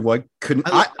everyone couldn't.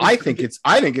 I think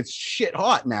it's shit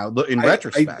hot now in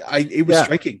retrospect. It was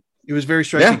striking. It was very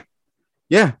striking.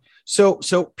 Yeah.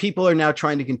 So people are now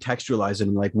trying to contextualize it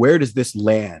and like, where does this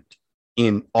land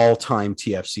in all-time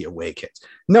TFC away kits?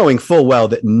 Knowing full well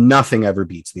that nothing ever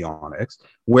beats the Onyx.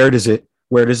 Where does it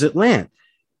land?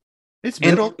 It's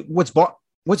middle. And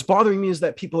what's bothering me is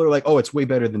that people are like, oh, it's way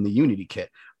better than the Unity kit.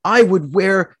 I would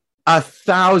wear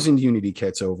 1,000 Unity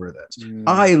kits over this.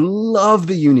 I love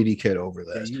the Unity kit over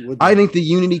this. I think the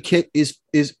Unity kit is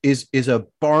a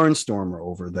barnstormer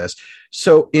over this.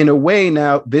 So in a way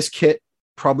now, this kit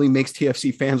probably makes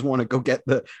TFC fans want to go get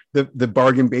the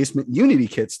bargain basement Unity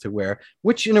kits to wear,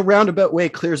 which in a roundabout way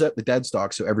clears out the dead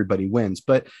stock so everybody wins.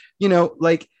 But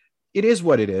like it is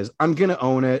what it is. I'm gonna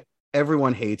own it.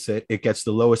 Everyone hates it. It gets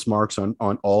the lowest marks on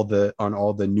all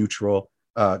the neutral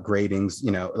gradings.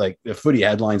 Like the Footy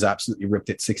Headlines absolutely ripped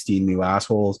it 16 new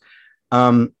assholes.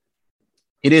 It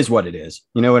is what it is.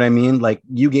 You know what I mean? Like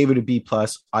you gave it a B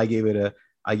plus. I gave it a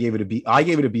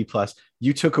B plus.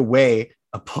 You took away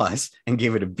a plus and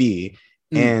gave it a B,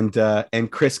 and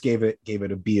Chris gave it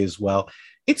a B as well.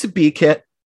 It's a B kit,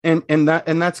 and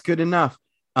that's good enough.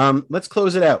 Let's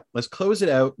close it out. Let's close it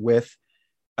out with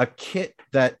a kit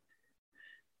that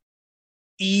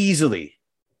easily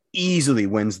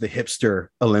wins the hipster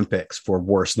Olympics for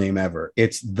worst name ever.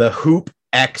 It's the Hoop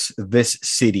X This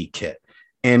City kit.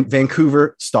 And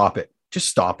Vancouver, stop it. Just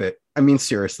stop it. I mean,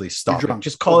 seriously, stop it.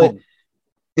 Just call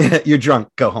it. You're drunk.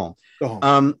 Go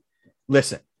home.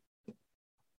 Listen,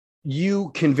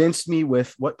 you convinced me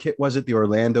with what kit was it? The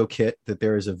Orlando kit, that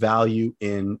there is a value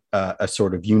in a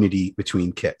sort of unity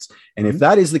between kits. And if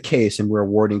that is the case and we're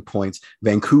awarding points,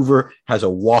 Vancouver has a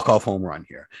walk-off home run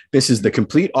here. This is the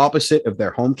complete opposite of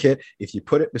their home kit. If you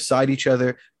put it beside each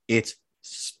other, it's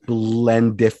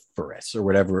splendiferous or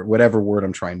whatever word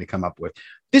I'm trying to come up with.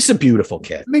 This is a beautiful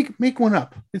kit. Make one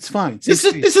up. It's fine. This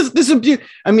is a beautiful.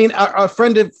 I mean, our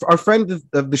friend of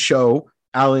the show,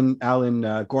 Alan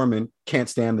Gorman, can't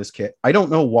stand this kit. I don't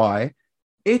know why.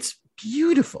 It's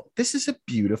beautiful. This is a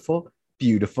beautiful,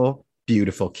 beautiful,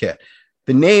 beautiful kit.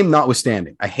 The name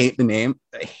notwithstanding, I hate the name.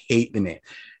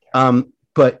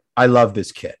 But I love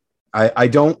this kit. I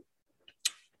don't.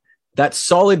 That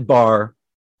solid bar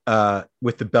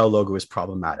with the Bell logo is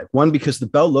problematic. One, because the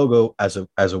Bell logo as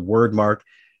a word mark,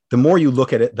 the more you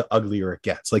look at it, the uglier it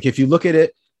gets. Like if you look at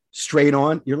it straight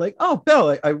on, you're like, oh,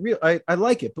 Bell, I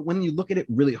like it. But when you look at it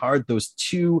really hard, those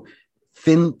two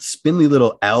thin, spindly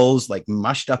little L's like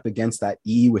mushed up against that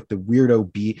E with the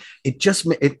weirdo B, and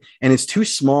it's too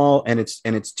small, and it's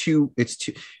too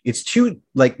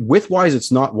like width wise,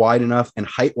 it's not wide enough, and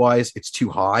height wise, it's too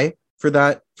high for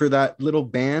that little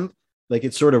band. Like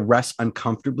it sort of rests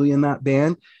uncomfortably in that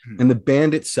band, and the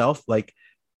band itself, like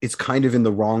it's kind of in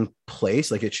the wrong place.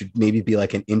 Like it should maybe be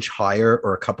like an inch higher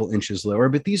or a couple inches lower.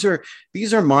 But these are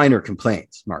minor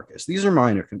complaints, Marcus. These are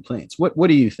minor complaints. What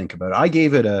do you think about it? I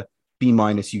gave it a B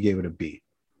minus. You gave it a B.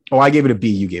 Oh, I gave it a B.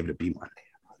 You gave it a B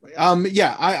minus.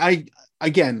 Yeah. I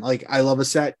again, like I love a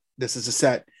set. This is a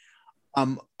set.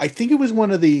 I think it was one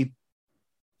of the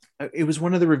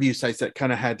review sites that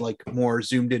kind of had like more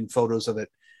zoomed in photos of it.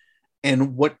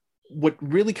 And what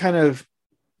really kind of,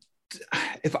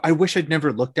 if I wish I'd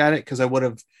never looked at it, because I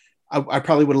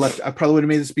probably would have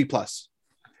made this B plus.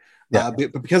 Yeah.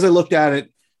 But because I looked at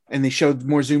it and they showed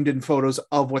more zoomed in photos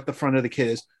of what the front of the kit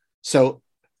is. So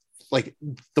like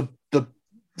the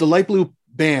light blue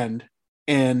band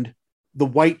and the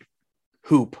white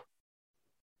hoop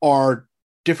are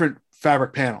different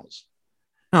fabric panels.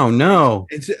 Oh no.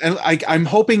 And I'm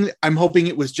hoping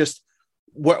it was just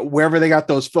wherever they got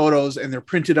those photos and they're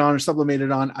printed on or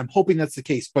sublimated on. I'm hoping that's the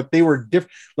case, but they were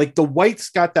different. Like the white's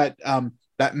got that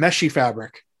meshy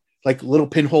fabric, like little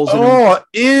pinholes.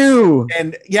 Ew.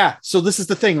 And yeah, so this is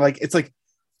the thing. Like, it's like,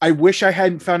 I wish I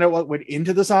hadn't found out what went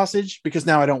into the sausage, because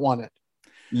now I don't want it.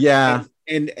 Yeah.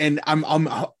 And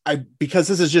I'm because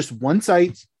this is just one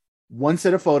site, one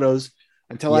set of photos,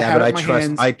 until I have it in my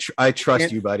hands. I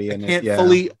trust you, buddy.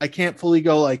 I can't fully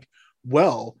go like,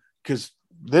 well, because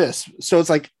this, so it's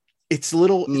like it's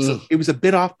it was a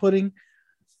bit off-putting,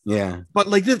 but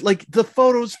like the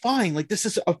photo's fine. Like this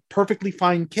is a perfectly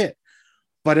fine kit,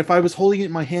 but if I was holding it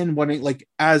in my hand, wanting like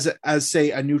as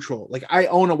say a neutral, like I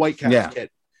own a White Caps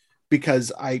kit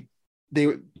because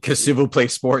Civil Play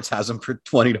Sports has them for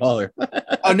 $20.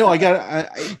 Oh no,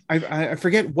 I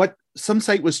forget what some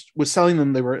site was selling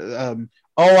them. They were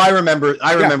Oh, I remember the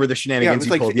Yeah, it shenanigans was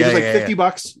he like pulled. it was like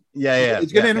 $50. Yeah.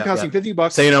 It's going to end up costing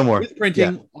 $50. Say no more. With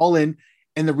printing all in.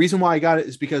 And the reason why I got it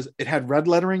is because it had red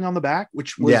lettering on the back,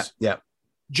 which was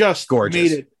just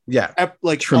gorgeous. made it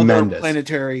like tremendous,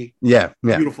 planetary,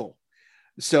 beautiful.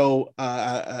 So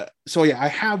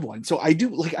I have one. So I do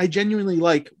like, I genuinely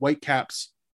like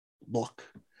Whitecap's look,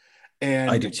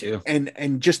 and I do too.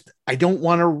 And just I don't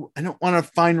want to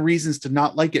find reasons to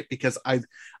not like it, because I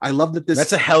love that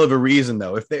that's a hell of a reason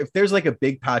though. If there's like a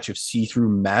big patch of see-through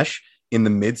mesh in the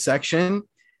midsection,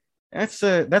 that's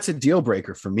a deal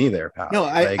breaker for me there, pal. No,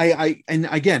 I and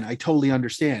again, I totally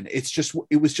understand.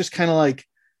 It was just kind of like,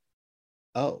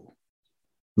 oh,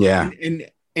 yeah.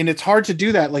 And it's hard to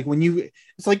do that. Like when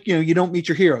it's like, you don't meet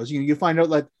your heroes. You find out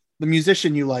that the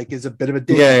musician you like is a bit of a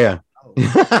dick. Yeah. Oh.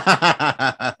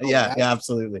 Yeah,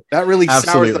 absolutely. That really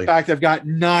sours the fact I've got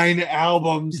 9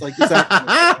 albums. Like, is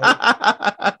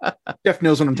that Jeff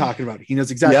knows what I'm talking about. He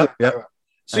knows exactly. Yep.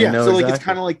 So yeah, so like it's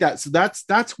kind of like that. So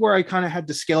that's where I kind of had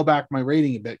to scale back my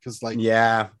rating a bit, because like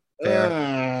but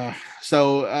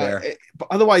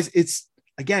otherwise it's,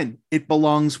 again, it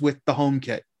belongs with the home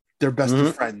kit. They're best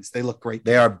of friends. They look great.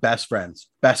 They are best friends.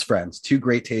 Two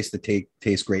great tastes that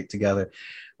taste great together.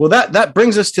 Well, that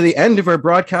brings us to the end of our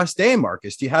broadcast day,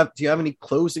 Marcus. Do you have any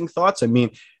closing thoughts? I mean,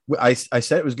 I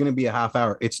said it was going to be a half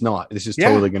hour. It's not. This is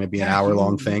totally going to be an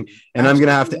hour-long thing, and I'm going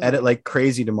to have to edit like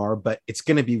crazy tomorrow. But it's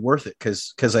going to be worth it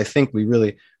because I think we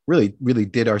really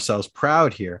did ourselves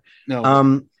proud here.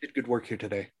 No, did good work here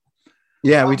today.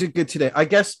 Yeah, we did good today. I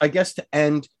guess to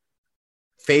end,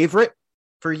 favorite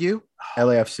for you,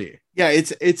 LAFC. Yeah,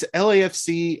 it's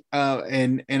LAFC,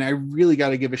 and I really got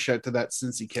to give a shout to that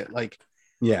Cincy kit. Like,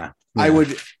 I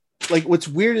would like. What's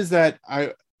weird is that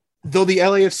though the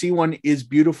LAFC one is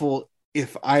beautiful,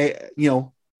 if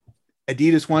Adidas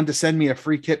wanted to send me a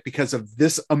free kit because of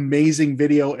this amazing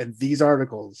video and these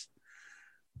articles,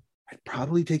 I'd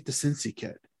probably take the Cincy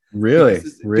kit. Really?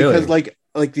 Because like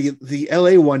the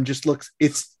LA one just looks, I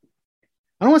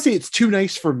don't want to say it's too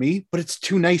nice for me, but it's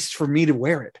too nice for me to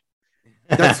wear it.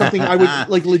 That's something I would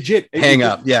like legit hang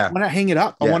up. Yeah. When I hang it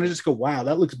up, I want to just go, wow,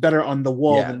 that looks better on the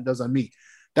wall than it does on me.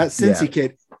 That Cincy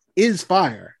kit is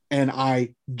fire, and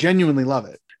I genuinely love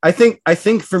it. I think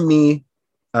for me,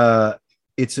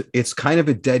 it's kind of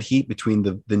a dead heat between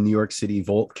the New York City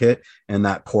Volt kit and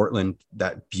that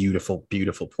beautiful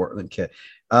Portland kit.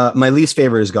 My least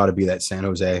favorite has got to be that San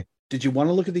Jose. Did you want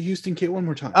to look at the Houston kit one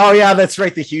more time? Oh yeah, that's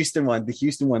right. The Houston one. The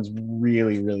Houston one's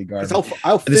really garbage.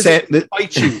 I'll physically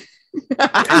fight you.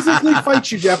 Physically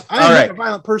fight you, Jeff. I'm not a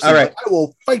violent person. All right. I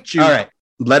will fight you. All right.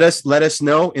 Let us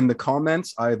know in the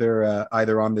comments,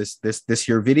 either on this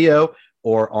here video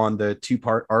or on the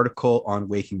 2-part article on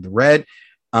Waking the Red.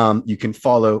 You can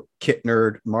follow Kit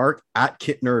Nerd Mark at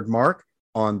Kit Nerd Mark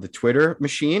on the Twitter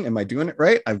machine. Am I doing it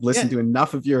right? I've listened to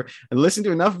enough of your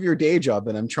day job,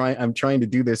 and I'm trying to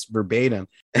do this verbatim.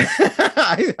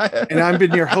 And I've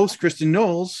been your host, Kristen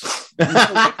Knowles.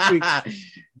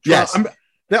 Yes.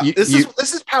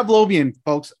 This is Pavlovian,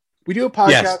 folks. We do a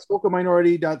podcast,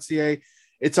 vocalminority.ca.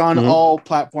 It's on all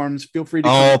platforms. Feel free to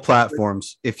all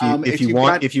platforms. If you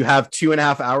have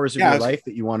 2.5 hours of your life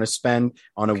that you want to spend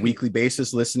on a weekly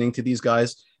basis listening to these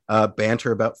guys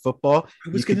banter about football,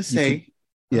 I was going to say,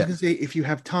 if you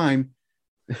have time,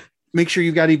 make sure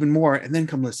you got even more, and then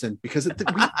come listen, because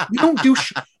we don't do.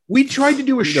 We tried to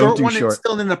do a short one and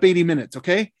still ended up 80 minutes.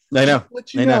 Okay, I know.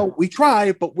 Let you know we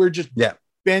try, but we're just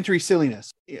bantery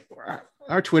silliness.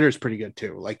 Our Twitter is pretty good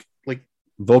too. Like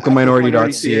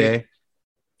vocalminority.ca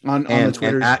on the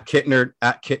Twitter, and at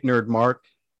Kit Nerd Mark.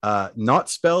 Not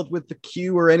spelled with the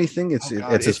Q or anything. It's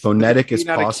as phonetic as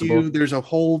possible. There's a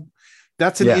whole.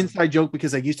 That's an inside joke,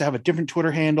 because I used to have a different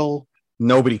Twitter handle.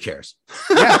 Nobody cares.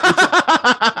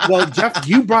 Well, Jeff,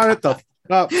 you brought it up.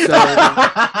 So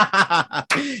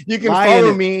you can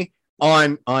follow me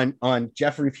on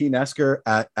Jeffrey P. Nesker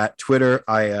at Twitter.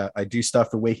 I do stuff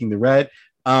for Waking the Red.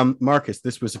 Marcus,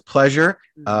 this was a pleasure.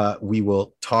 We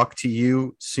will talk to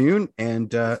you soon, and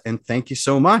thank you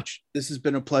so much. This has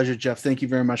been a pleasure, Jeff. Thank you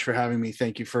very much for having me.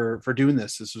 Thank you for doing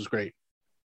this. This was great.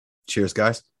 Cheers,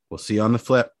 guys. We'll see you on the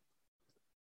flip.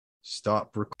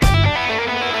 Stop recording.